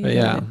 But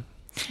yeah,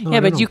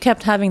 but you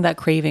kept having that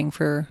craving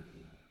for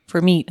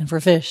meat and for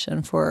fish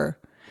and for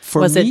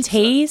was meat, it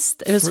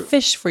taste? It was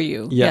fish for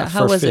you. Yeah,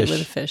 how was fish. it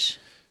with fish?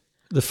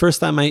 The first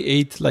time I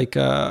ate like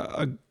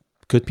a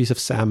good piece of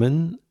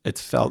salmon, it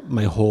felt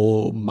my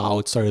whole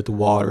mouth started to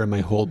water and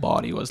my whole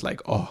body was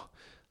like, oh,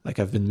 like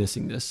I've been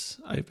missing this.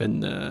 I've been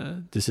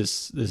this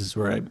is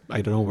where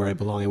I don't know where I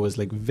belong. It was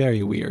like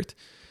very weird.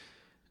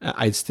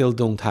 I still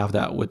don't have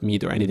that with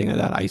meat or anything like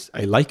that.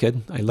 I like it.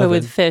 I love it. But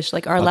with fish,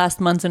 like our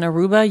last months in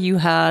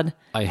Aruba,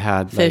 I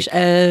had fish like,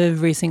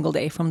 every single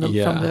day from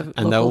the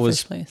and that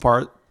was fish place.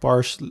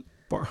 How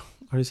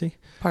do you say?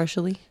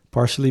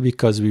 Partially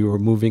because we were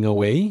moving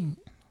away,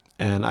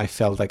 and I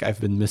felt like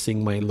I've been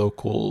missing my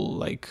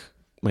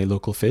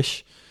local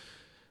fish,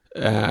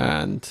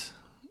 and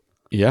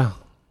yeah.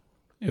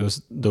 It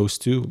was those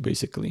two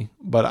basically.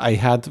 But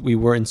we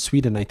were in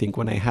Sweden, I think,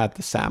 when I had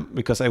the salmon,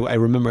 because I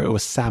remember it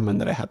was salmon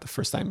that I had the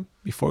first time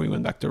before we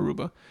went back to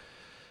Aruba.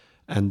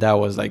 And that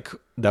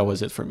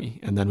was it for me.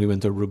 And then we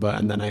went to Aruba,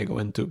 and then I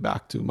went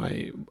back to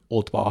my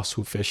old boss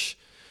who fish,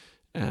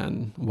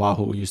 and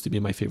wahoo used to be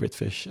my favorite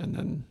fish. And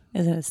then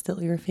isn't it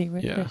still your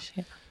favorite fish?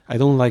 Yeah. I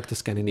don't like the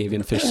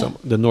Scandinavian fish,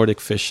 the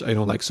Nordic fish I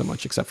don't like so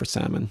much except for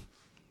salmon.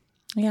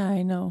 Yeah,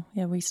 I know.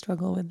 Yeah, we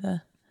struggle with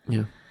the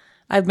Yeah.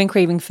 I've been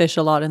craving fish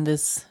a lot in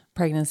this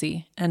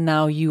pregnancy, and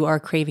now you are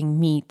craving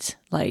meat.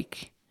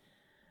 Like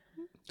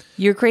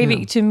you're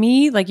craving to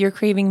me, like you're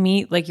craving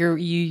meat, like you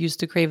used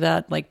to crave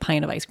that like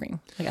pint of ice cream.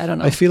 Like I don't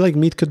know. I feel like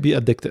meat could be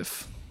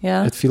addictive.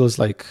 Yeah, it feels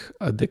like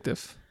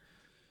addictive.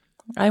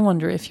 I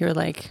wonder if you're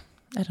like,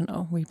 I don't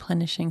know,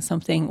 replenishing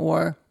something,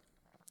 or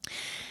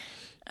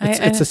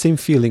it's the same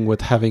feeling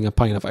with having a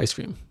pint of ice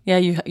cream. Yeah,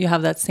 you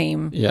have that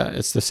same. Yeah,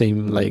 it's the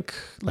same. Like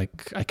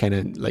I kind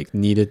of like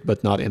need it,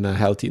 but not in a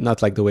healthy.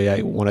 Not like the way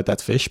I wanted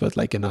that fish, but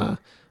like in a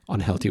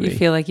unhealthy way. You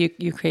feel like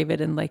you crave it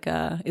in like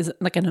is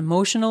it like an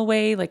emotional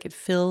way? Like it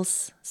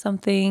fills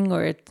something,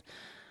 or it.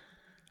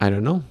 I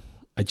don't know.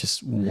 I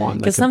just want.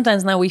 Because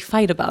sometimes now we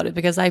fight about it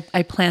because I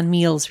plan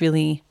meals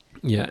really.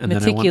 Yeah, and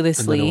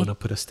meticulously. Then I want to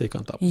put a steak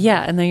on top.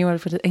 Yeah, and then you want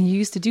to put it, and you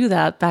used to do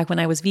that back when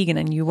I was vegan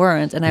and you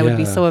weren't, and I would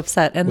be so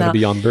upset. And now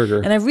Beyond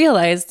Burger. And I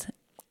realized,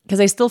 because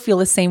I still feel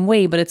the same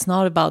way, but it's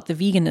not about the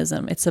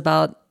veganism. It's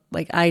about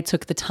like I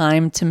took the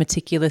time to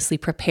meticulously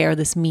prepare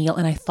this meal,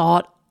 and I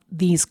thought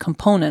these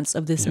components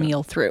of this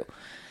meal through.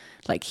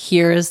 Like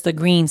here's the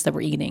greens that we're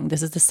eating.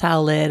 This is the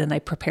salad, and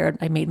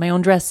I made my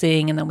own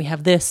dressing, and then we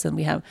have this, and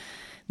we have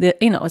the.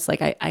 It's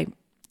like I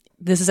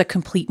this is a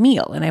complete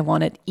meal, and I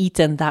want it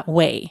eaten that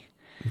way.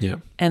 Yeah.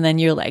 And then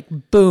you're like,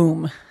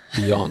 boom.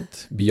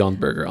 Beyond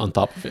Burger on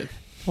top of it.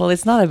 Well,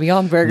 it's not a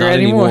Beyond Burger not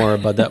anymore.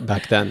 But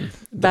back then.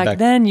 Back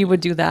then you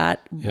would do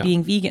that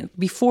being vegan.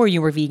 Before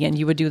you were vegan,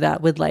 you would do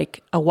that with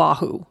like a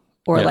wahoo.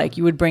 Or like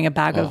you would bring a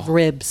bag of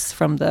ribs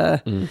from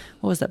what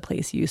was that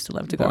place you used to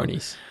love to go?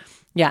 Barney's.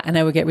 Yeah, and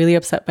I would get really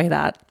upset by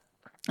that.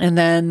 And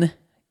then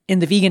in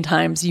the vegan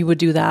times, you would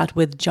do that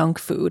with junk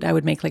food. I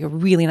would make like a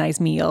really nice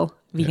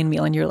vegan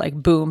meal, and you're like,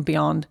 boom,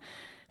 Beyond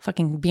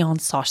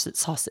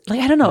sausage. Like,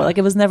 I don't know, like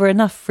it was never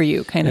enough for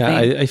you kind of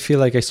thing. I feel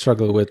like I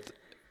struggle with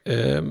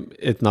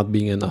it not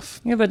being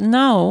enough. Yeah, but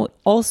now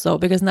also,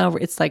 because now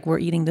it's like we're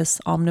eating this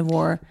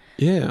omnivore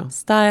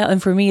style. And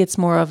for me, it's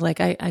more of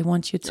like, I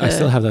want you to... I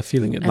still have that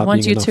feeling. I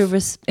want you to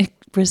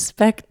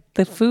respect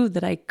the food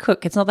that I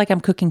cook. It's not like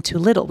I'm cooking too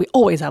little. We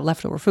always have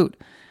leftover food.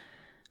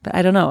 But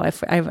I don't know.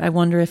 I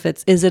wonder if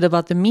is it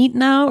about the meat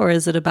now, or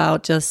is it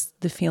about just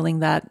the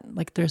feeling that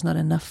like there's not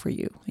enough for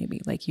you? Maybe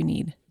like you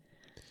need...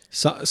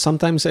 So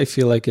sometimes I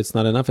feel like it's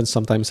not enough, and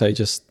sometimes I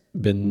just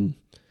been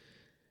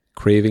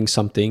craving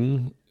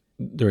something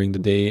during the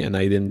day, and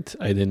I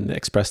didn't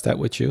express that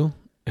with you,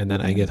 and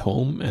then I get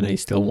home and I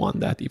still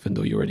want that, even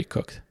though you already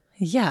cooked.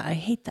 Yeah, I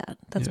hate that.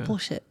 That's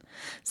bullshit.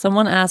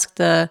 Someone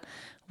asked,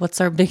 "What's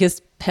our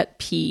biggest pet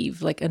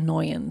peeve? Like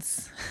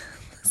annoyance,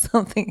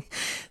 something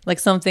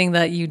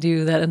that you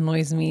do that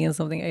annoys me, and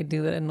something I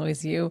do that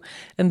annoys you."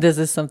 And this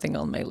is something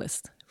on my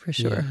list for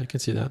sure. Yeah, I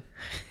can see that.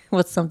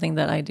 What's something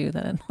that I do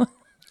that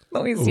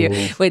annoys you?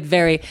 Wait,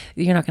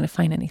 you're not going to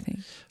find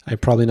anything. I'm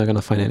probably not going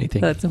to find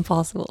anything. That's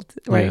impossible.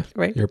 Right.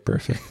 You're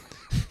perfect.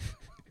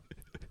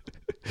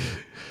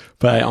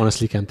 But I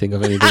honestly can't think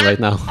of anything right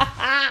now.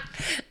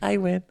 I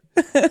win.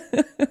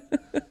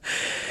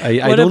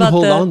 I don't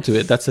hold on to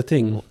it. That's the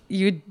thing.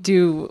 You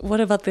do.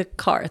 What about the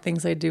car?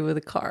 Things I do with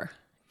the car.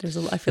 I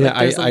feel like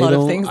there's a lot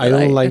of things that I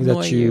don't like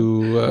annoy that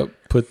you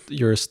put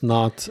your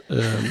snot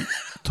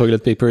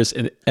toilet papers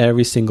in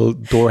every single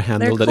door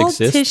handle They're that called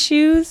exists.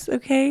 tissues,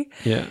 okay?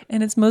 Yeah.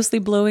 And it's mostly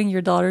blowing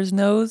your daughter's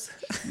nose.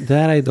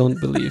 That I don't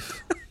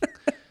believe.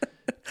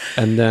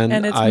 And then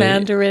And it's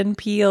mandarin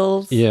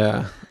peels.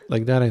 Yeah,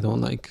 like that I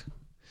don't like.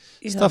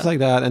 Stuff like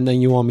that. And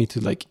then you want me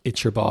to like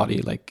itch your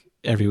body like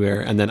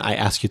everywhere. And then I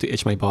ask you to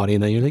itch my body.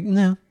 And then you're like,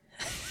 no.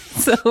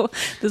 So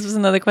this was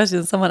another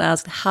question. Someone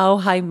asked, how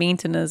high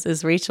maintenance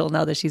is Rachel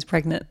now that she's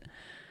pregnant?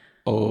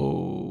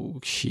 Oh,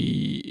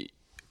 she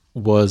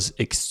was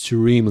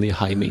extremely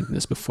high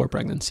maintenance before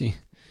pregnancy.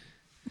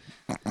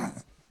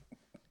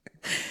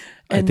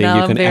 I think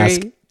you can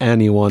ask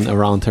anyone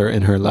around her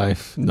in her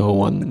life. No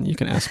one. You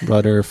can ask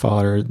brother,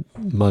 father,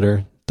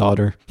 mother,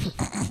 daughter.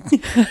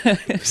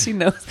 She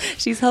knows.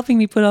 She's helping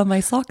me put on my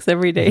socks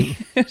every day.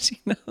 She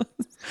knows.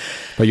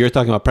 But you're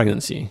talking about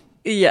pregnancy.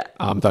 Yeah.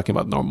 I'm talking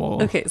about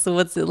normal. Okay, so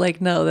what's it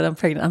like now that I'm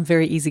pregnant? I'm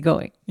very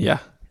easygoing. Yeah.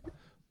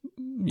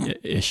 Yeah,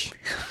 ish.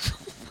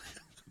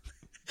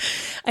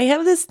 I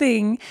have this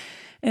thing,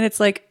 and it's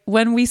like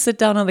when we sit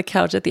down on the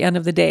couch at the end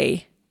of the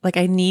day, like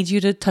I need you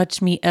to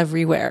touch me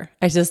everywhere.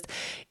 I just,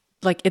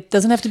 like, it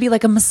doesn't have to be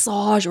like a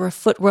massage or a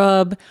foot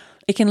rub.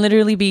 It can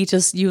literally be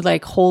just you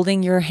like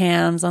holding your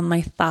hands on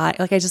my thigh.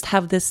 Like I just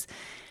have this,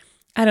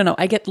 I don't know,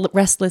 I get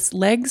restless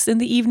legs in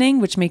the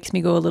evening, which makes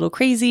me go a little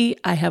crazy.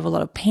 I have a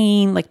lot of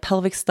pain, like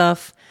pelvic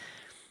stuff.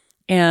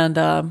 And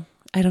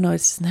I don't know,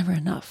 it's just never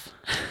enough.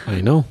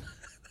 I know.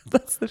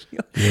 That's the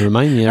feel. You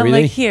remind me every I'm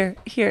day. like,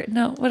 here,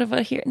 no, what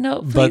about here?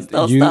 No, please But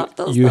don't you, stop,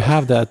 don't you stop.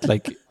 have that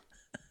like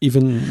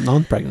even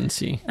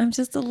non-pregnancy. I'm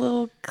just a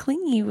little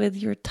clingy with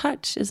your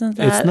touch. Isn't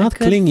that It's not a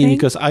good clingy thing?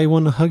 because I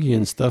want to hug you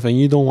and stuff, and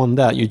you don't want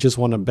that. You just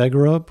want a beg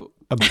rub,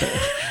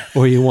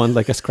 or you want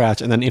like a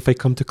scratch. And then if I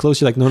come too close,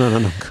 you're like, no. Well,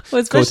 Go to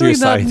especially your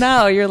not side.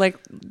 now. You're like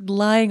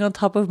lying on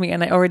top of me,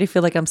 and I already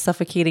feel like I'm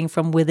suffocating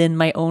from within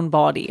my own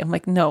body. I'm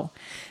like, no.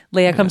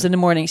 Leia comes in the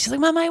morning. She's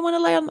like, Mama, I want to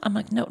lie on. I'm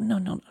like, no.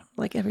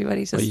 Like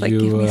everybody's just But like,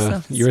 give me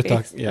some you're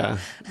space. yeah.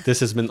 This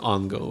has been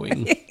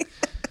ongoing.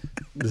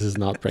 This is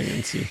not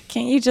pregnancy.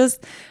 Can't you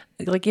just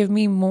like give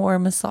me more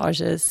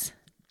massages,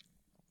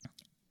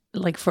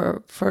 like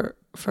for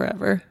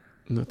forever?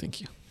 No,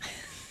 thank you.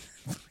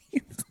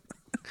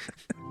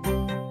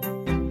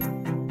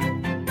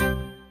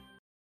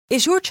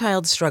 Is your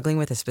child struggling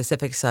with a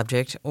specific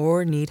subject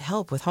or need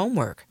help with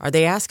homework? Are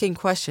they asking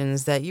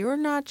questions that you're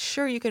not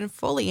sure you can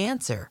fully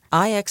answer?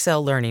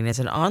 IXL Learning is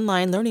an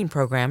online learning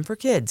program for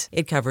kids.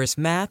 It covers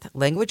math,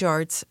 language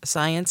arts,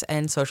 science,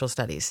 and social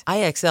studies.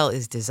 IXL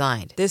is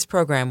designed. This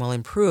program will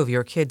improve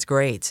your kids'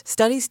 grades.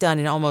 Studies done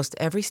in almost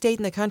every state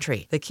in the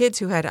country. The kids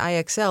who had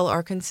IXL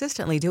are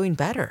consistently doing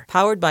better.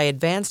 Powered by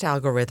advanced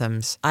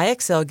algorithms,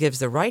 IXL gives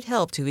the right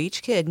help to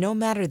each kid no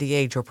matter the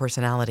age or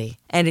personality.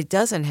 And it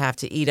doesn't have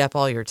to eat up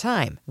all your time.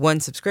 One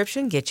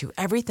subscription gets you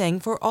everything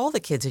for all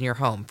the kids in your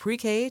home,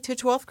 pre-K to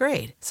 12th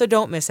grade. So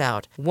don't miss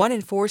out. 1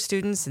 in 4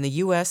 students in the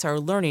U.S. are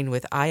learning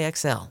with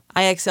IXL.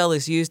 IXL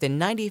is used in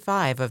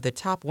 95 of the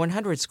top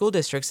 100 school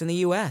districts in the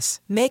U.S.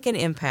 Make an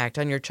impact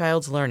on your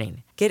child's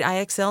learning. Get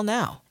IXL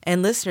now.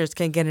 And listeners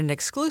can get an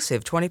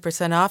exclusive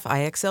 20% off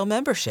IXL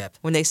membership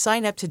when they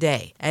sign up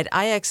today at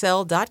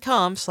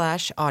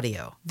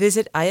IXL.com/audio.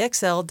 Visit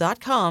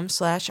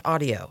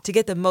IXL.com/audio to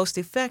get the most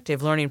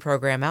effective learning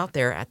program out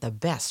there at the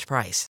best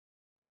price.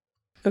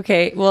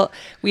 Okay, well,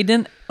 we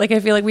didn't, like, I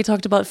feel like we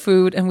talked about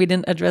food and we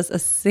didn't address a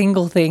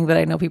single thing that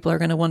I know people are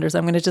going to wonder. So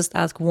I'm going to just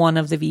ask one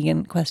of the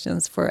vegan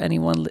questions for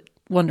anyone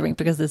wondering,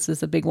 because this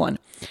is a big one.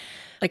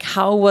 Like,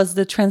 how was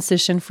the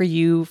transition for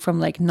you from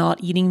like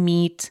not eating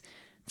meat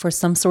for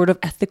some sort of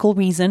ethical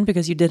reason?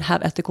 Because you did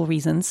have ethical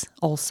reasons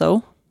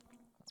also.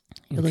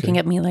 You're looking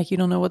at me like you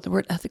don't know what the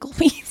word ethical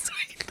means.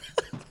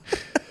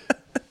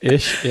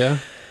 Ish, yeah.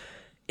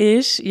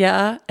 Ish,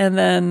 yeah. And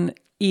then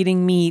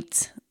eating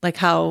meat, like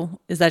how,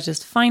 is that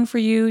just fine for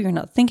you? You're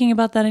not thinking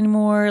about that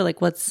anymore? Like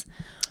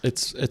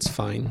It's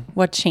fine.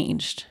 what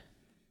changed?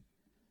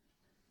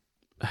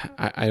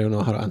 I don't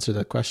know how to answer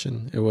that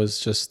question. It was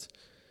just,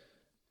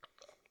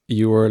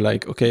 you were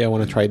like, okay, I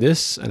want to try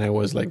this. And I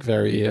was like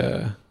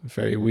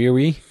very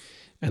weary.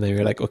 And then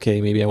you're like, okay,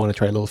 maybe I want to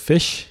try a little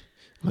fish.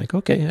 I'm like,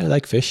 okay, I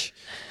like fish.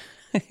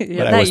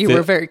 Yeah, I that was you still-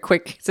 were very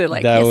quick to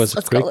like, that yes, was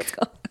let's quick. go, let's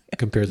go.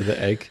 Compared to the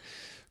egg.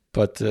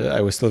 But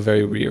I was still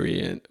very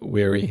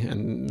weary.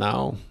 And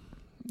now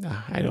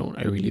I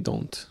really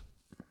don't.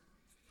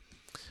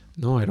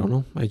 No, I don't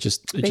know. It Like,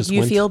 just do you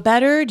went. feel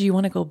better? Do you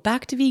want to go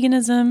back to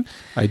veganism?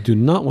 I do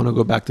not want to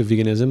go back to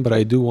veganism, but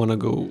I do want to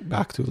go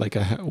back to like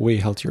a way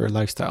healthier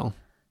lifestyle.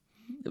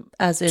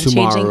 As in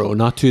Tomorrow, changing,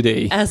 not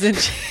today. as in,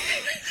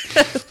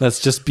 Let's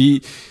just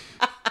be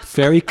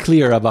very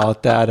clear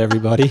about that,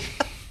 everybody.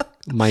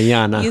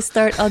 Mañana. you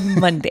start on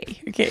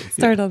Monday. Okay,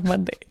 start on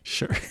Monday.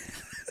 Sure.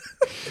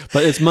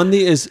 But it's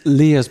Monday is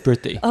Leah's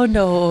birthday. Oh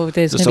no,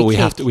 there's gonna So be we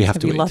cake. have to There's gonna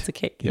be wait. lots of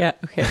cake. Yeah. Yeah,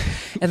 okay.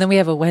 And then we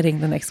have a wedding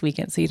the next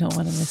weekend, so you don't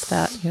want to miss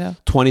that, you know.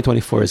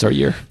 2024 is our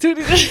year.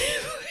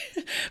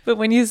 But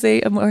when you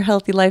say a more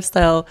healthy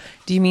lifestyle,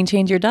 do you mean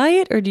change your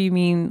diet or do you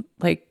mean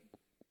like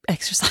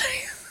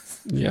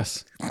exercise?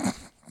 Yes.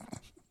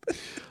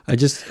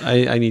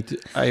 I need to,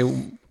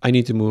 I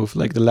need to move.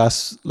 Like the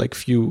last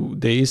few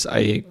days,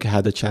 I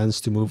had the chance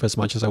to move as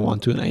much as I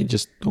want to, and I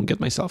just don't get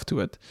myself to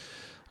it.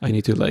 I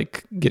need to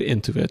get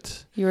into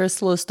it. You're a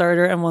slow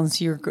starter, and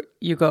once you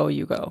go.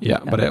 Yeah,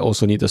 but I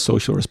also need a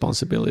social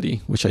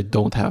responsibility, which I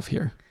don't have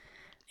here.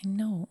 I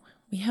know.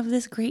 We have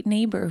this great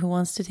neighbor who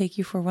wants to take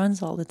you for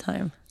runs all the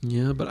time.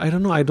 Yeah, but I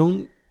don't know. I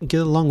don't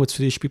get along with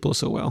Swedish people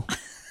so well.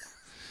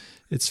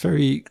 It's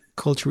very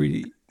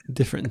culturally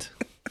different.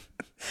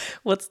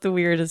 What's the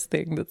weirdest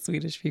thing that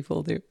Swedish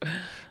people do?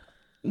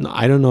 No,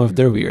 I don't know if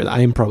they're weird.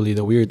 I am probably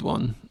the weird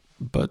one,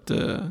 but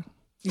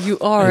you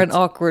are an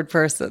awkward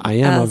person. I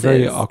am a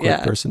very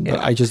awkward person, but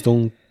I just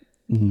don't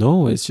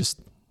know. It's just,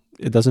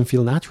 it doesn't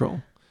feel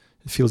natural.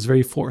 It feels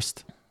very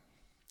forced.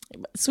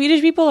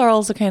 Swedish people are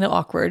also kind of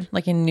awkward,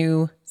 like in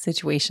new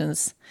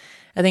situations.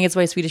 I think it's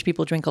why Swedish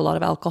people drink a lot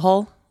of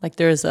alcohol. Like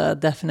there's a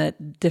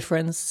definite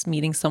difference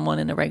meeting someone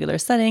in a regular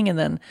setting, and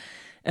then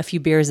a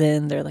few beers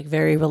in, they're like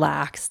very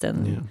relaxed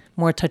and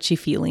more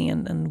touchy-feely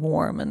and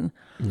warm. And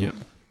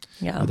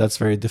yeah, that's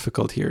very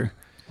difficult here.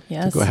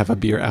 Yes. To go have a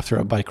beer after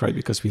a bike ride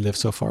because we live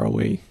so far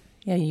away.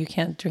 Yeah, you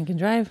can't drink and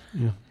drive.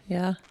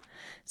 Yeah.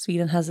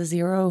 Sweden has a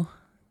zero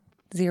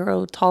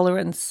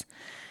tolerance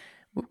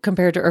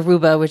compared to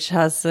Aruba, which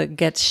has a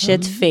get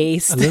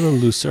shit-faced. A little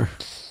looser.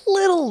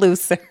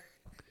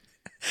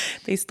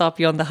 They stop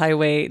you on the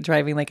highway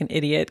driving like an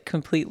idiot,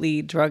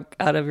 completely drunk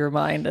out of your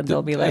mind, and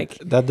they'll be like...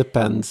 That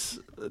depends.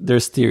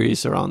 There's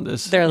theories around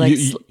this. They're like,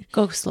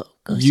 go slow.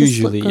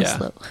 Usually, go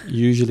slow.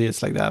 Usually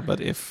it's like that, but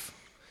if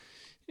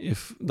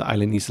the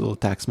island needs a little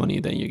tax money,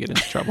 then you get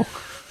into trouble.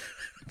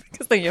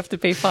 Because then you have to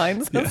pay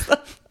fines and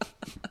stuff.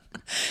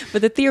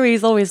 But the theory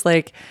is always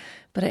like,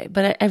 but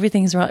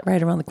everything's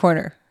right around the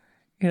corner,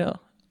 you know?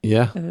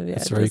 Yeah,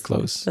 it's very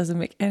close. Doesn't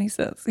make any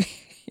sense.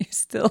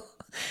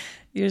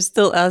 You're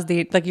still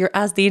you're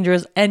as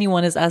dangerous.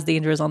 Anyone is as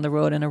dangerous on the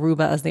road in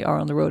Aruba as they are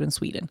on the road in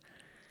Sweden.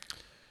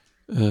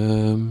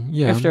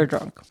 If they're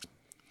drunk.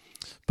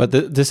 But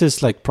this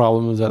is like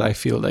problems that I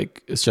feel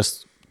like it's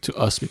just to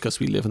us because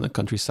we live in the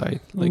countryside.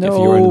 Like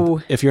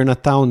if you're in a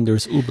town,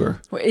 there's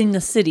Uber. We're in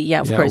the city,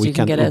 of course you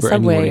can get a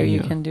subway or you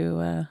can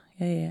do.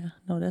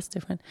 No, that's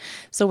different.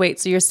 So wait,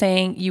 so you're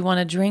saying you want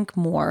to drink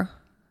more?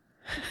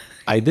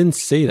 I didn't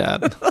say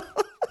that.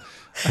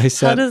 I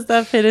said, how does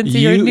that fit into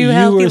your new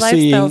healthy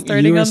lifestyle starting on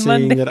Monday? You were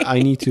saying that I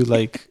need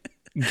to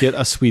get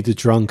a Swede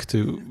drunk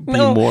to be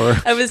more.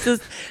 I was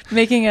just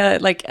making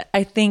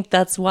I think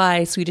that's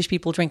why Swedish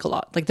people drink a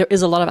lot. Like there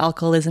is a lot of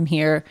alcoholism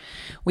here.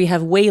 We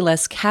have way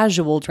less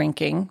casual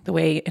drinking, the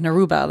way in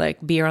Aruba,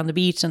 like beer on the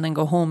beach and then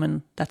go home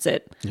and that's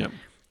it. Yeah.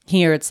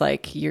 Here it's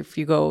like if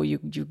you go,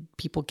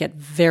 people get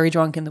very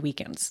drunk in the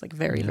weekends, like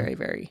very, very,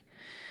 very.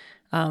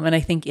 And I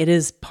think it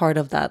is part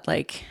of that,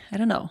 like, I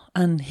don't know,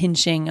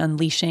 unhinging,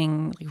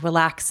 unleashing, like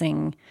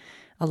relaxing.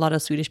 A lot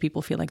of Swedish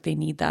people feel like they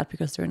need that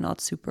because they're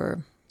not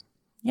super,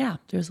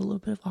 there's a little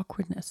bit of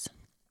awkwardness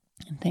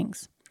and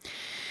things.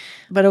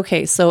 But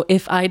okay, so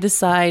if I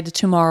decide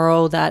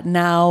tomorrow that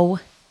now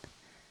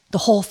the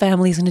whole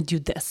family is going to do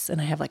this and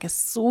I have like a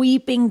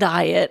sweeping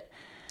diet.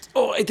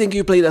 Oh, I think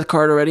you played that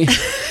card already.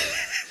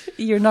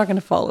 You're not going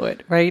to follow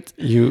it, right?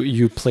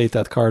 You played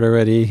that card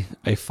already.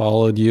 I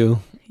followed you.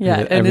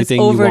 Yeah, and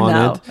everything it's over you wanted.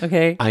 Now,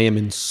 okay? I am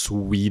in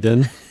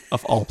Sweden,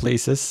 of all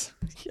places.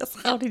 Yes,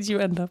 how did you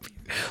end up here?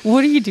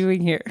 What are you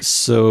doing here?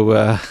 So,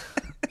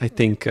 I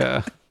think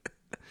you're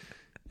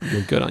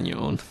good on your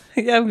own.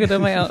 Yeah, I'm good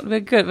on my own,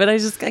 but good. But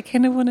I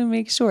kind of want to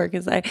make sure,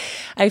 because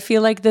I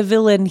feel like the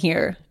villain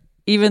here,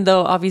 even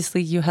though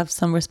obviously you have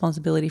some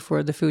responsibility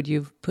for the food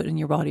you've put in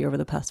your body over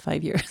the past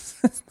 5 years.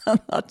 It's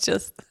not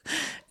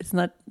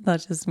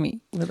just me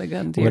with a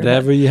gun to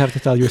Whatever you have to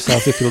tell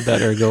yourself to feel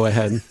better, go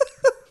ahead.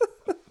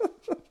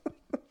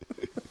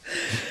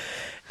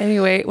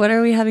 Anyway, what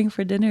are we having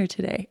for dinner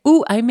today?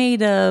 Ooh, I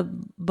made a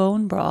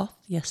bone broth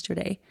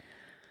yesterday.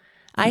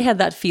 I had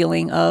that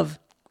feeling of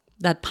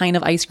that pint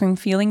of ice cream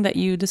feeling that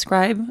you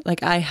describe,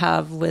 like I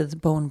have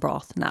with bone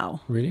broth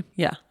now. Really?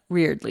 Yeah,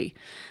 weirdly.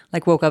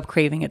 Like woke up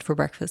craving it for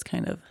breakfast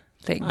kind of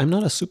thing. I'm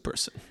not a soup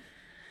person.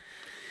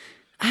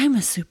 I'm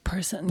a soup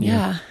person,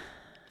 yeah.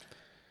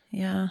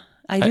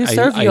 I do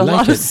serve you a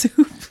lot of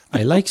soup.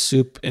 I like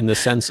soup in the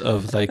sense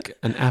of like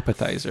an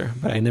appetizer,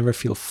 but I never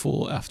feel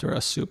full after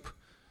a soup.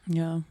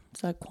 Yeah,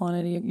 it's that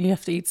quantity. You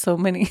have to eat so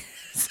many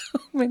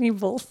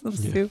bowls of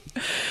soup.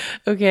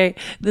 Okay,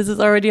 this is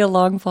already a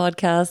long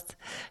podcast.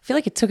 I feel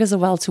like it took us a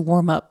while to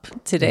warm up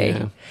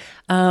today.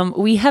 Yeah.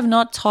 We have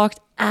not talked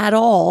at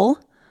all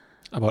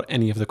about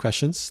any of the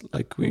questions.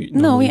 We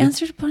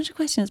answered a bunch of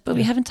questions, but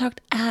we haven't talked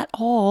at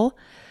all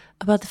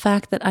about the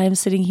fact that I am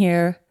sitting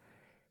here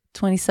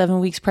 27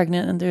 weeks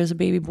pregnant and there's a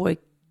baby boy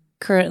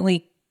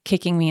currently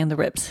kicking me in the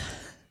ribs.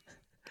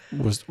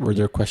 Were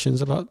there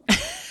questions about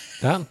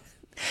that?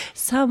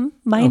 Some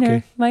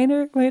minor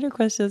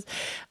questions.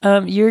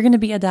 You're going to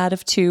be a dad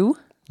of 2.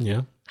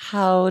 Yeah.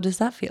 How does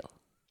that feel?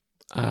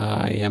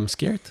 I am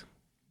scared.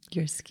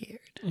 You're scared.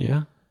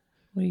 Yeah.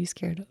 What are you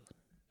scared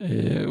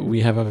of?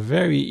 We have a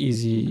very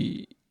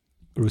easy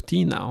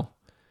routine now,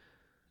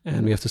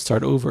 and we have to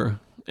start over.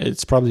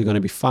 it's probably going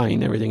to be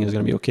fine. Everything is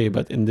going to be okay.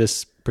 But in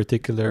this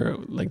particular,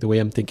 like the way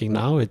I'm thinking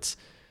now, it's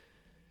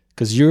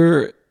because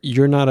you're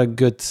not a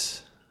good,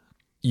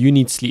 you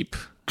need sleep.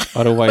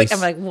 Otherwise,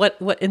 I'm like,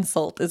 what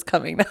insult is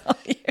coming now?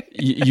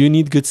 you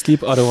need good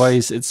sleep.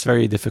 Otherwise, it's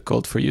very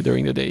difficult for you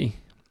during the day.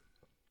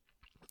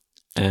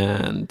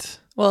 And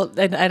well,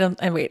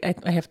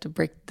 I have to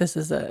break. This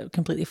is a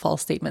completely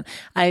false statement.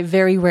 I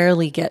very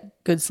rarely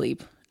get good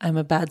sleep. I'm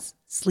a bad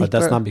sleeper. But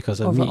that's not because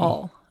of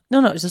overall. me.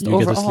 No, it's just you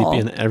overall. You get to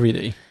sleep in every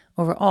day.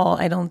 Overall,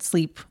 I don't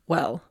sleep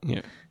well.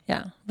 Yeah.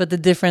 Yeah. But the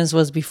difference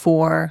was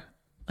before,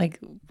 like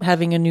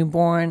having a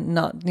newborn,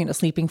 not,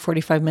 sleeping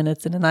 45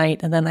 minutes in a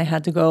night. And then I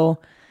had to go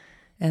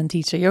and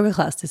teach a yoga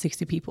class to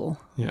 60 people.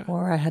 Yeah.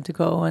 Or I had to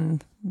go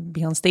and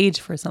be on stage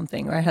for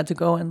something. Or I had to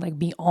go and like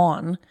be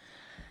on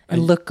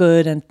and look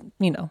good and,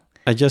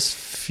 I just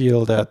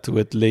feel that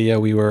with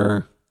Leia, we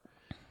were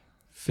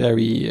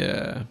very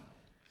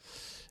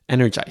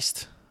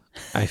energized.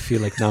 I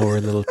feel like now we're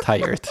a little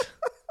tired,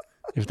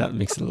 if that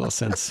makes a little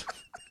sense.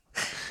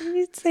 Are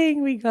you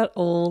saying we got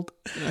old?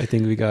 I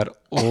think we got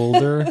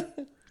older.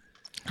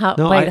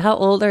 How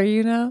old are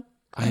you now?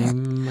 I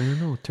don't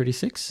know,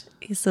 36?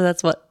 So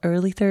that's what,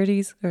 early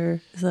 30s?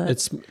 Or is that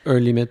It's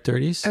early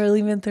mid-30s.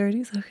 early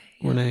mid-30s? Okay.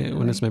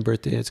 When it's my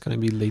birthday, it's going to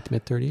be late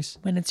mid-30s.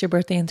 When it's your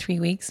birthday in 3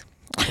 weeks?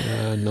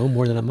 No,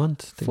 more than a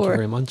month. Thank you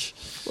very much.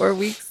 4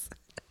 weeks?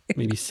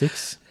 Maybe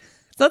 6.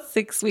 It's not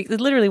 6 weeks.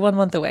 It's literally 1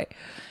 month away.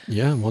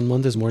 Yeah, 1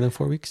 month is more than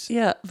 4 weeks.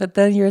 Yeah, but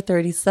then you're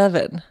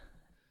 37.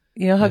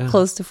 You know how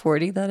close to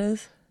 40 that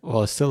is?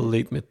 Well, it's still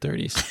late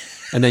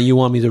mid-30s. And then you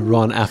want me to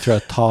run after a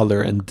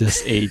toddler in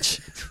this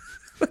age.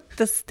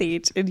 The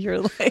stage in your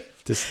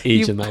life. This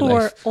age in my life. You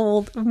poor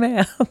old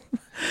man.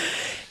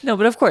 No,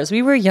 but of course,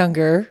 we were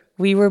younger.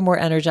 We were more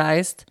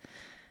energized.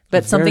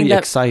 But something very that...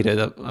 excited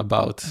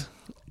about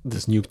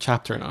this new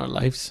chapter in our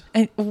lives.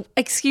 And,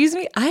 excuse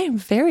me, I am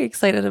very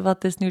excited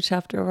about this new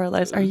chapter of our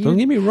lives. Are you? Don't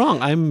get me wrong.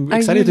 I'm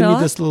excited to meet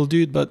this little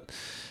dude, but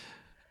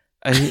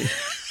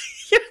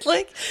You're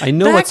like, I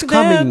know what's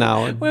coming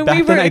now.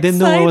 Back then, I didn't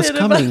know what was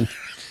coming.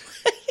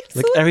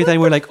 Like every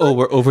time we're like, oh,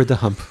 we're over the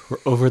hump. We're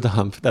over the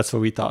hump. That's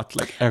what we thought.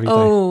 Like every time.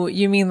 Oh,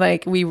 you mean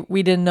like we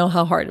didn't know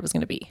how hard it was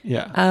going to be?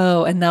 Yeah.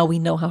 Oh, and now we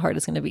know how hard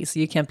it's going to be.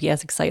 So you can't be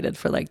as excited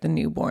for like the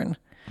newborn.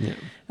 Yeah.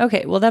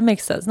 Okay, well, that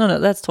makes sense. No,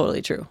 that's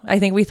totally true. I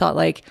think we thought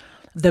like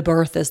the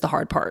birth is the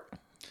hard part.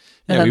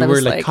 And yeah, we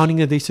were like counting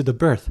the days to the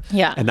birth.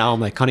 Yeah. And now I'm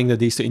like counting the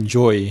days to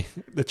enjoy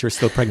that you're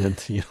still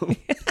pregnant,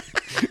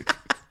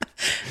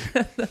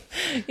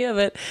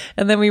 Yeah,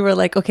 and then we were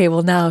like, okay,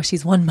 well, now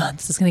she's 1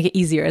 month, so it's going to get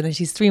easier. And then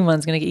she's 3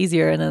 months, going to get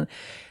easier. And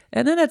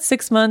then at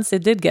 6 months,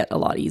 it did get a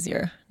lot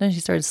easier. Then she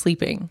started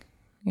sleeping.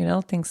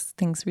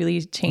 Things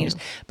really changed.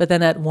 Yeah. But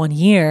then at 1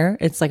 year,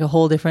 it's like a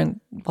whole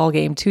different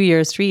ballgame. 2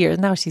 years, 3 years.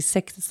 Now she's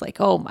 6. It's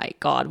like, oh my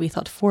God, we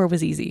thought 4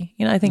 was easy.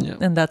 I think,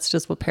 and that's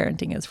just what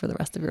parenting is for the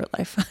rest of your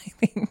life,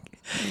 I think.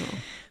 Yeah.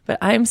 But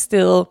I'm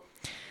still,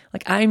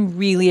 I'm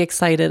really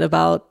excited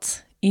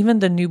about even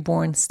the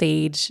newborn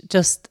stage,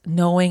 just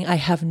knowing I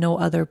have no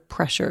other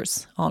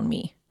pressures on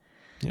me.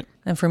 Yeah.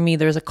 And for me,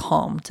 there's a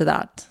calm to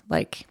that.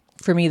 Like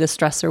for me, the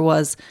stressor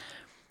was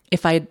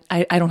if I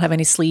don't have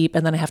any sleep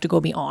and then I have to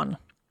go be on.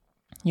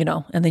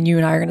 And then you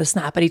and I are going to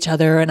snap at each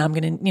other and I'm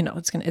going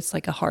to, it's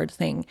like a hard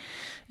thing.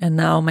 And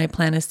now my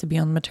plan is to be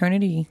on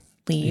maternity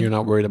leave. You're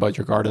not worried about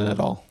your garden at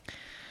all?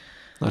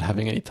 Not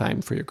having any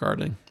time for your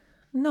gardening?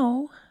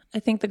 No, I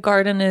think the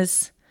garden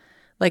is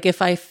like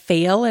if I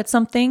fail at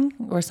something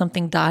or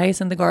something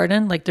dies in the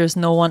garden, like there's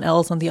no one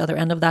else on the other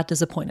end of that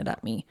disappointed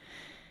at me.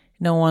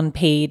 No one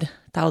paid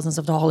thousands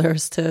of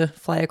dollars to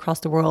fly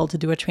across the world to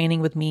do a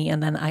training with me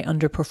and then I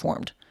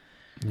underperformed.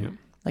 Yeah.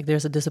 Like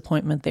there's a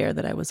disappointment there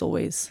that I was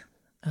always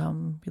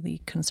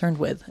really concerned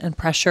with, and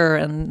pressure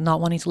and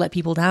not wanting to let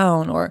people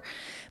down, or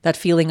that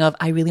feeling of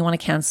I really want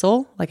to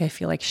cancel. Like I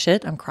feel like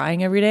shit. I'm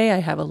crying every day. I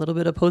have a little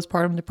bit of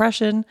postpartum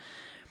depression.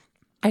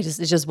 It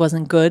just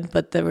wasn't good,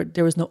 but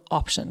there was no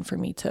option for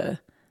me to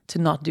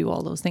not do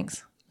all those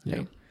things. Yeah.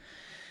 Right?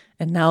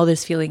 And now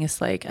this feeling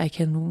is like I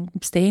can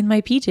stay in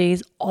my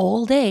PJs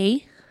all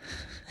day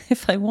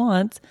if I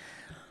want,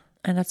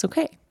 and that's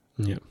okay.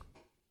 Yeah.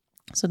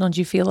 So don't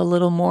you feel a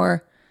little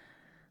more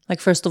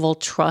like, first of all,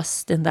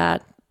 trust in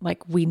that,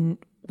 like we've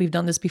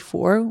done this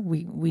before,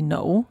 we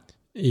know?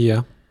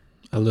 Yeah,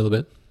 a little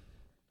bit.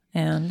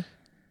 And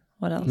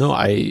what else? No,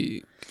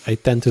 I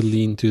tend to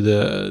lean to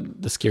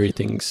the scary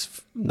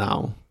things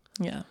now.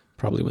 Yeah.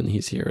 Probably when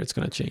he's here, it's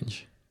gonna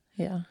change.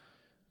 Yeah.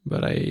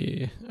 But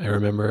I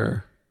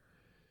remember,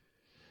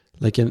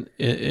 like in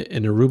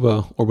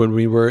Aruba, or when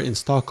we were in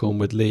Stockholm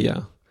with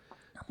Leia,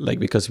 like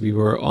because we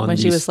were on when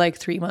she was like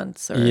 3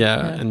 months.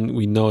 And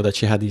we know that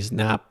she had these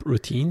nap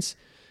routines.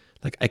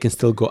 Like I can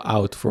still go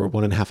out for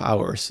 1.5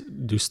 hours,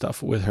 do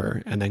stuff with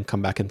her, and then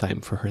come back in time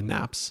for her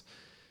naps.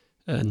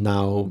 And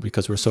now,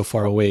 because we're so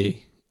far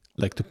away,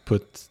 like to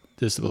put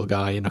this little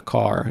guy in a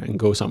car and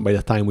go somewhere. By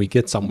the time we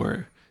get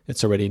somewhere,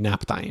 it's already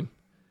nap time.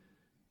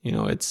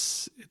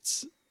 It's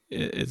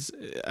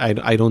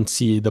I don't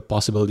see the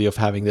possibility of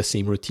having the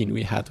same routine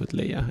we had with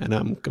Leia, and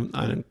I'm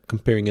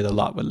comparing it a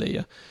lot with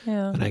Leia.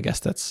 Yeah. And I guess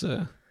that's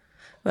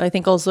But I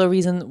think also a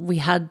reason we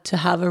had to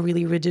have a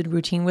really rigid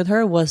routine with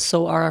her was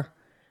so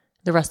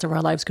the rest of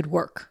our lives could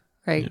work,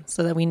 right? Yeah.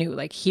 So that we knew,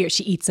 like, here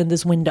she eats in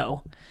this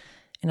window,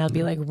 and I'd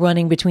be like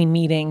running between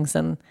meetings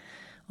and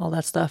all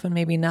that stuff. And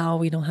maybe now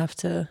we don't have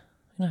to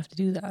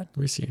do that.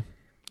 we see.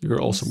 You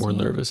were also more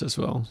nervous as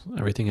well.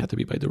 Everything had to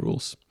be by the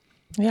rules.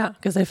 Yeah,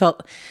 because I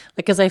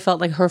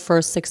felt like her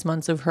first 6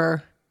 months of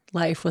her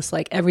life was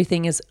like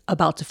everything is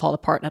about to fall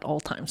apart at all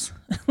times.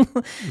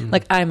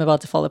 Like I'm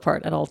about to fall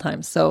apart at all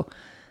times. So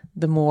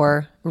the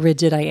more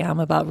rigid I am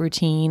about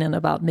routine and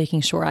about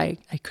making sure I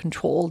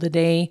control the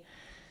day,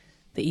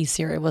 the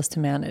easier it was to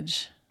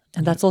manage.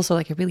 And that's also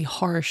like a really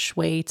harsh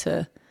way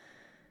to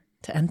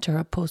enter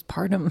a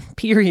postpartum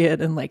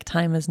period and like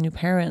time as new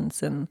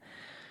parents. And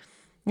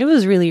it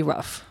was really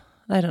rough.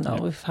 I don't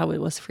know how it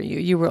was for you.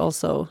 You were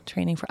also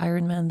training for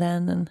Ironman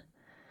then, and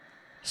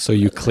So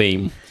you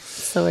claim.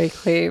 so I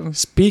claim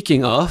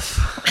Speaking of,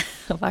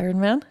 of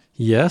Ironman.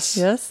 yes.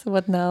 Yes.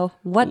 What now?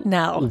 What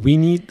now?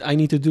 I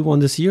need to do one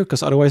this year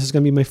because otherwise it's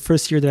going to be my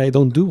first year that I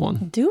don't do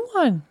one. Do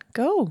one.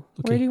 Go.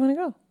 Where do you want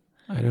to go?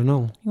 I don't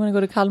know. You want to go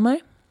to Kalmar?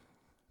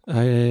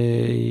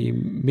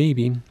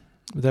 Maybe.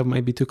 That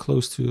might be too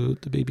close to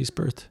the baby's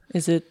birth.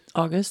 Is it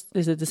August?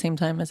 Is it the same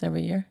time as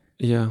every year?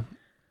 Yeah.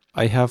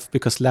 I have,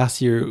 because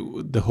last year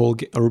the whole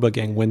Aruba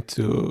gang went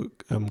to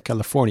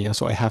California.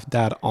 So I have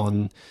that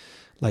on,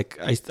 like,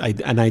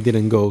 I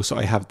didn't go. So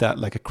I have that,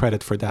 like, a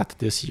credit for that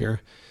this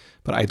year.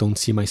 But I don't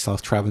see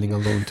myself traveling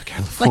alone to Like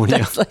California.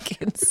 that's like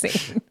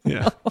insane.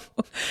 Yeah.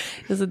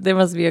 There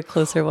must be a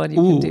closer one you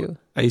can do.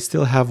 I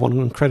still have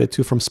one credit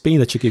too from Spain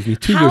that you gave me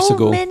 2 years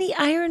ago. How many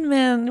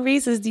Ironman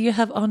races do you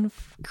have on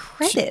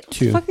credit? What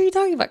Two. the fuck are you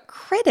talking about?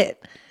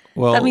 Credit?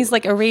 Well, That means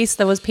like a race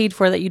that was paid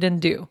for that you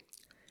didn't do.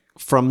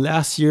 from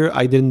last year,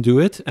 I didn't do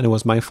it and it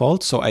was my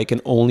fault. So I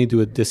can only do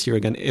it this year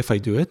again if I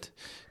do it.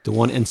 The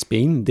one in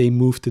Spain, they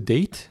moved the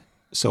date.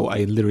 So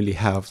I literally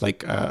have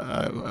like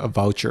a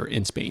voucher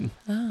in Spain.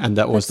 And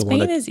that was the Spain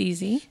one is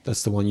easy.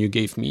 that's the one you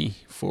gave me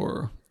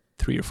for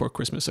 3 or 4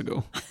 Christmas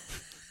ago.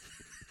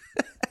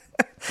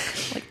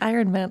 Like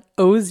Ironman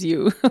owes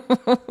you.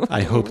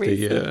 I hope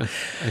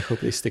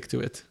they stick to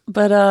it.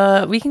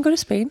 But we can go to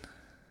Spain.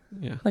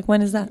 Yeah. Like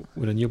when is that?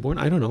 With a newborn?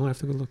 I don't know. I have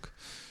to go look.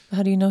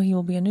 How do you know he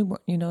will be a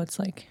newborn? You know, it's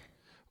like,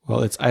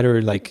 Well, it's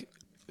either like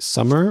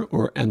summer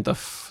or end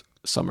of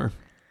summer.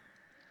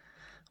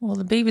 well,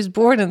 the baby's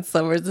born in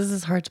summer. This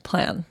is hard to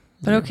plan.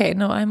 But okay,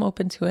 no, I'm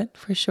open to it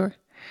for sure.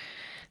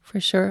 For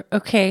sure.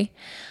 Okay.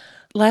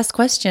 Last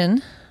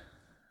question.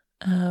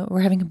 We're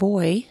having a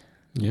boy.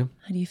 Yeah.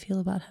 How do you feel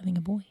about having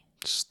a boy?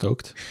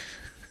 Stoked.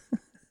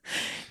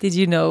 Did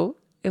you know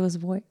it was a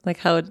boy? Like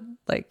how,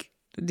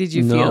 did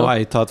you feel? No,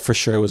 I thought for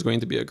sure it was going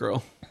to be a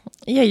girl.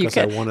 Yeah, you Because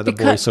I wanted a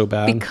boy so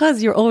bad.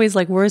 Because you're always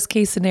like worst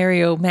case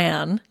scenario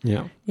man.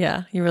 Yeah.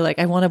 Yeah, you were like,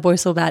 I want a boy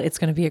so bad, it's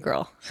going to be a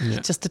girl. Yeah.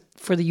 Just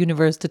for the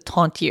universe to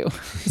taunt you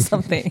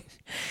something.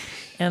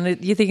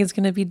 And you think it's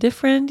going to be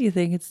different? You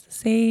think it's the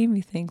same?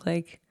 You think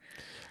like...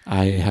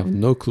 I have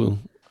no clue.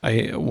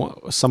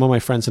 Some of my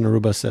friends in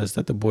Aruba says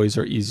that the boys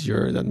are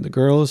easier than the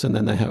girls. And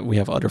then we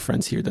have other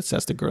friends here that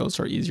says the girls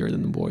are easier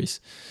than the boys.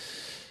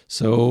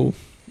 So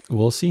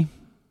we'll see.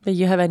 But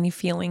you have any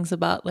feelings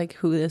about like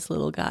who this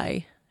little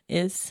guy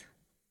is?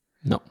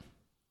 No.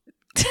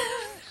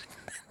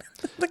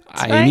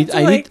 Trying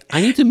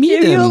I need to meet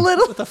give him. you a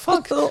little, What the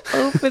fuck? little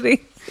opening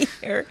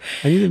here.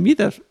 I need to meet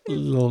that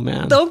little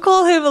man. Don't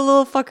call him a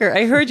little fucker.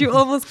 I heard you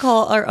almost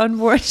call our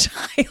unborn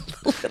child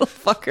a little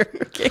fucker.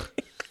 Okay.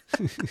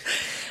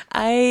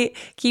 I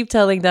keep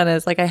telling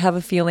Dennis, like, I have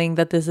a feeling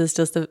that this is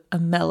just a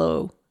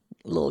mellow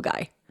little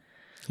guy.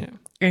 Yeah.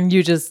 And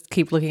you just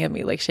keep looking at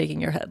me, like,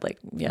 shaking your head, like,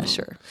 yeah,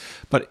 sure.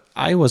 But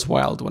I was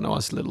wild when I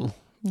was little.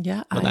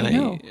 Yeah, But I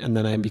know. And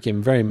then I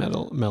became very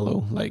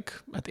mellow, like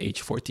at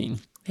age 14.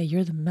 Yeah,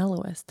 you're the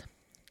mellowest.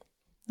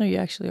 No, you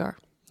actually are.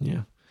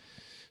 Yeah.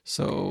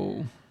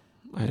 So,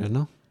 I don't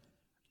know.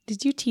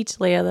 Did you teach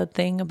Leia that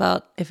thing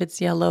about if it's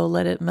yellow,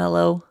 let it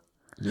mellow?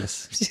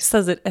 Yes. She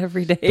says it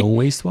every day. Don't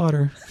waste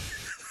water.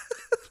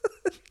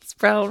 It's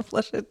brown,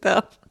 flush it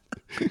down.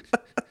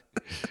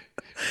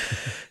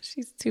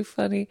 She's too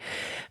funny.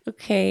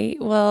 Okay,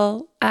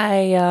 well,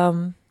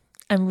 I'm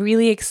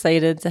really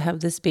excited to have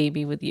this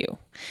baby with you.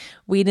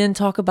 We didn't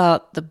talk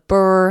about the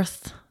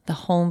birth, the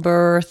home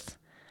birth.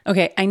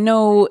 Okay, I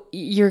know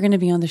you're going to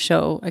be on the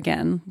show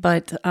again,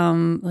 but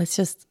let's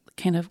just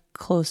kind of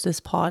close this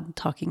pod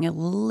talking a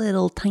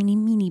little tiny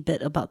meeny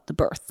bit about the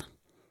birth.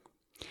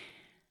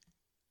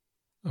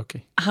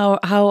 Okay. How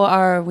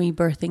are we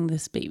birthing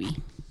this baby?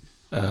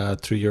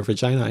 Through your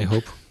vagina, I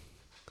hope.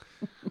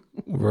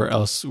 Where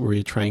else were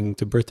you trying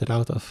to birth it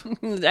out of?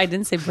 I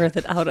didn't say birth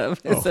it out of.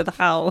 I said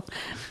how.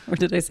 Or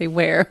did I say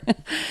where?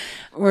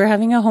 We're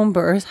having a home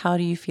birth. How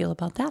do you feel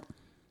about that?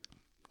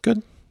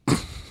 Good.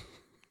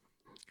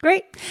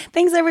 Great.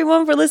 Thanks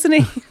everyone for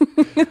listening.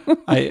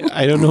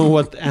 I don't know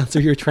what answer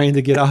you're trying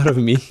to get out of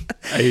me.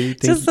 I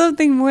think Just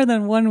something more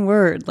than one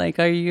word. Like,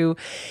 are you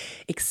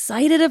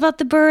excited about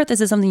the birth?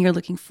 Is it something you're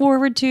looking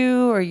forward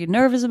to? Are you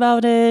nervous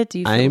about it? Do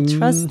you feel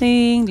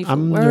trusting? Do you feel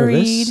I'm worried?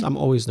 nervous. I'm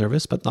always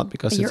nervous, but not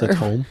because it's at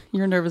home.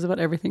 You're nervous about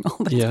everything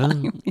all the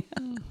time.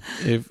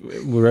 If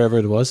wherever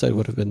it was, I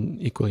would have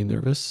been equally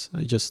nervous.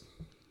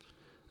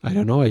 I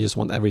don't know. I just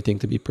want everything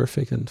to be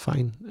perfect and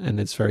fine. And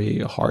it's very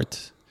hard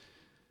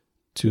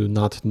to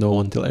not know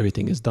until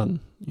everything is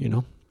done, you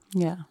know?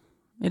 Yeah.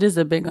 It is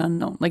a big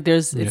unknown. Like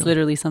it's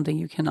literally something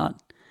you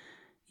cannot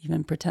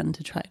even pretend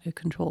to try to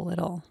control at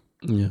all.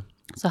 Yeah.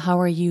 So how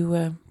are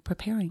you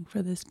preparing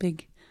for this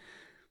big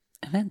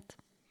event?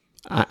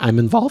 I'm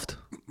involved.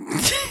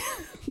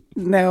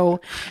 No.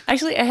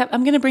 Actually,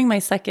 I'm going to bring my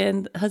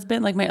second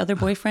husband, like my other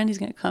boyfriend. He's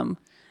going to come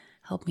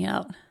help me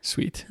out.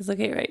 Sweet. It's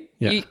okay, right?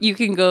 Yeah. You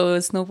can go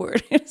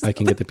snowboard. I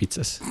can get the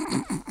pizzas.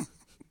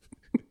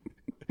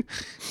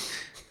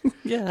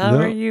 Yeah. How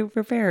are you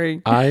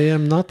preparing? I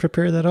am not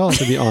prepared at all,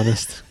 to be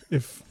honest.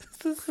 This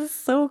is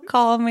so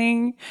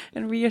calming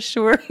and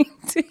reassuring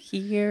to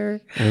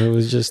hear. I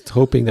was just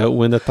hoping that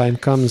when the time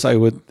comes, I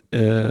would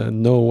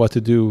know what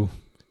to do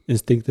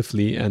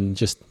instinctively and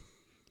just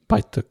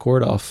bite the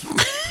cord off.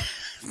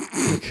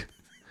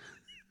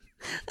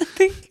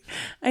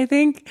 I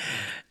think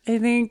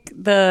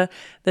the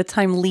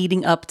time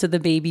leading up to the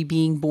baby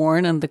being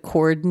born and the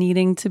cord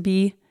needing to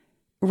be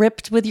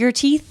ripped with your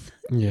teeth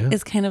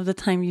is kind of the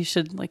time you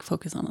should like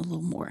focus on a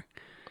little more.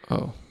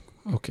 Oh,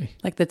 okay.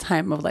 Like the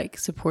time of like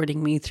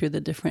supporting me through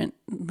the different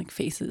like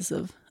phases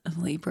of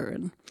labor.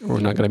 And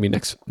we're not going to be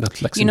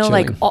Netflix you know, and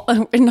like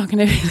we're not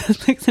going to be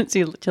Netflix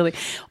and chilling.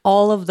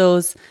 All of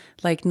those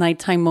like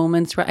nighttime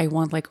moments where I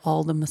want like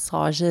all the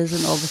massages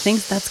and all the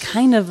things. That's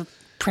kind of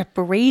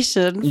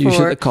preparation. You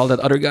should have called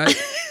that other guy.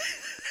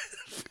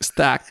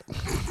 Stack.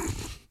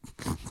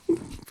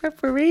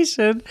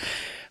 Preparation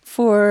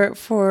for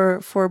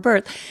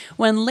birth.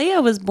 When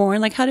Leia was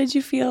born, like how did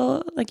you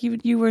feel? Like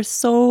you were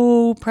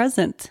so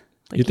present.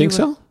 Like, you think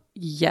so?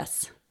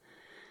 Yes.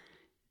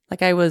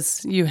 Like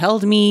you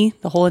held me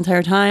the whole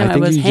entire time. I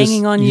was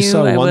hanging on you. You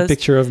saw one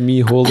picture of me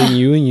holding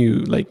you and you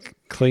like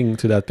cling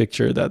to that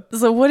picture.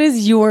 So what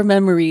is your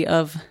memory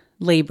of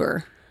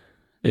labor?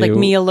 Like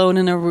me alone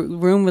in a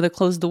room with a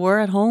closed door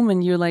at home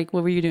and you're like,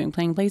 what were you doing?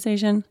 Playing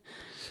PlayStation?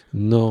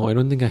 No, I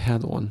don't think I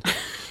had one.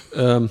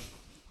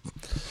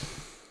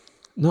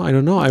 No, I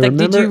don't know. I like,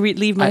 remember. Did you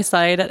leave my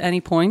side at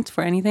any point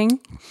for anything?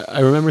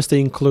 I remember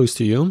staying close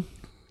to you.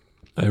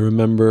 I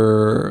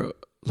remember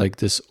like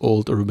this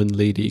old urban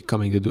lady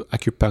coming to do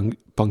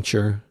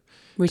acupuncture.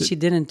 Which she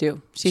didn't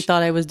do. She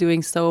thought I was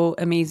doing so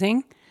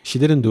amazing. She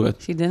didn't do it.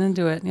 She didn't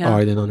do it, yeah. Oh,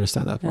 I didn't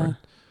understand that part.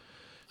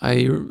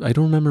 Yeah. I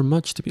don't remember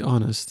much, to be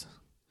honest.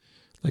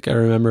 Like I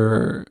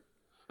remember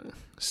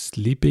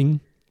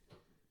sleeping.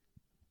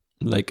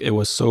 Like it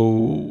was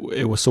so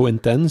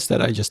intense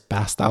that I just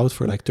passed out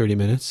for like 30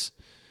 minutes.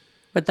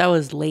 But that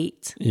was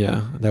late.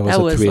 Yeah, that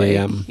was at 3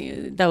 a.m.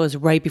 Like, that was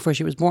right before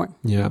she was born.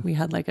 Yeah. We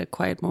had like a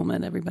quiet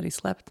moment. Everybody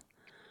slept.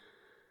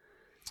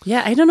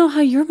 Yeah, I don't know how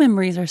your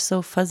memories are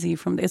so fuzzy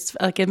from this.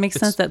 Like it makes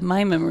sense that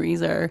my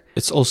memories are.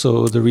 It's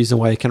also the reason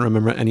why I can't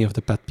remember any of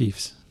the pet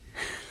peeves.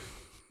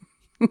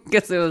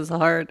 Because it was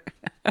hard.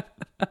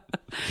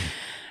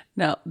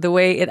 No, the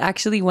way it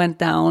actually went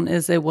down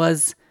is it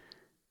was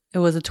a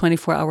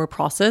 24-hour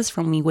process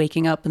from me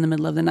waking up in the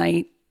middle of the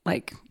night.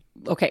 Like,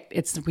 okay,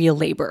 it's real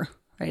labor,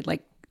 right?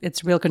 Like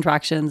it's real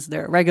contractions.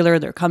 They're regular.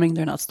 They're coming.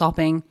 They're not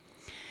stopping.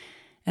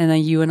 And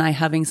then you and I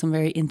having some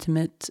very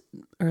intimate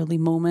early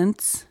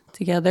moments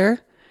together.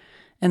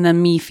 And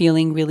then me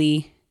feeling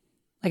really,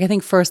 like I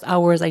think first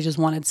hours, I just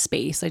wanted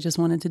space. I just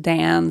wanted to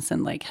dance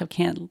and like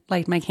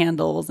light my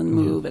candles and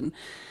move.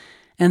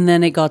 And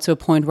then it got to a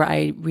point where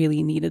I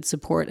really needed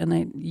support.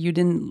 And you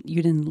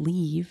didn't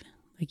leave.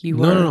 Like you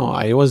were. No.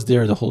 I was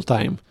there the whole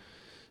time.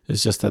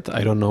 It's just that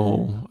I don't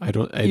know. I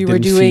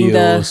didn't doing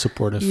feel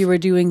supportive. You were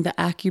doing the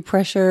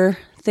acupressure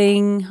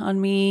thing on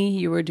me.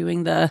 You were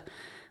doing the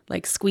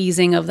like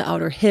squeezing of the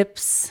outer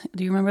hips.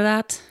 Do you remember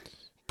that?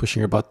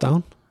 Pushing your butt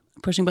down?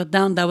 Pushing butt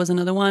down. That was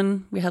another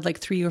one. We had like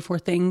 3 or 4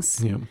 things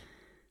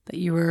that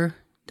you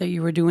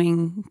were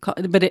doing.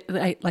 But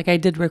I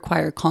did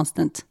require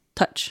constant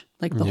touch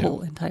like the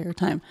whole entire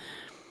time.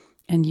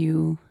 And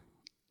you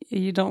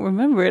don't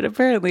remember it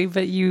apparently,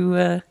 but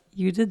you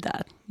did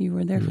that. You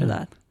were there for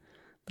that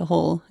the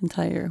whole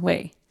entire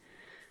way.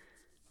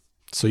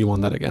 So you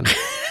want that again?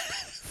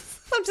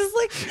 I'm just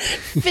like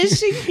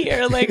fishing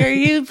here. Like, are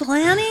you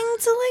planning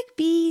to like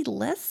be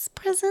less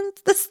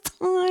present this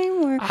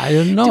time, or I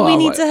don't know. Do we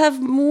need to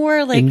have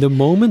more like in the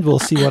moment? We'll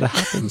see what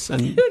happens.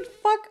 And dude,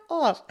 fuck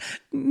off.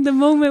 The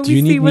moment do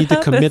you we see need what me to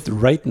happens. commit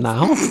right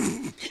now?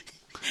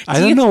 I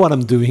don't know what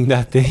I'm doing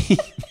that day.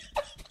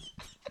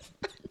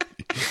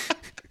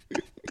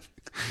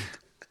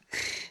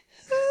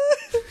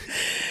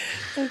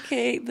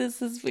 Okay, this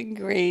has been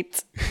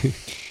great.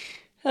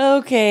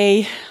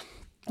 Okay,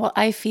 well,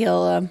 I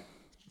feel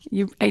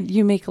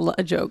you make a lot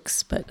of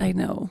jokes, but I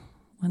know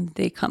when the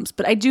day comes.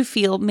 But I do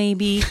feel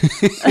maybe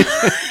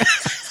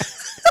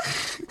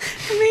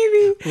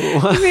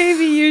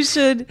maybe you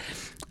should,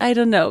 I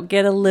don't know,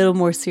 get a little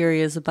more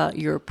serious about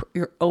your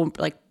own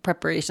like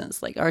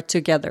preparations, like our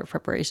together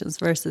preparations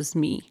versus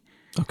me.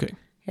 Okay.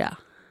 Yeah.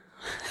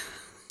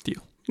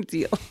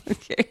 Deal.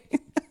 Okay.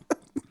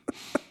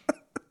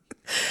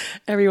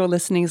 Everyone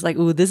listening is like,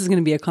 ooh, this is going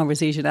to be a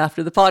conversation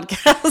after the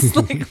podcast.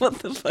 Like, what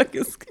the fuck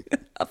is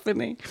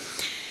happening?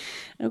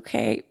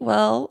 Okay.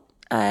 Well,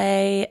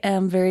 I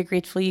am very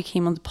grateful you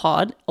came on the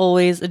pod.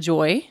 Always a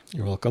joy.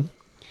 You're welcome.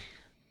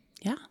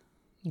 Yeah.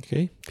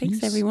 Okay. Thanks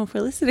peace. everyone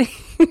for listening.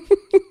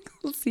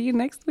 We'll see you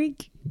next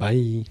week.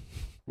 Bye.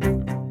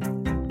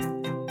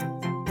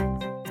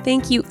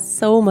 Thank you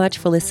so much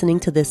for listening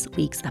to this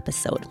week's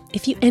episode.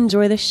 If you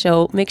enjoy the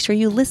show, make sure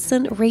you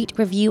listen, rate,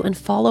 review, and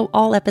follow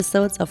all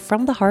episodes of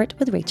From the Heart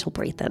with Rachel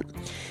Brathen.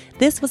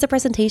 This was a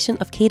presentation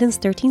of Cadence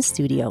 13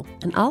 Studio,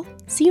 and I'll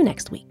see you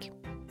next week.